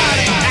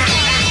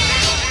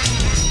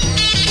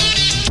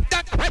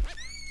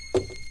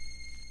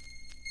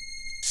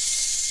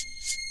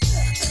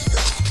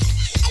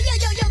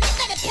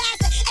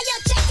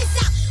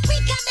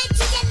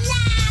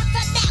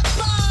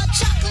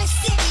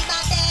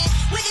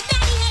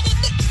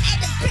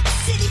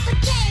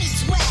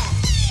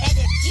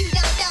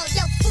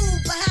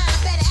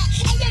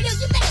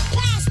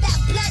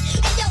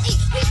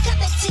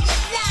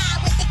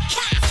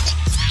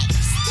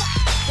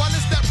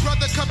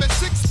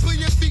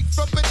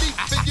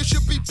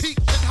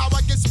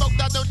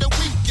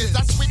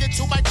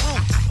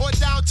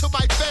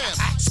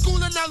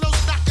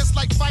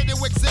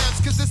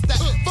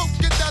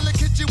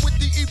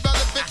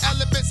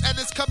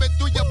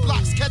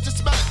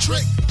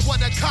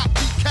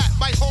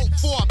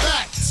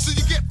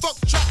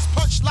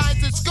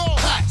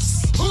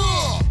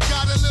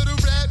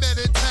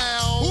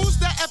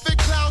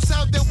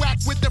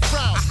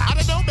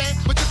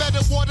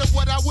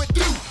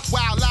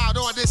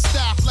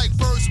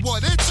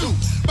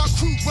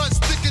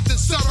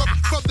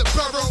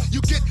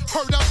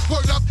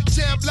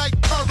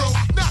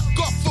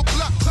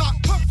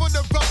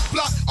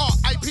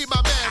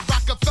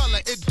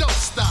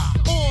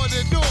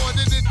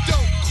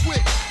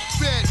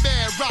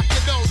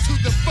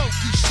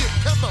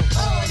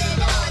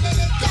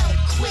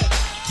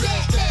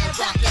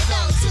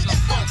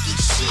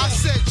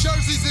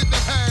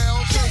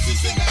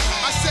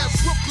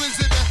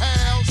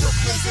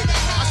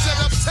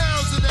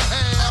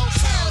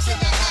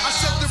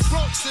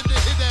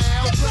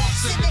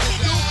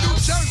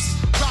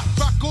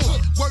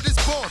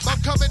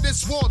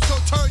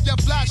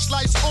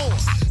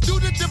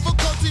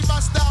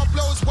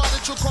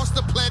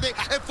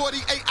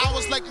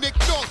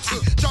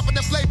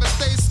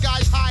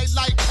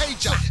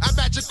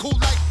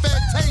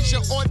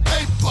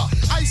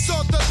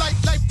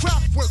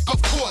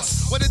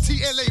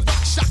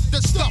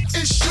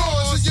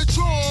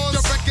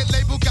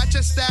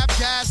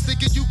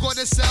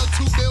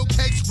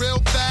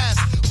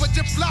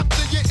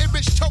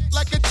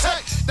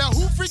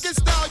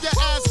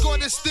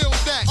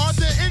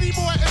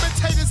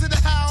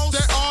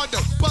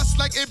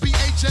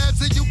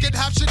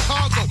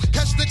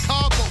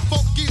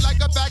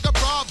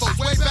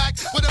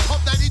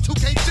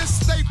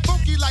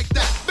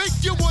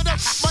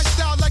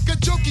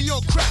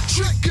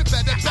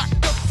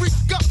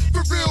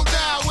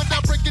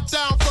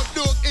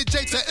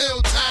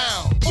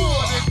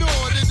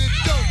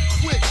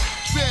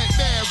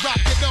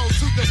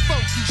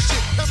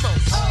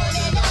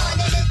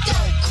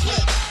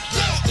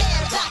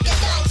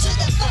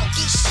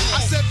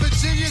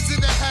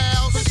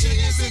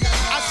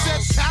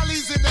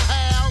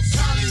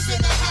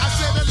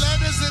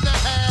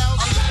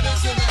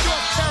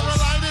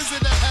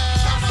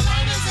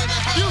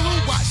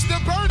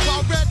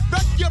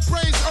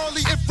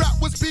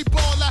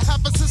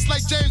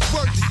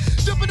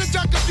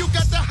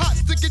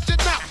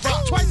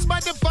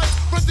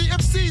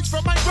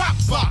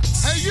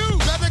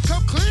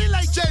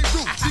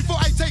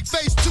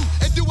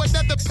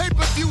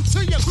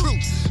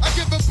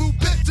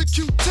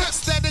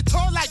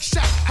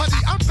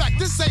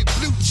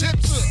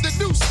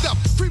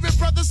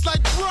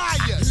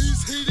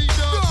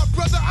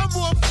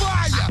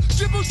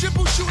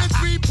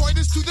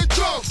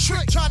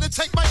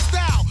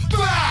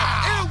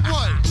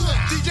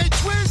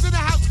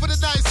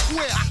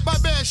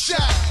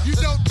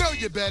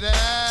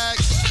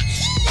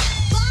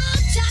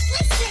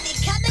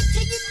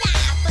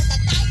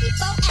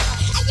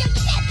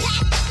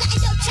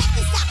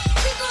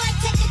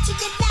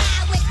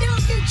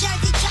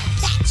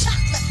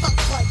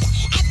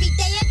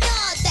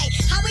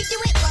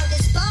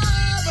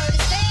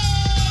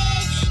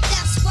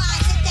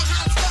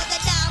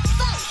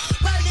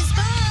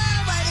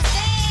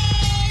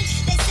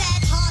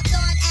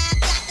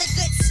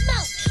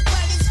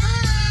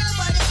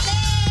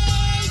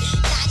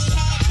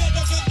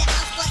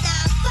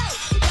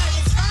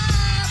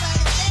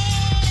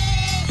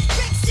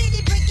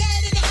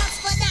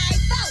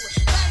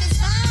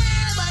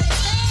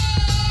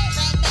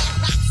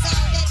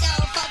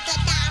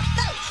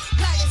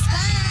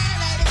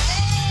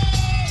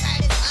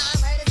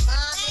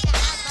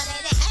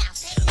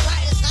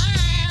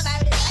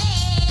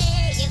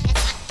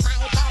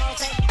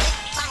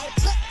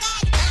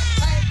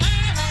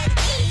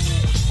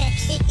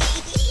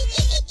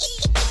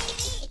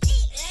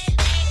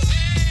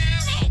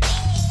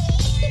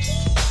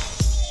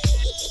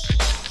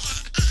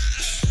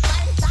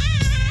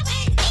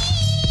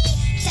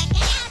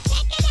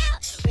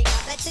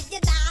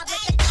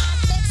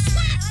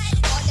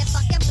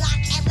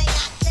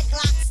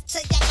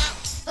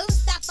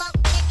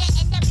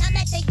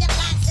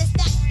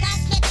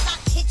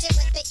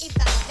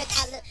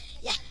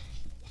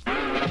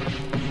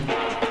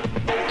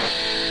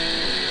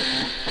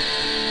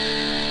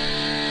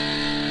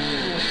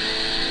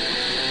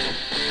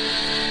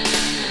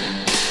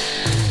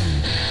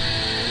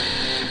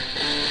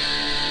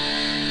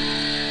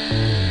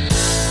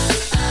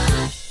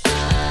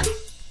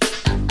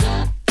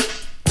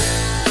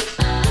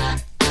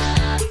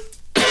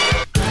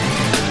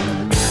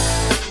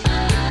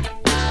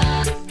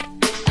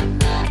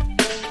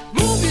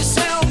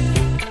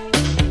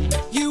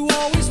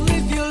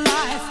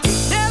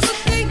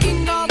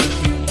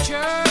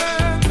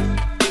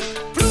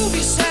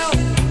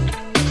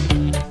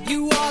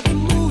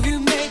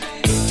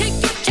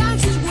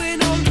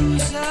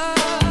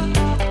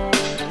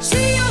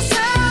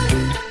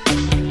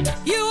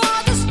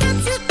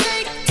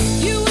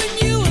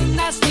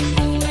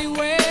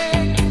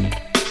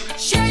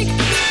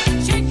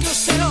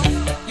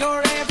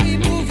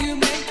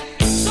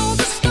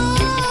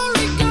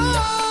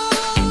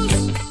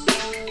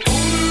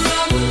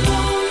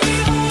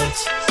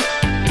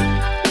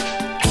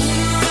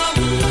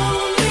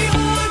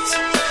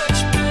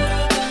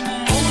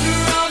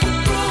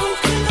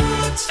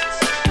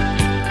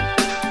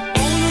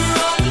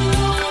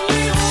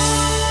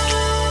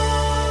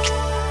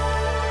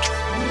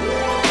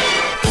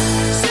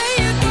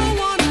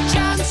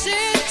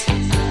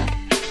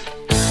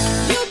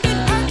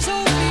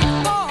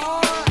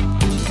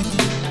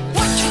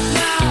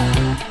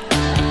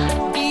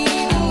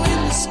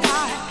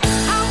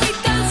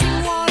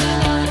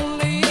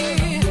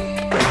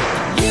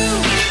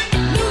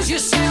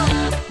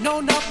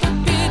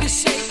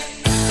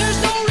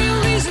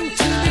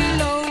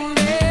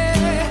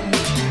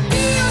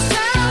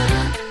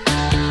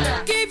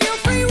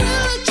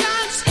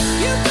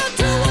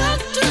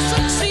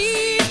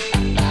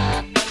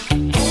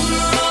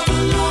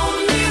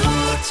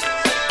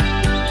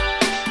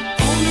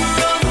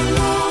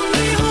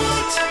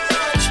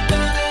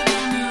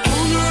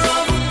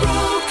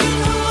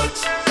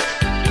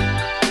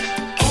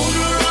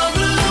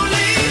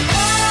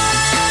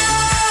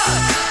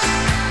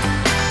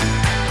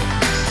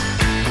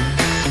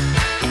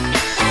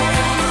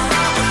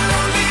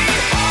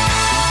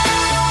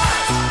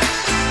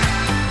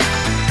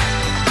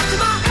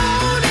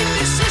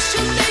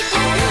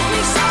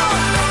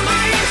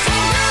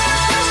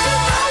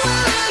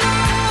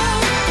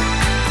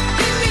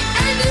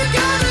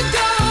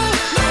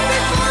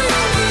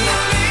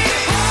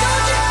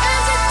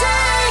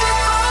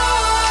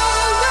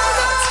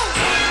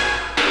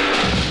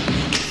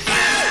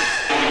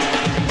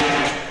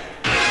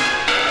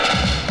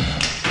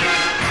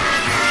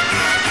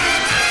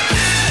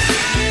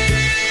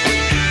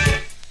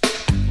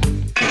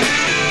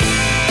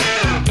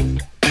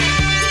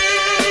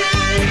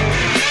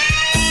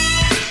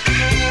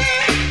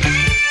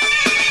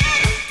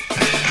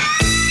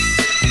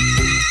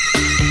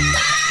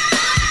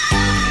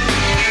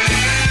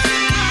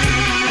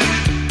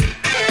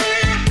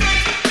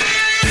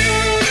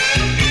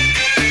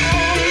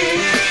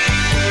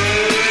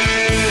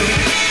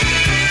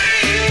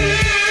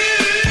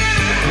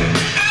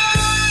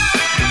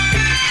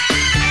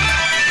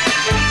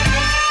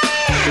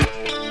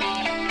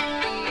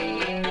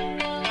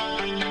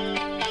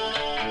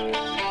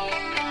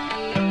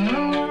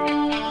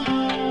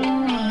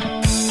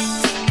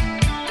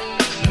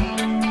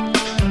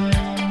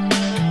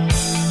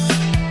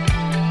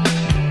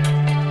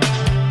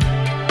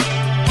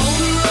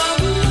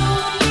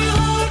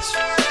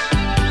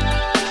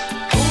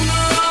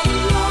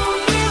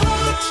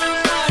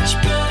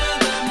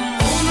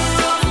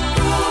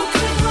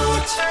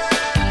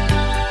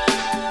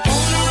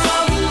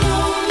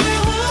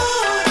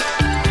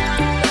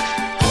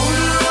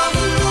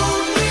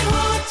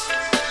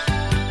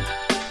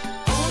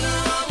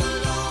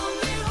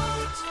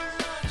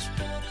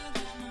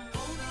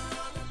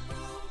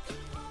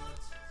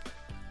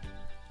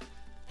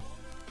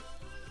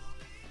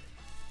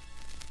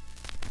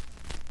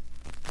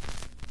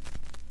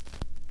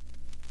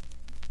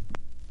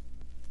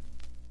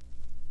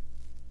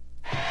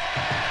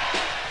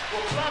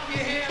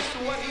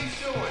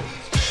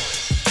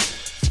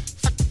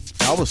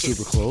 That was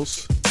super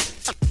close.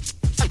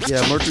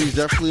 Yeah, Mercury's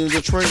definitely in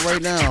Detroit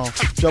right now.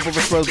 Jump Over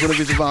Express, Buena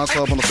Vista Vinyl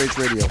Club on the Face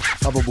Radio.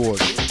 Up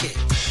aboard.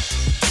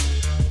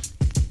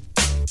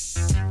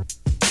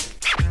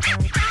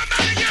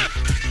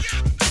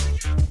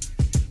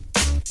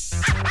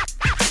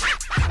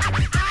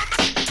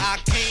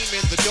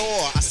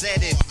 I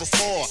said it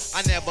before.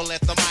 I never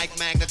let the mic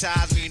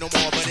magnetize me no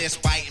more, but it's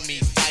biting me,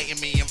 fighting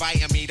me,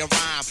 inviting me to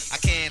rhyme. I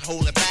can't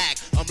hold it back.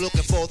 I'm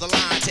looking for the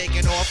line,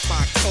 taking off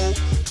my coat,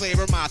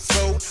 clearing my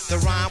throat. The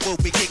rhyme will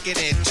be kicking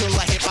in till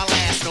I hit my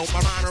last note.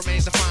 My mind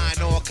remains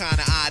defined, all kind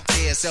of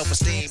ideas.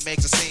 Self-esteem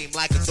makes it seem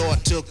like a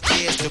thought took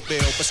years to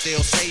build, but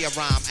still say a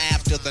rhyme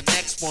after the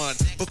next one.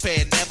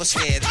 Prepared, never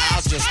scared,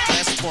 I'll just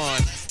best fun.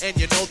 And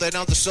you know that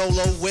I'm the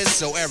solo whiz,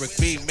 so Eric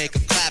B, make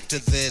a clap to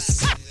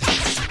this.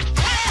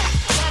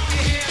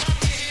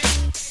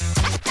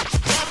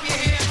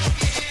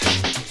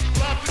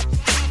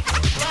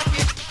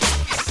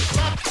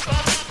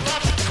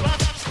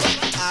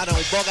 I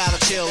don't bug out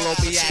of chill or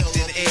be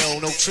acting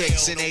ill. No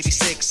tricks in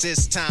 86,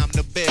 it's time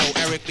to build.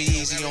 Eric be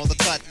easy on the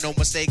cut, no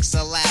mistakes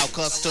allowed.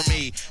 Cause to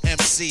me,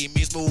 MC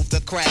means move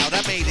the crowd.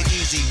 I made it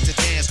easy to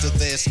dance to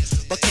this.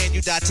 But can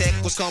you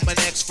detect what's coming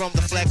next from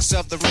the flex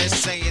of the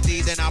wrist? Say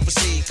indeed, then I'll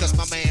proceed. Cause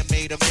my man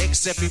made a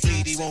mix. If he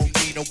bleed, he won't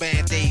need no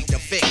band-aid to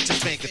fix his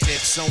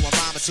fingertips. So I'm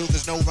rhyming till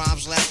there's no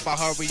rhymes left. I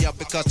hurry up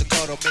because the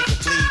cut'll make him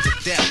bleed to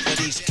death. But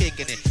he's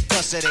kicking it,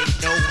 cause it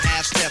ain't no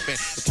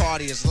half-stepping. The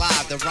party is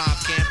live, the rhyme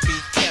can't be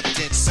kept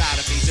inside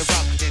of me's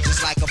erupting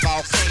just like a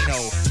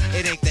volcano.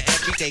 It ain't the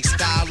everyday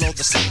style or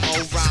the same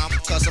old rhyme,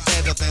 cause I'm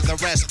better than the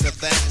rest of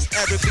them.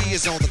 Every B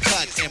is on the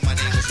cut, and my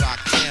name is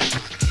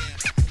Rakim.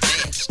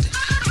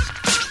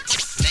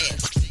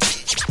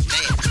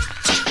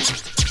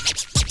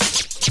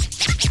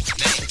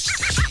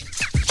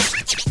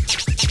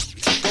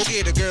 Go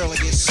get a girl and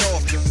get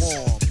soft and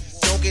warm.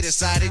 Don't get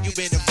excited, you've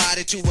been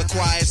invited to a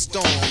quiet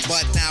storm.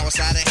 But now it's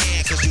out of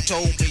hand, cause you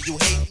told me you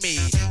hate me.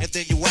 And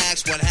then you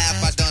asked, what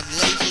have I done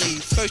lately?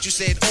 First you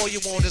said, all you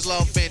want is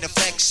love and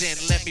affection.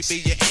 Let me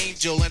be your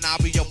angel and I'll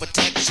be your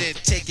protection.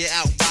 Take you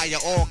out, buy you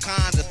all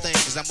kinds of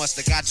things. I must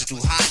have got you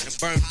too hot and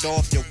burnt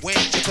off your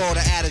wings. You call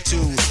the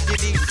attitude, you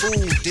need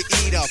food to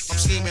eat up.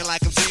 I'm scheming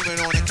like I'm dreaming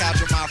on the couch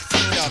with my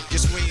feet up. You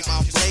scream,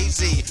 I'm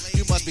lazy,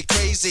 you must be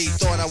crazy.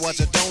 Thought I was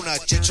a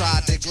donut, you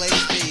tried to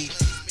glaze me.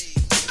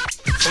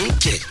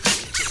 Okay.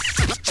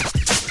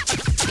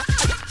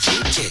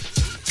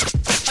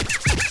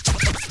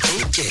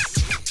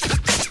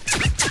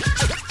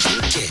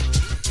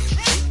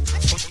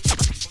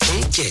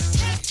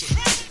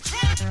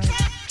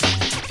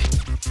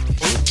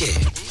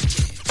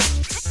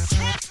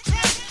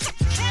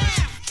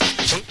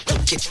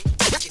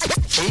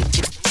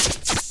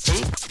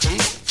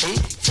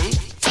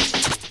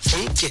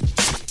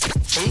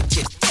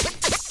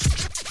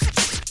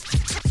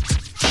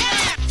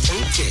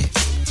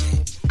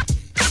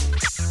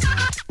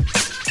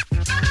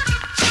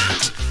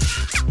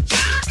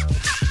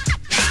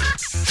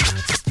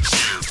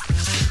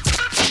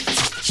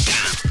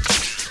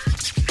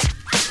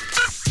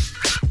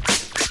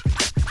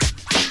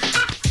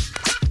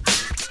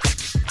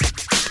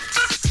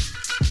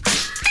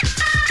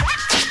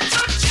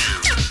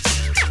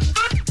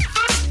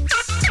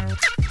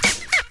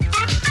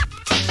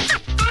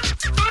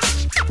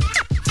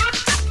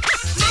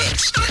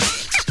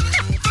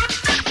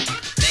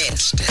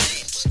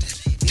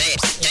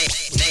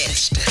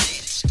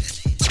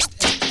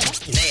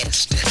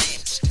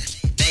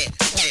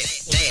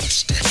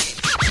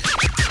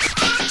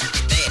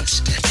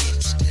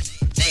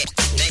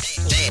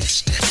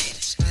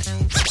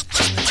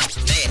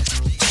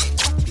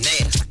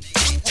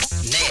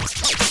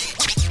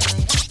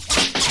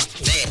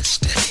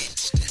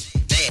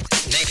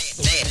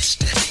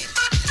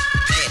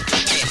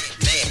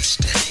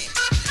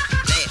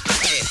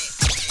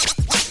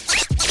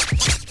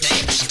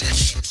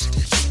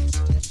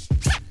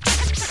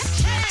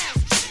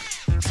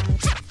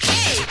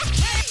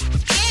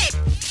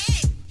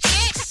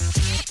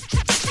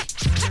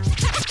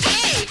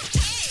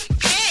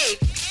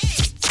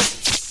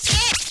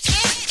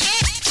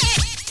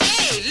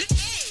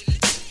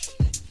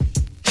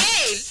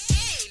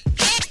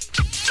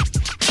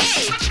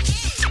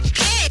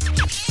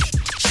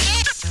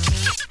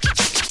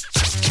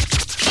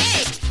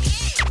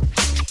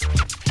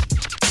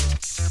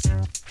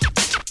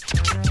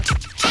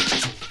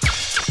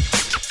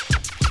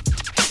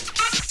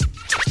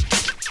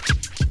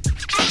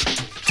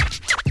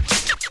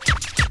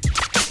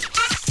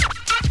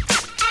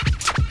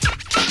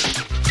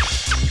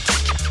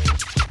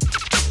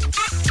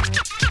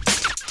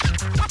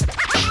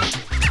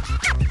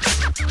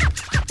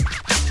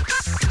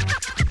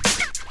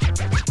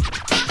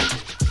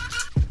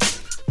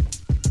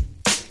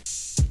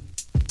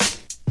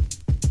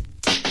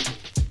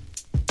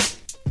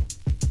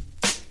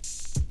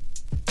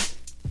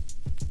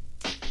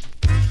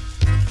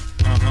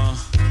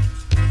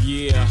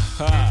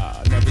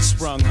 Never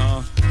sprung,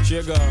 huh?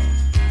 Jigger,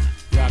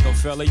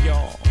 Rockefeller,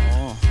 y'all.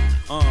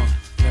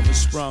 Never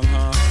sprung,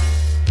 huh?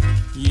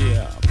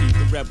 Yeah, beat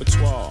the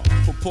repertoire.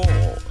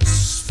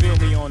 Pause. Feel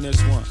me on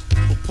this one.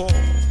 Pause.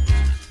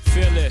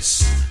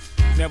 Fearless.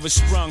 Never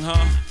sprung,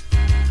 huh?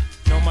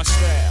 Know my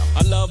style.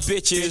 I love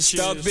bitches,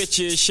 thug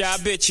bitches, shy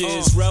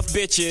bitches, rough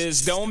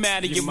bitches. Don't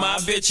matter, you're my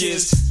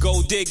bitches.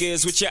 Gold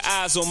diggers with your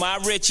eyes on my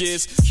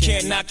riches.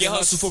 Can't knock your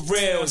hustle for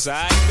reals.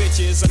 Alright,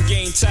 bitches, I'm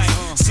game tight.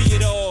 See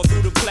it all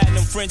through the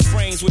platinum French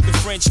frames with the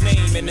French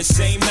name. And the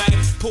same night,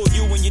 pull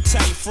you and your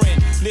tight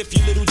friend. Lift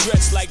your little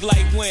dress like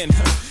light wind.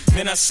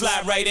 Then I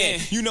slide right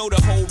in. You know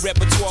the whole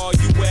repertoire.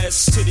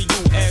 US to the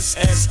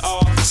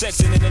USSR.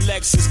 Sexing in a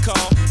Lexus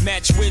car.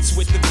 Match wits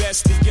with the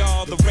best of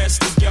y'all. The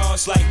rest of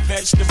y'all's like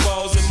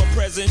vegetables in my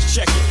presence.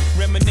 Check it.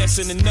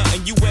 Reminiscing of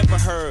nothing you ever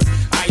heard.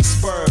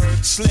 Iceberg.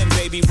 Slim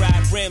baby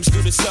ride rims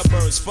through the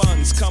suburbs.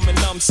 Funds coming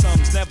lump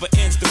sums. Never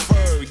ends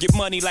deferred. Get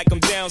money like I'm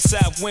down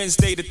south.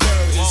 Wednesday the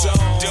 3rd is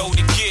on. Dough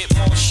to get,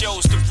 more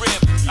shows to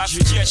rip. I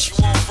suggest you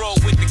all roll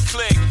with the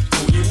click.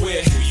 Who you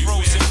with?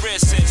 Frozen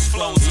wrists and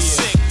flows are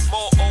sick.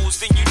 More O's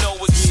than you know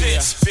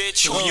exists,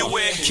 bitch. Who you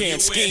with?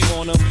 Can't scheme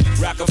on them.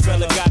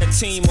 Rockefeller got a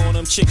team on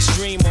them. Chicks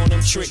dream on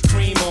them. Trick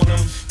cream on them.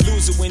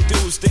 Loser when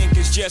dudes think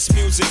it's just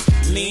music.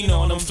 Lean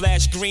on them.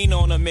 Flash green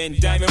on them. And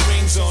diamond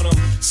rings on them.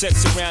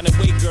 Sex around and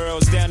wait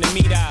girls down to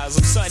meet eyes.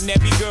 I'm something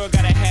every girl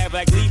gotta have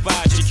like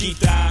Levi,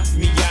 Chiquita.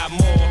 Me, I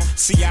more.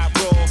 See, I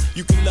roll.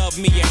 You can love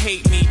me or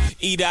hate me.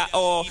 Eat I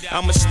all.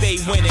 I'ma stay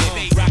winning.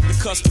 Rock the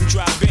custom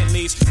drive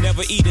Bentleys.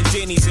 Never eating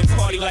Denny's and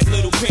party like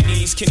little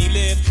pennies. Can he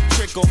live?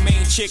 Trick on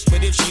main chick,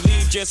 but if she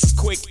leave just as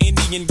quick,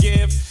 Indian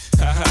give.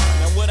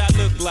 Now what I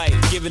look like,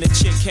 giving a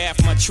chick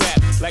half my trap,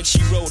 like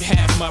she wrote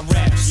half my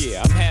raps.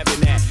 Yeah, I'm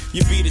having that.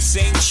 You be the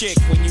same chick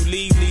when you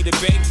leave the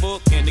bank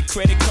book and the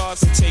credit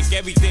cards and take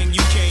everything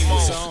you came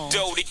on.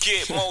 Dough to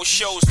get, more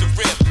shows to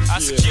rip. I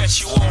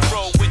suggest you all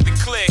roll with the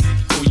click.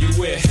 Who you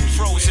with?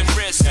 Frozen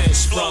wrists and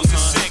explodes are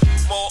sick.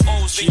 More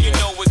O's than you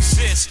know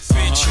exists,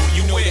 bitch.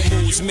 Who you know with? The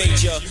moves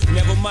major,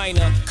 never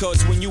minor.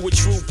 Cause when you a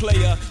true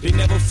player, they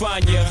never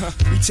find ya.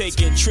 We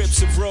taking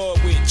trips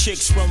abroad with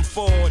chicks from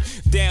Ford.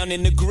 Down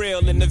in the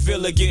grill in the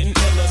villa getting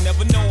iller.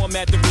 Never know I'm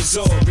at the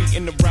resort.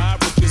 Eating the ride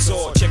with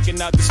resort. Checking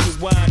out the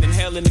school wine and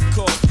hell in the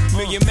court.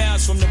 Million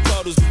miles from the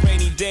puddles, the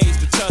rainy days,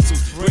 the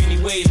tussles.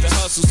 Rainy ways, the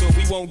hustle, so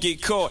we won't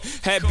get caught.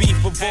 Had beef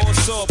for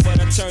Warsaw,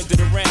 but I turned it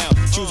around.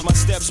 Choose my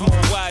steps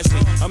more wisely.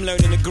 I'm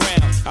learning the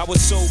ground. I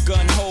was so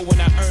gun-ho when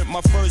I earned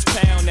my first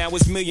pound. Now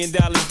it's $1 million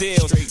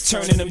deals.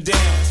 Turning them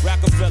down.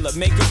 Rockefeller,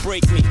 make or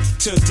break me.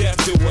 Till death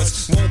do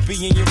us. Won't be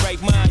in your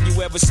right mind,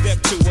 you ever step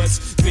to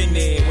us. Been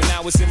there when I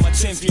was in my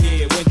 10th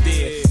year. Went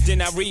there.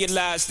 Then I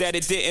realized that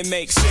it didn't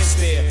make sense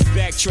there.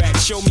 Backtrack,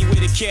 show me where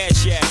the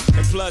cash at.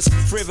 And plus,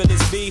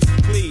 frivolous beef,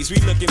 please, we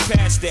looking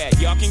past that.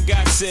 Y'all can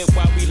gossip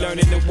while we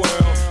learning the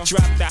world.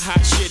 Drop the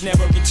hot shit,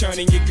 never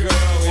returning your girl.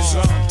 It's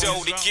on.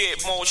 Dough to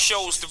get, more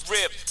shows to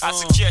rip. I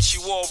suggest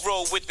you all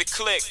roll with the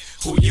click.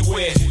 Who you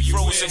with?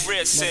 Frozen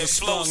wrists and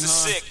flows are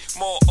sick.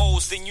 More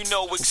O's than you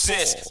know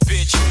exist.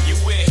 Bitch, who you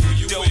with?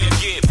 Dough to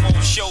get,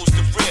 more shows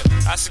to rip.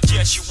 I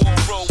suggest you all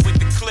roll with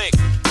the click.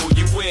 Who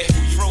you with?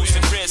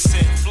 Frozen wrists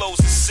and flows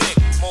are sick.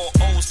 More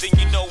O's than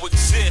you know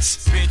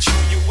exist. Bitch, who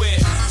you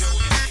with?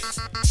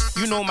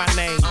 You know my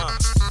name.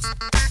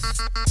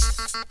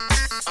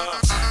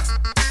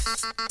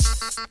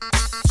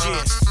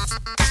 Yeah.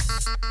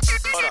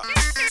 Hold up.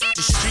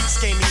 The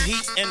streets gave me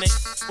heat and it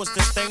was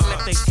the thing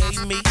that they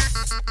gave me.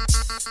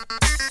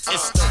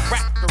 It's the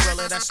rap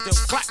gorilla that still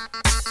clap.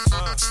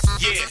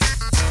 Yeah.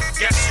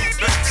 Guess who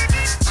back?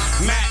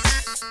 Mac.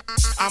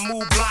 I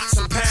move blocks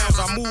and pounds.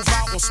 I move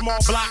out on small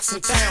blocks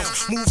and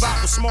towns. Move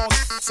out with small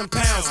and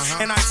pounds.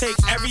 And I take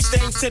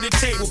everything to the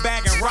table,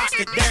 bag and rock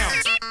it down.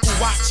 Who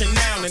watching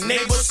now? The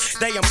neighbors,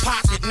 they in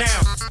pocket now.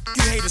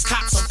 You haters,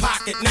 cops on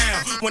pocket now.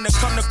 When it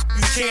come to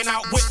you can't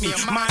outwit me.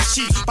 Mine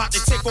cheap, about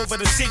to take over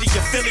the city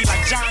of Philly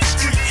like John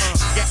Street.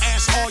 You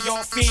ask all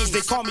y'all fiends,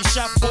 they call me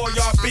Chef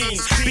Boyard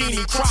Beans.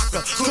 Beanie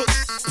Crocker, cook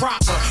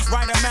proper.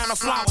 Right amount of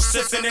flour,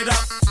 sipping it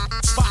up.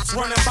 Spots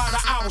running by the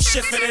hour,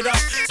 shifting it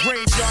up.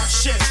 Graveyard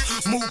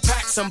shift, move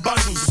packs and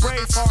bundles.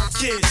 Brave hard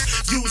kids,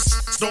 use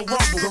don't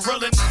rumble.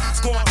 Gorilla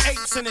going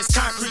apes in this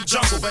concrete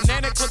jungle.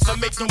 Banana clip to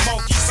make the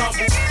monkeys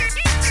humble.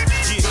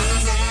 Yeah.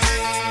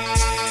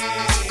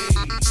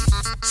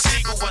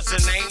 Siegel was the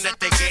name that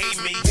they gave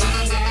me.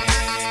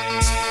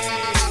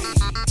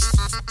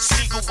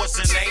 Siegel was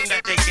the name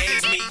that they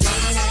gave me.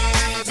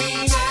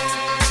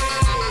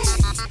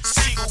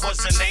 Siegel was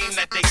the name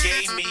that they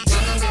gave me.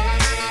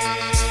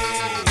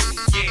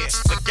 Yeah,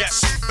 but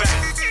guess who's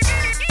back?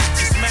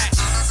 It's Mac.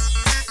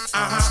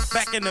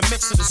 Back in the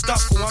mix of the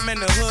scuffle. I'm in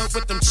the hood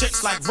with them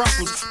chicks like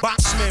Ruffles.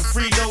 Boxman,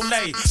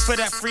 Frito-Lay. For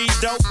that free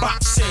dope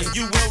boxing,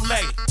 you will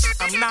lay.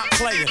 I'm not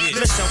playing.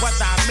 Listen,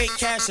 whether I make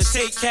cash or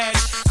take cash,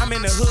 I'm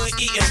in the hood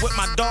eating with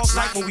my dogs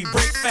like when we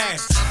break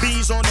fast.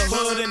 Bees on the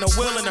hood and the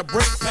wheel and the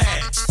brake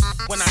pad.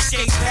 When I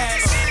skate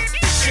past,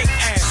 shake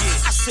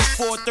ass. I sit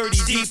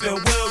 430 deep in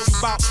wheels. You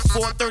about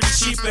 430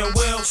 cheap in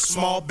wheels.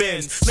 Small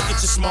bins, look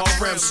at your small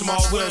rims,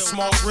 small wheels,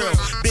 small grill.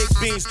 Big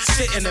beans,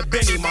 sit in a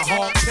Benny, my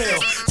hard pill.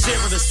 0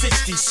 to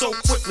 60 so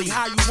quickly,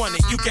 how you want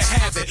it, you can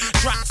have it.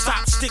 Drop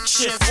top, stick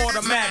shift,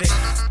 automatic.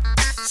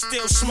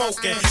 Still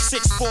smoking,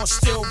 6'4",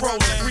 still rolling.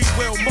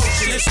 Re-wheel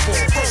motion, it's for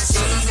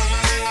proceed.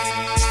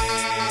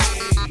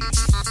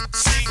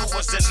 Siegel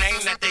was the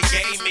name that they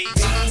gave me.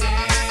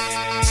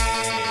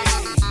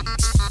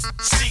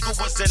 Siegel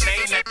was the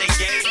name that they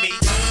gave me.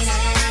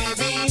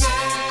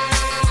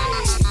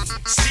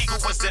 Siegel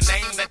was the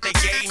name that they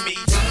gave me.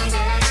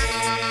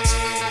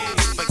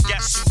 But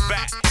guess who's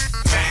back?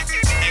 Hey,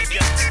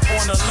 yeah.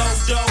 On the low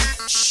dough,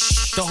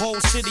 the whole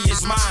city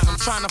is mine. I'm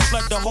trying to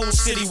flood the whole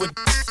city with.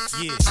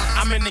 Yeah,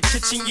 I'm in the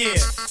kitchen,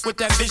 yeah, with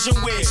that vision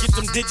weird. Get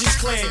them digits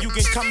clear, you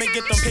can come and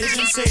get them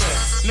pigeons here.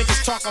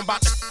 Niggas talking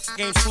about the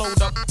game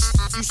flowed up.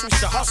 You switched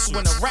to hustle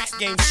when the rap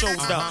game showed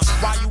up.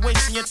 While you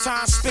wasting your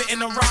time spitting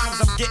the rhymes,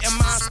 I'm getting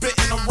mine,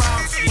 spitting the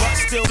rhymes. But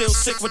still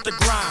sick with the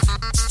grind.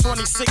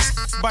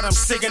 26, but I'm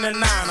sigging the 9.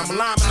 I'm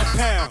liming the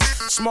pound.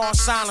 Small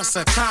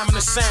silencer, timing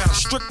the sound.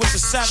 Strict with the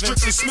 7,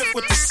 strictly Smith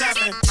with the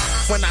 7.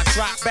 When I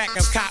drop back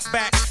and cop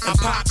back and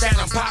pop that,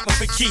 I'm popping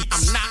for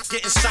keeps. I'm not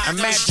getting stopped.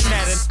 Imagine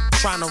that and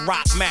trying to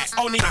rock Mac.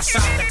 Only I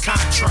signed the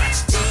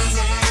contract.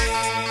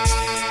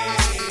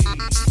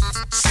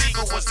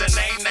 Siegel was the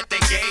name that they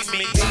gave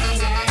me.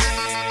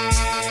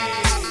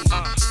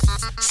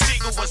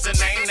 Siegel was the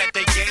name that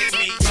they gave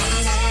me.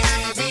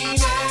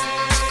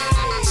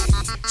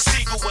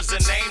 Siegel was the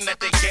name that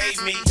they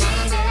gave me.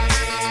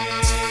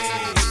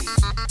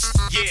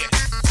 Yeah,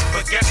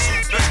 but guess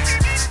who's back?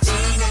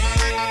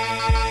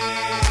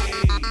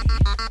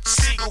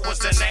 Siegel was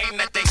the name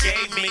that they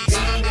gave me.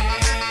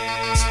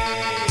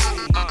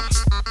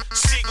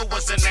 Siegel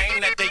was the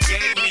name that they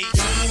gave me.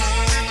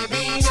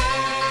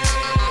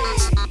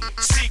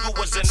 Siegel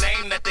was the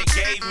name that they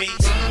gave me.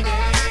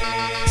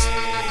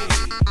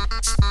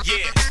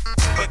 Yeah,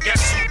 but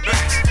guess who's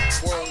back?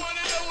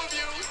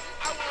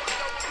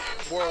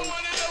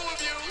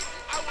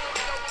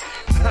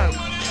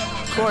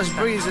 Of course,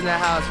 Breeze in the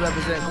house,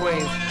 represent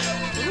Queens.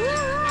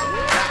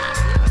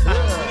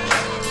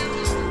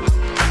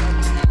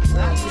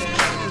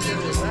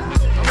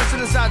 I'm gonna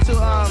send this out to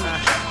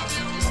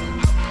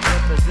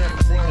represent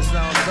niggas,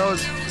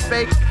 those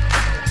fake,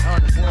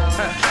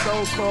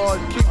 so-called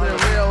keeping it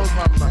real.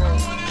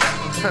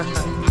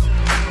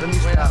 Let me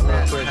stop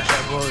real quick.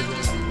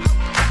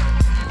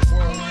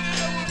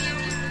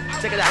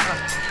 Check it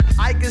out.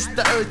 I get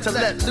the urge to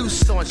let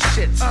loose on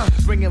shit.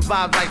 Bringing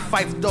vibe like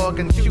Fife Dog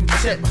and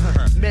Q-Tip.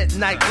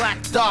 Midnight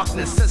black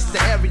darkness sets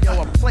the area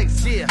or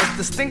place. It's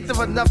distinctive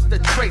enough to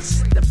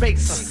trace the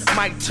bass.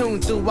 Mic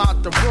tune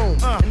throughout the room.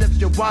 And if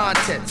you want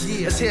it,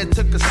 it's here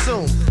to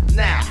consume.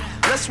 Now,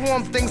 let's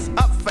warm things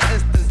up for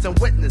instance and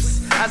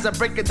witness as I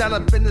break it down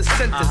up in the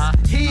sentence.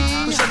 He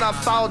who shall not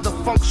follow the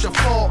funk shall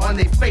fall on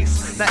their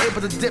face. Not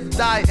able to dip,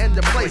 die, and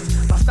the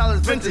place. My style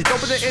is vintage,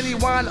 doper than any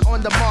wine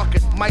on the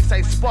market. Mics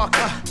I spark,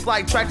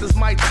 fly tractors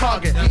my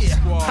target.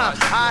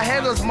 I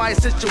handles my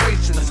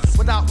situations.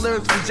 Without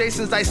lyrics from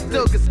Jason's, I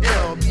still get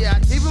ill.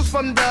 Even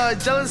from the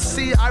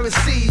jealousy I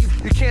receive,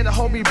 you can't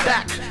hold me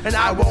back, and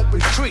I won't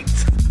retreat.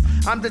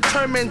 I'm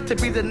determined to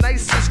be the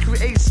nicest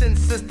creation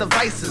since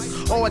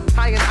devices or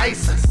Italian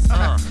ISIS.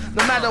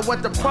 No matter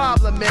what the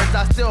problem is,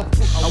 I still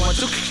I want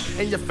to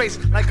in your face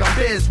like a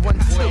biz 1 2.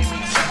 Boy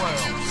meets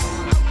world.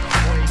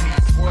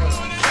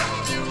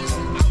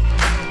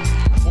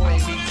 Boy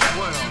meets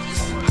world.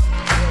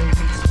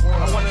 I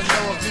wanna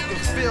know if you can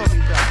feel me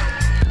though.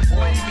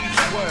 Boy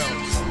meets world.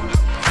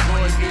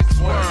 Boy meets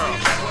world.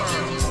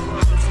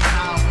 This is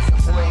how it's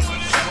a boy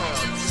meets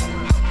world.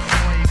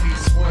 Boy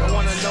meets world. I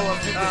wanna know if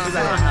you can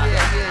feel me.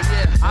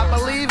 I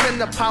believe in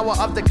the power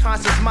of the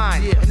conscious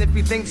mind. And if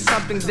you think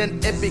something, then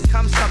it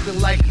becomes something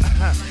like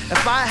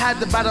if I had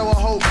to battle a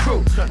whole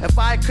crew, if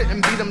I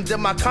couldn't beat them,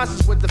 then my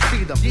conscience would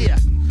defeat them.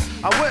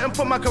 I wouldn't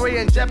put my career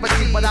in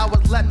jeopardy, but I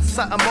would let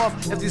something off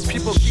if these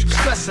people keep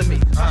stressing me.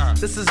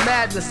 This is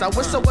madness. I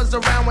wish I was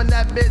around when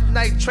that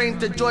midnight train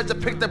to Georgia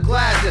picked up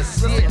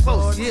Gladys. Listen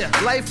close.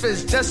 Life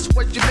is just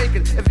what you make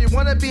it. If you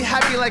wanna be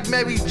happy like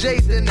Mary J,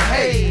 then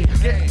hey,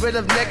 get rid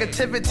of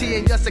negativity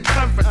in your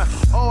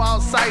circumference. All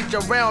outside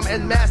your realm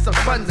in mass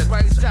abundance.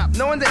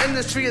 Knowing the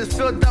industry is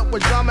filled up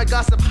with drama,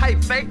 gossip, hype,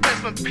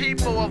 fakeness from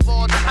people of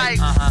all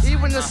types.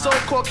 Even the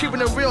so-called keeping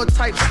it real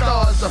type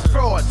stars are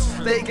frauds.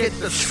 They get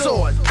the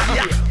sword.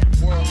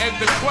 And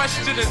the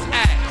question is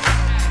asked,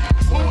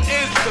 who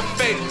is the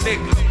fake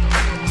nigga?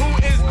 Who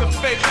is the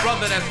fake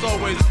brother that's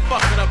always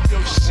fucking up your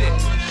shit?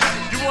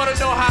 You wanna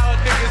know how a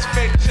nigga's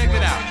fake? Check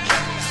it out.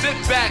 Sit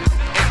back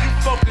and you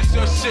focus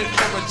your shit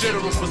from a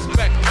general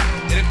perspective.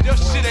 And if your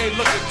shit ain't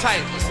looking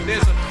tight,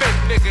 there's a fake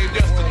nigga in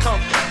your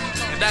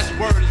circumference. And that's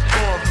word is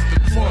born from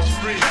the Cross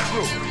Street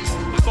crew.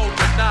 4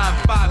 to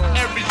 9-5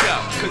 every day,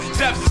 cause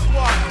Death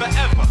Squad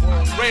forever,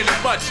 raining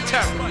much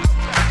terror.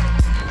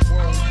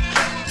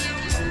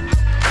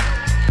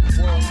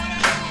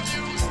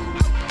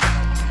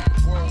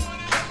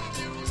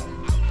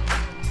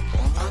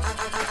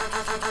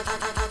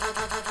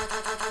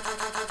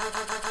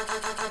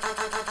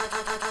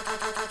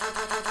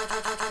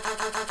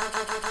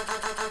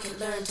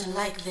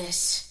 like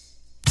this.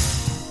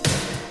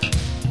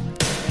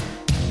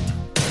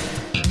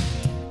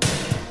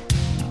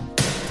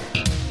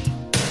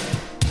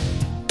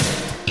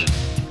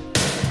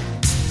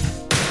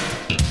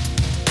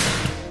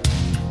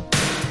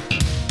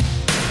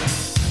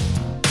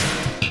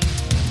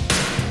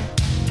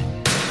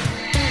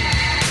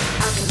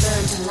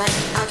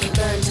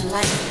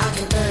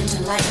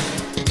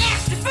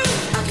 Nasty food.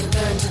 I can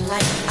learn to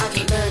like, I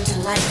can learn to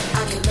like,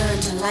 I can learn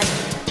to like.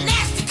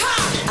 Nasty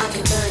car. I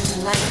can learn to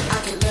like, I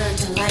can learn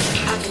to like,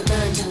 I can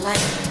learn to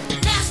like.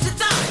 Nasty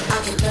thought. I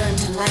can learn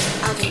to like,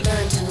 I can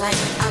learn to like,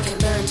 I can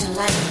learn to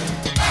like.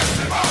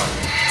 Nasty bar.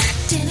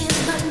 Acting in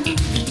my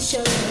movie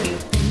show,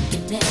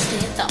 thinking nasty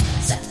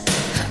thoughts.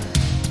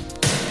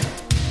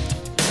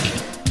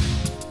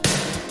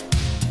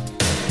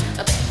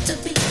 I better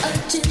be a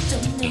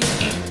gentleman,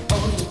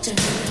 or you turn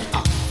me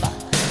off.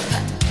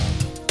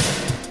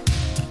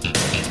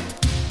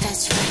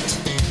 That's right,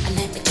 I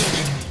like the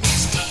killer,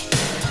 nasty,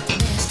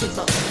 nasty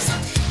boys.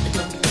 I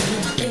don't do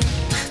nothing.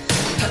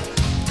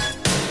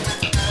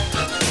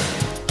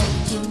 Oh,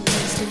 you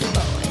nasty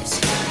boys,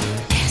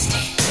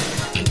 nasty,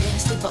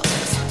 nasty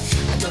boys.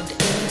 I don't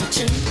ever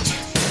change.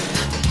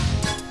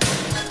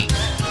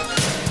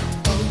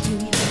 Oh, you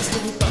nasty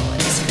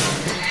boys.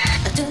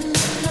 I don't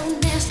know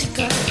nasty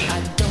girl. I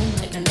don't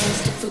like the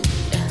nasty food.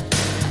 Yeah.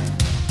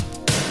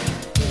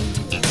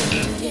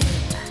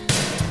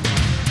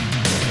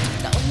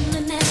 The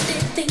only nasty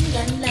thing I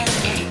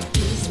like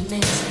is a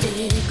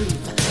nasty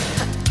groove.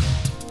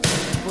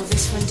 Will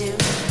this one do?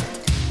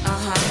 I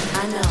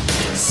know.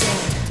 Say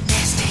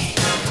nasty,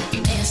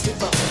 nasty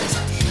boys.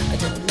 I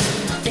don't need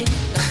nothing.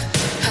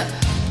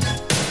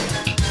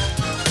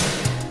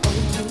 Oh,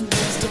 you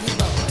nasty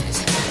boys,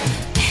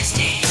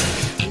 nasty,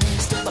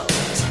 nasty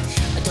boys.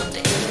 I don't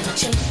ever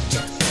change.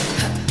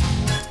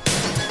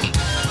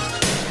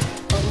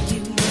 Oh, you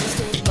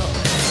nasty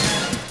boys,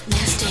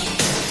 nasty,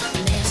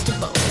 nasty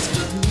boys.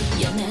 Give me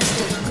a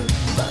nasty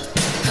groove.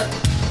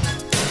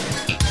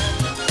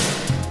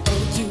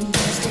 Oh, you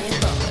nasty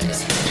boys,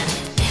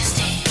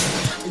 nasty,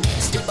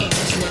 nasty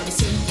boys. Let me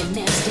see your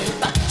nasty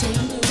body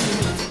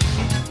move.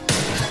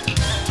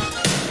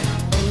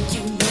 Oh,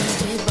 you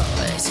nasty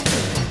boys.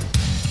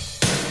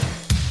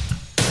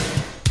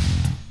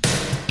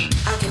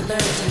 I can learn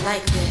to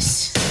like this.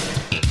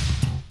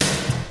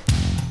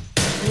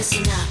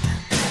 Listen up.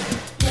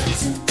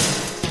 Dancing,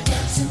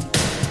 dancing.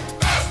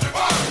 Nasty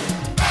bar.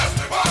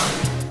 Nasty bar.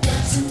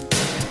 Dancing,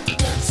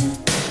 dancing.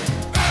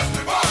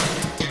 Nasty bar.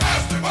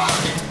 Nasty bar.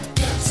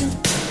 Dancing,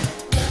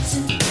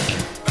 dancing.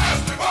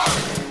 Nasty bar.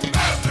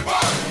 Nasty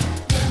bar.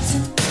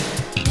 Dancing,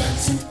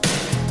 dancing.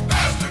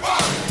 Nasty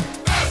bar.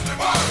 Nasty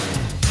bar.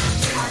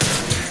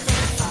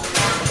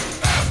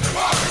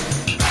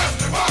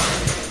 Nasty bar.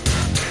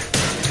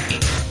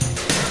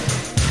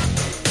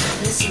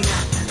 Listen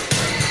up.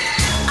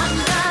 I'm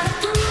not a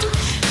fool.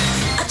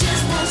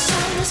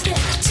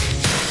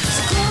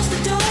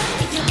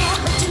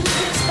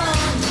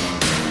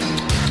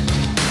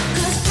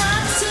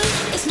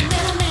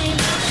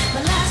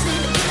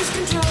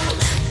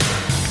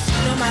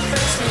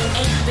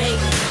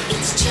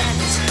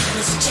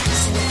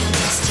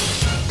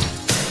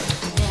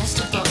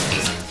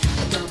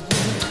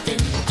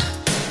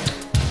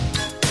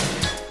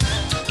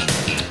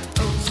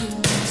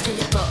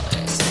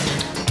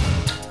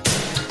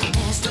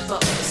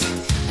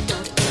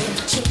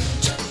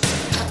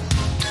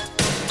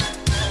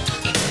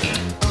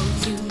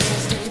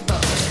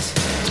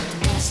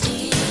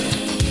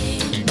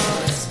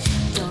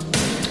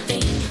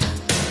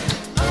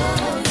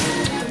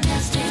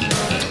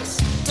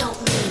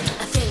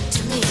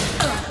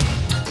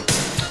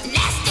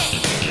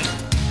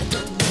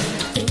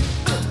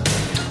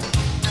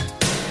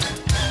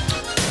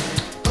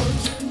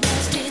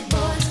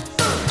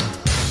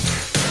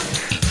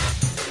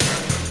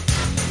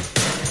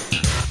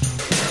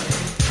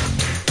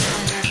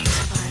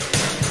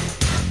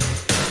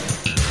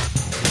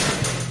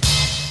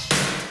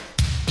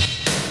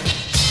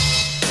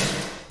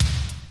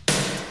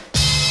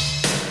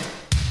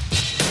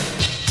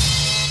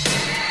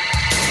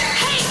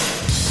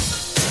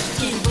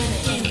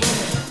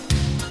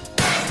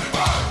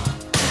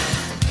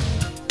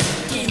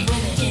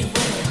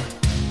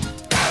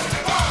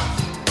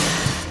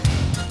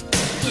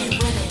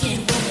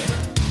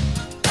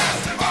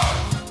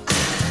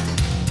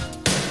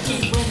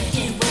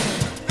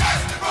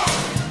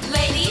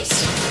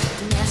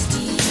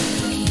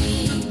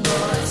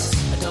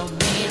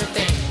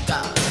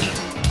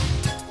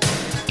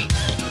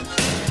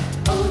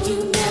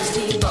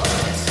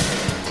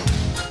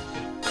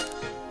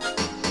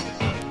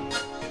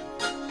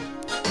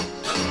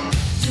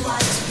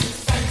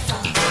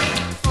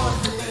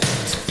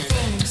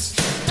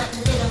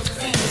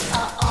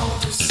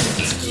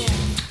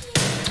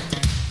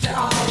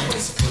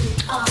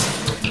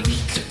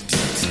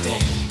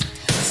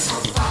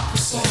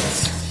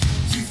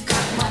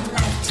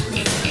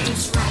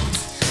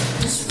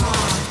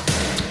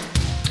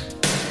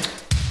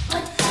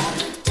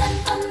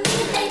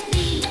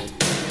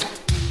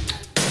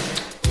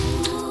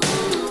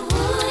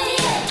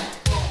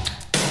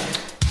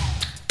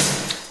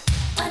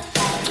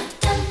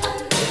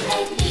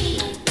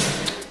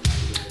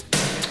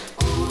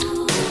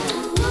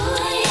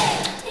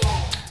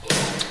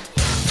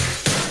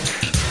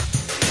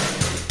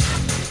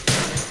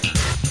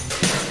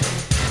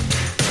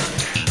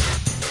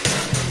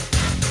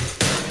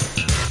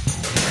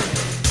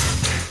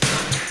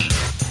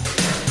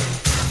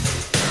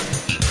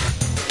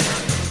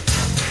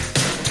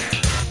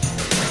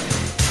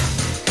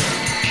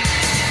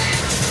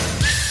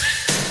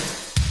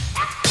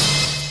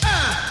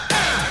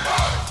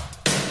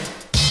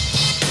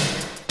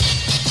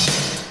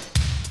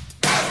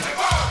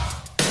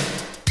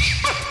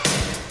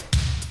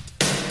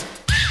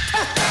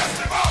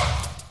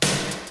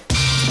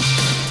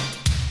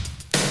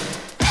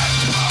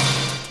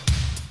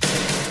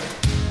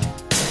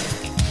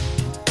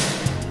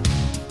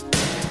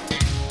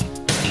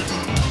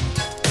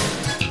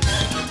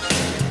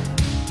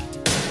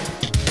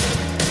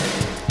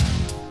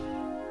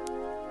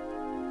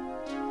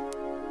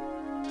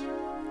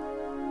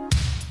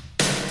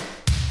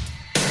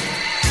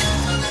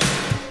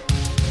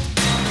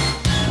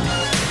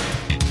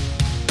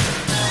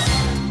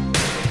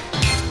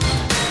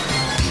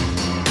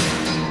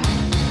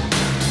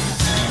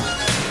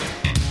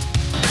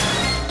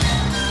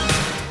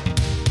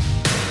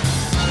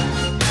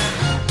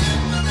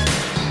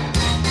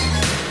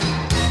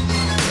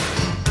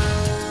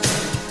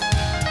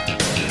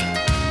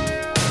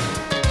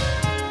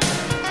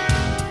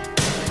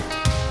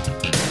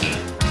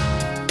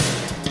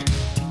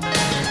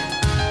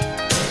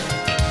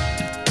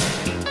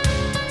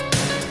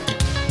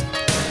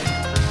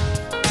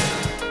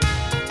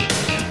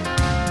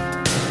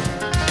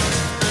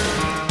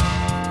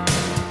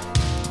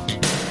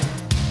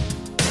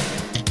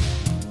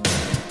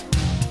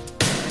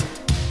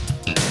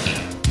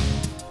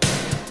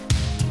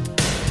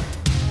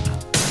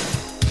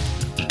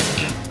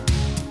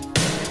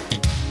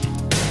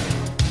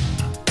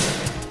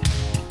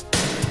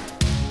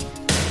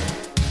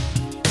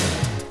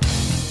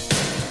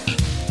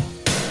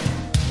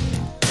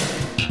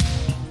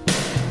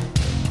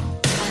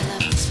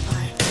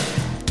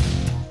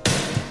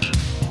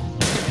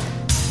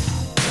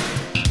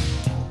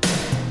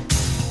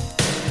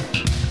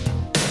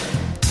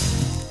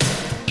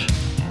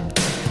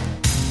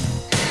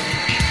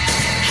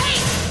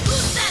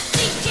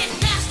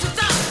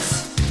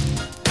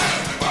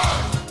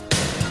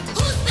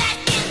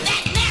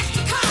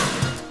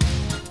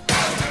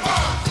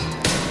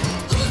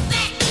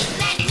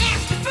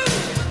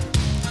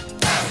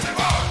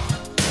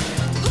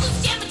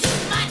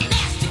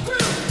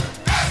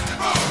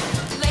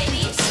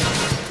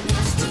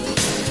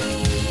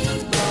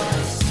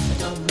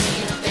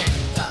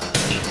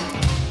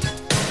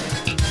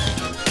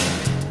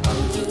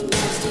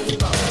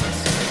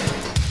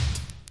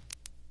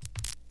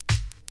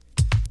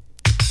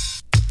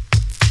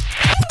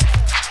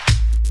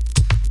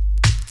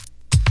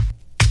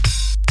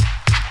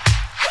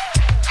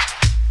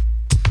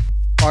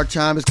 Our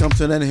time has come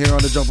to an end here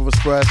on the Jumpoff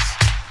Express.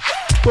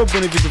 For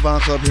Buena Vista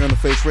Club here on the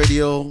Face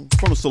Radio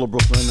from the soul of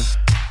Brooklyn.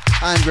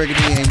 I'm Gregory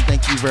D, and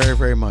thank you very,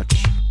 very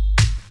much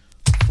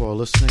for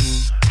listening.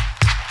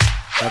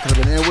 I could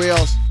have been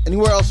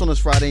anywhere else on this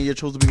Friday, and you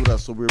chose to be with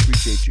us, so we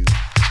appreciate you.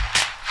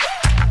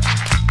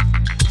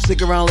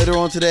 Stick around later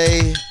on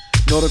today.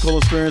 Nautical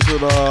Experience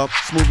with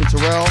Smooth and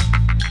Terrell,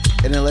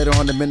 and then later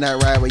on the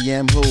Midnight Ride with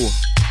Yam Who.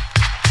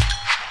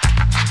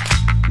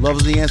 Love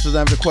is the answer to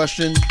every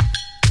question.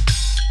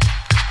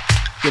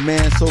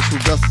 Demand social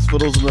justice for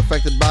those who are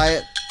affected by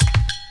it.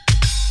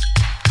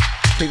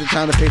 Take the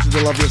time to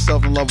patiently love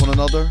yourself and love one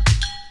another.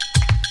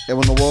 And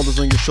when the world is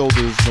on your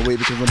shoulders, the weight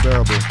becomes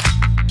unbearable.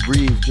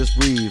 Breathe, just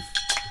breathe.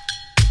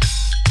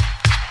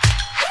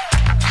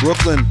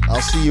 Brooklyn,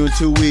 I'll see you in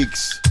 2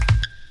 weeks.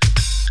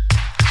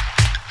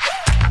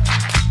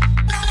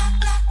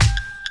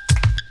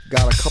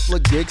 Got a couple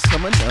of gigs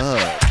coming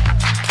up.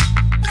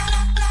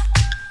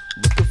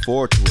 Looking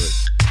forward to it.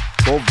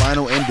 Both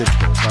vinyl and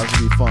digital, so that's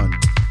gonna be fun.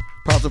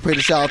 Proud to pay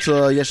the shout out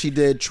to Yes She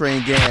Did, Trey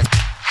and Gant.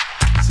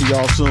 See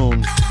y'all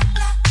soon.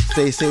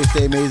 Stay safe,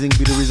 stay amazing.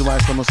 Be the reason why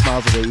someone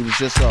smiles today. Even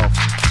yourself.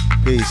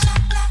 Peace.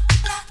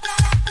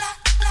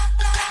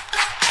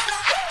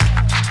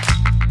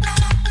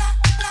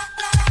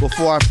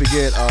 Before I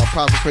forget,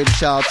 proud to pay the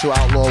shout out to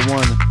Outlaw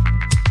One.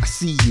 I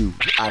see you.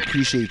 I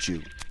appreciate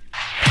you.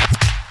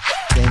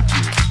 Thank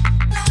you.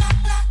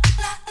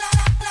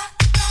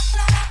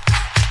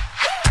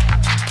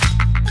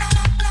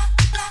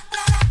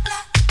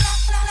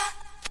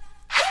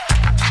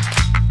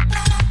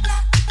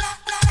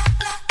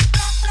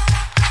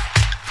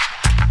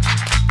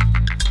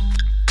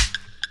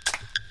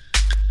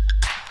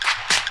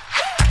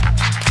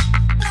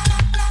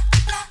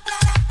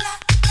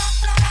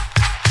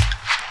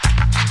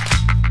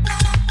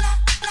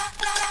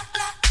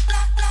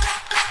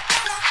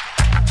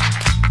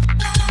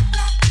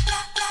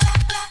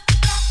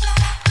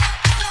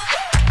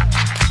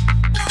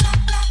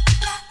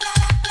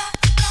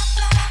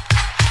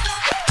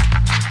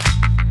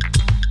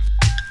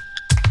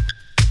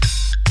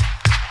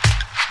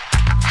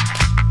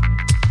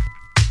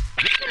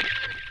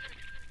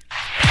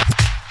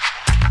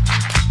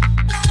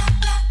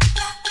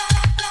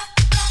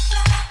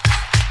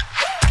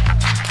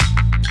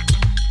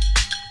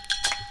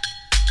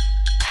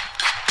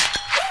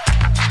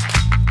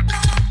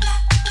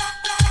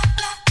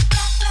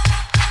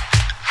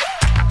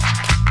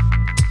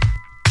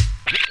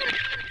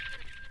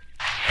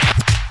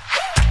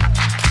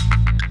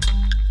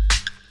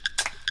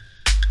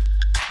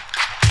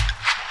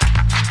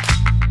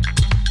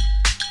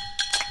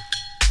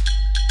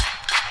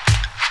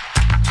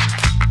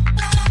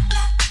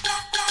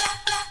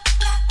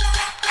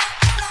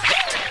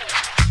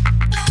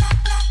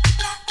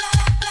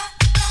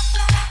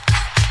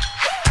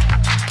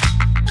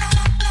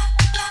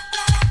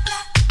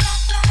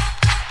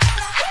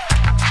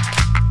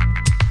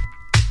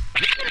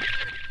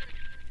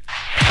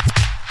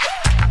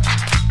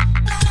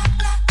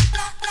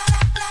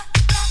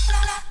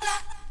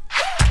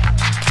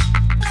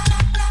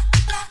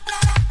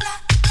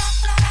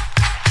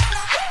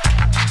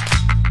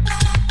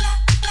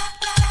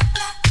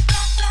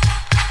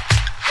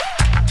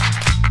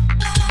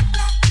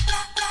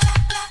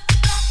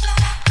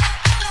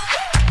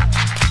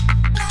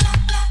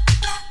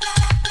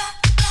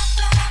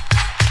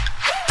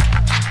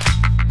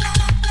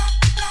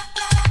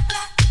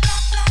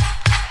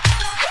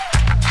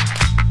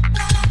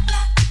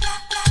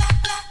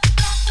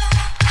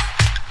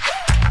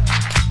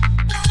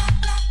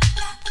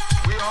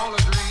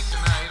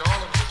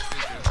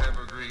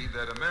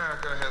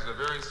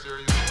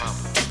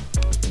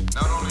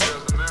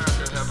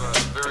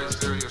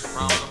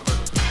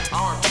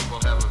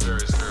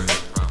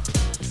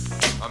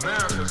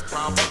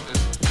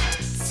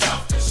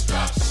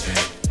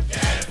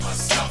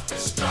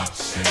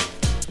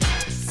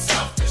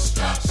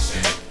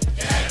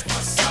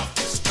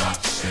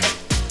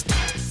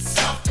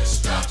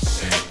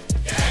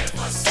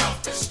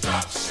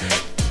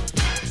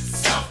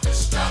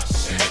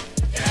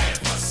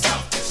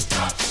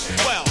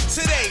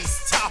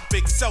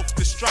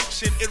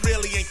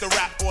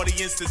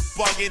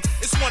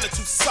 It's one or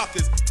two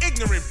suckers,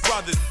 ignorant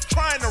brothers,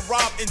 trying to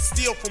rob and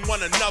steal from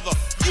one another.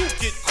 You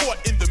get caught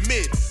in the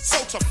mid. So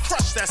to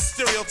crush that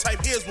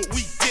stereotype, here's what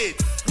we did.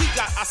 We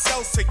got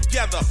ourselves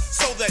together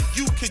so that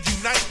you could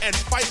unite and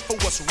fight for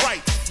what's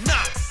right.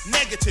 Not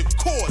negative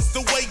cause.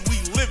 The way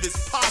we live is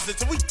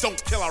positive. We don't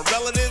kill our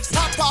relatives.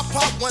 Pop, pop,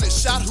 pop, when it's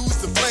shot, who's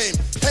to blame?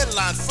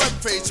 Headline, front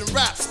page, and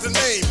raps the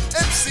name.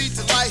 MC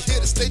Delight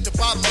here to state the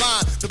bottom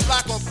line. The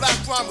black on black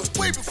crime was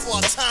way before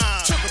our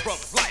time. Took a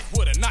brother's life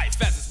with a knife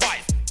as his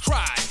wife.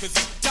 Cried cause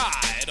he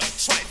died a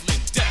trifling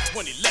death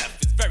when he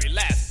left his very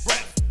last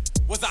breath.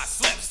 Was I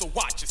slept, so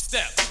watch your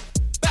step.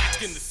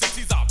 Back in the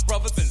 60s, our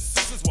brothers and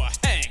sisters were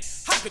hanged.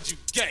 How could you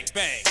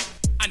gangbang?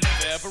 I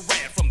never ever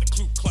ran from the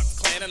Ku Klux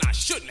Klan, and I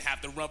shouldn't have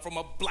to run from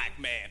a black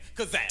man,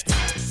 cause that's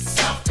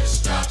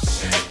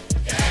self-destruction.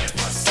 Yeah,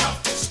 for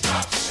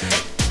self-destruction.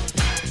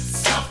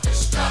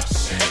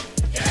 Self-destruction.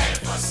 Yeah,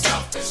 for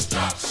self-destruction.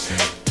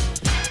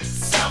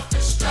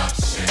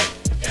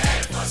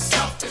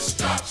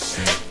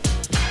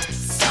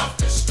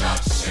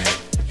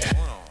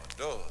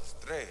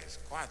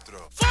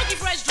 Funky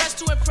fresh dress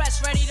to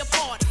impress, ready to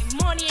party.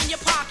 Money in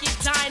your pocket,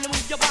 dying to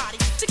move your body.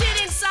 To get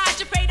inside,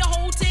 you pay the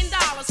whole $10.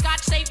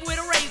 Scotch tape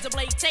with a razor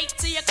blade taped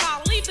to your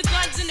collar. Leave the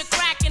guns in the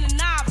crack and the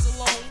knives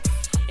alone.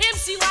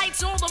 MC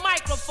lights on the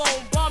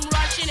microphone, bum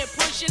rushing and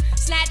pushing,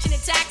 snatching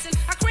and taxing.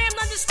 I crammed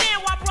to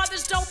understand why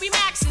brothers don't be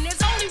maxing.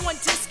 There's only one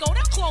disco,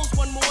 they'll close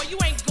one more. You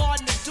ain't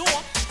guarding the door,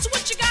 so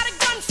what you got a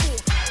gun for?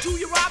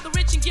 Do you rob the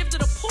rich and give to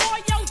the poor?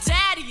 Yo,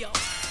 daddy-o,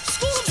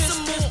 school them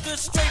some more.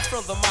 This straight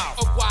from the mouth.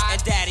 Of why?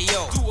 And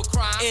daddy-o, do a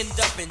crime, end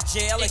up in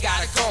jail and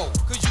gotta go.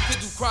 Cause you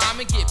could do crime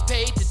and get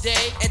paid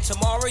today. And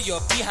tomorrow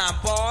you're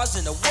behind bars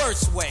in the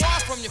worst way. Far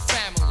from your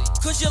family.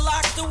 Cause you're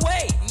locked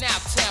away. Now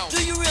tell me,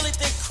 do you really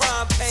think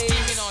crime pays?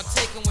 Scheming on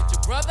taking what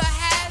your brother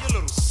had? You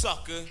little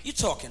sucker. You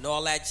talking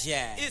all that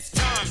jazz. It's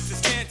time to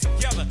stand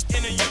together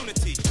in a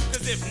unity.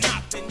 Cause if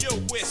not, then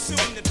we're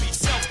soon to be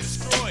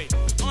self-destroyed,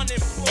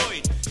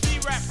 unemployed. The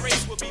rap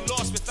race will be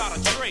lost without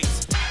a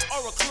trace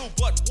or a clue,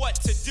 but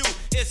what to do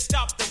is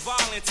stop the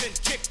violence and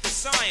kick the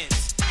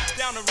science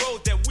down the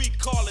road that we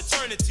call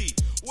eternity,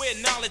 where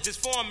knowledge is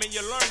formed and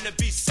you learn to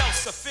be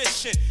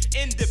self-sufficient,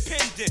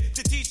 independent.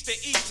 To teach to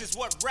each is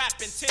what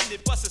rap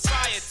intended, but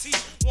society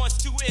wants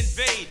to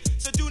invade.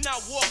 So do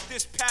not walk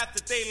this path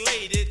that they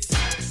laid. It's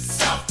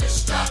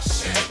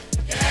self-destruction.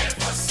 You're headed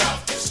for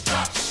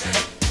self-destruction.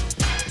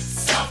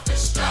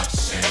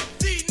 Self-destruction.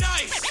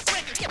 D-Nice.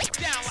 Break it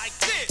down like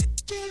this.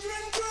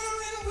 Children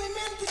growing,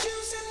 women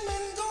producing,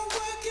 men go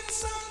working,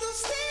 some do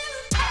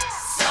stealing.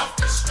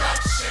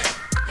 Self-destruction.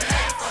 You're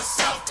headed for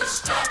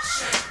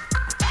self-destruction.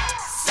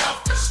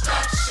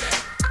 Self-destruction.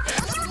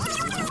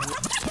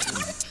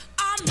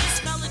 I'm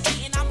Miss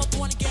Melody and I'm a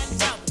born-again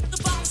rebel. The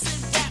violence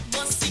in rap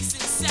must cease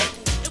and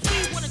settle. If we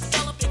want to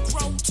develop and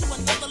grow to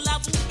another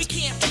level, we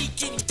can't be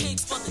guinea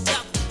pigs for the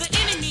devil. The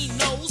enemy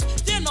knows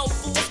they're no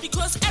fools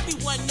because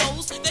everyone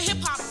knows the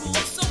hip-hop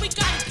rules. So we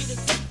gotta get a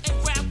grip and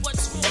grab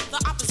what's wrong.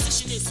 The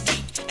opposition is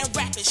weak and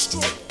rap is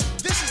strong.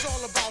 This is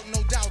all about,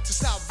 no doubt, to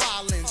stop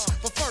violence.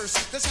 But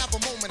first, let's have a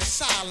moment of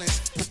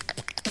silence.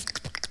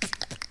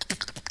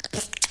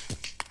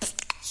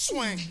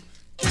 Swing.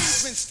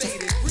 Things been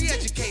stated,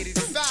 re-educated,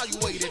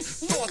 evaluated.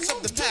 Thoughts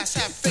of the past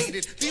have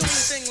faded. The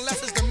only thing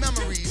left is the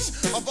memories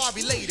of our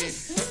belated.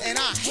 And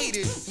I hate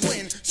it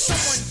when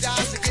someone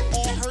dies to get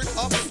all hurt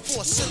up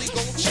for a silly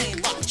gold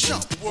chain by a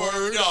chump.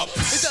 Word up.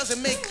 It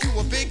doesn't make you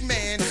a big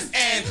man.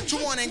 And you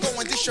want and go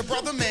and dish your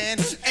brother, man.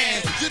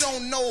 And you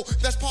don't know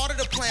that's part of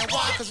the plan.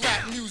 Why? Cause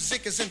rap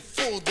music is in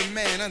full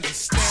demand.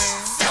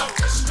 Understand?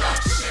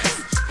 Self-destruction.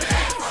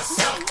 Stand for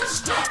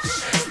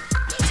self-destruction.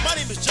 My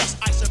name is Just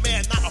Ice, a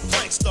man, not a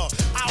prankster.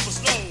 I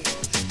was known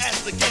as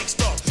the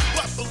gangster,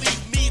 but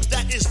believe me,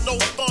 that is no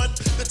fun.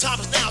 The time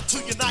is now to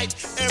unite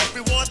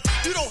everyone.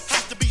 You don't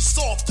have to be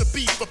soft to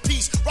be for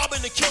peace. Robbing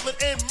and killing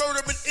and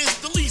murdering is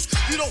the least.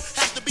 You don't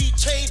have to be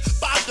chained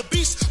by the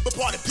beast, but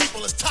party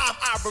people, it's time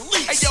I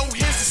release. Hey yo,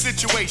 here's the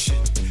situation.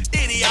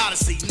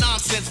 Idiocy,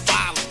 nonsense,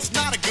 violence,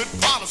 not a good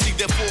policy.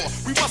 Therefore,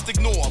 we must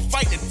ignore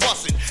fighting and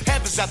fussing.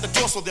 Heaven's at the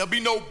door, so there'll be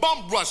no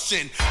bum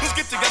rushing. Let's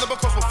get together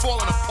because we're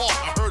falling apart.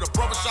 I heard a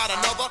brother shot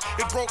another,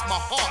 it broke my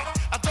heart.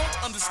 I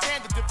don't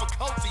understand the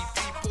difficulty,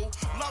 people.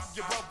 Love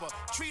your brother,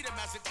 treat him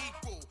as an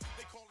equal.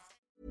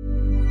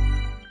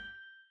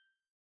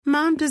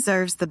 Mom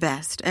deserves the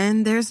best,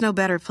 and there's no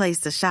better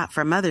place to shop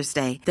for Mother's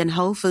Day than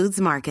Whole Foods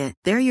Market.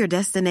 They're your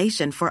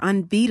destination for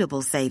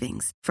unbeatable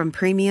savings, from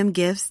premium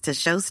gifts to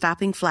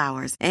show-stopping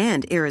flowers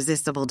and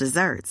irresistible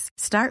desserts.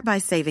 Start by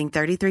saving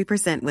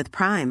 33% with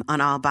Prime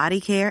on all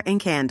body care and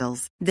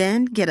candles.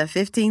 Then get a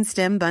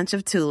 15-stem bunch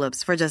of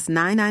tulips for just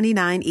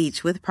 $9.99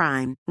 each with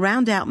Prime.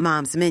 Round out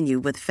Mom's menu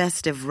with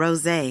festive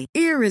rosé,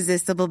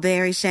 irresistible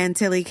berry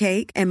chantilly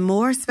cake, and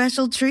more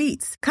special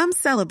treats. Come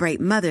celebrate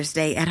Mother's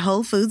Day at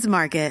Whole Foods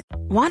Market.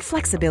 Want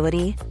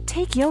flexibility?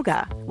 Take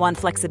yoga. Want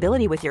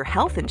flexibility with your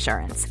health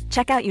insurance?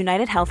 Check out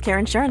United Healthcare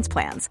Insurance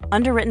Plans.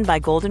 Underwritten by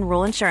Golden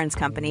Rule Insurance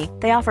Company,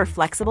 they offer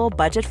flexible,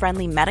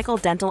 budget-friendly medical,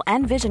 dental,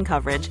 and vision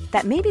coverage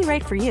that may be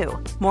right for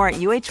you. More at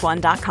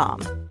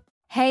uh1.com.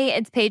 Hey,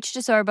 it's Paige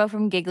DeSorbo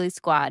from Giggly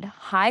Squad.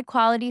 High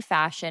quality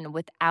fashion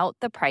without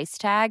the price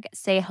tag.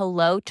 Say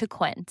hello to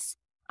Quince.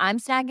 I'm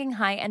snagging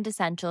high-end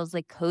essentials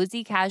like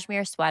cozy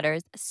cashmere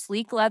sweaters,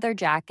 sleek leather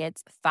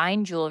jackets,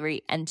 fine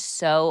jewelry, and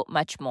so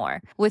much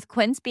more. With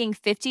Quince being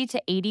 50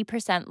 to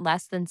 80%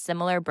 less than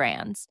similar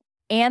brands.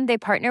 And they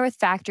partner with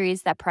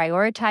factories that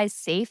prioritize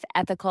safe,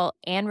 ethical,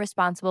 and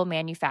responsible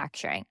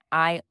manufacturing.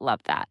 I love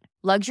that.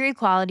 Luxury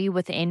quality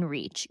within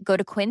reach. Go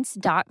to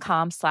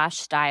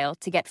quince.com/style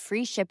to get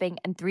free shipping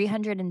and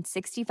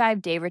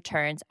 365-day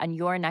returns on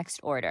your next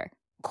order.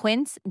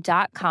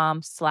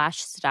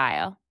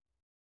 Quince.com/style.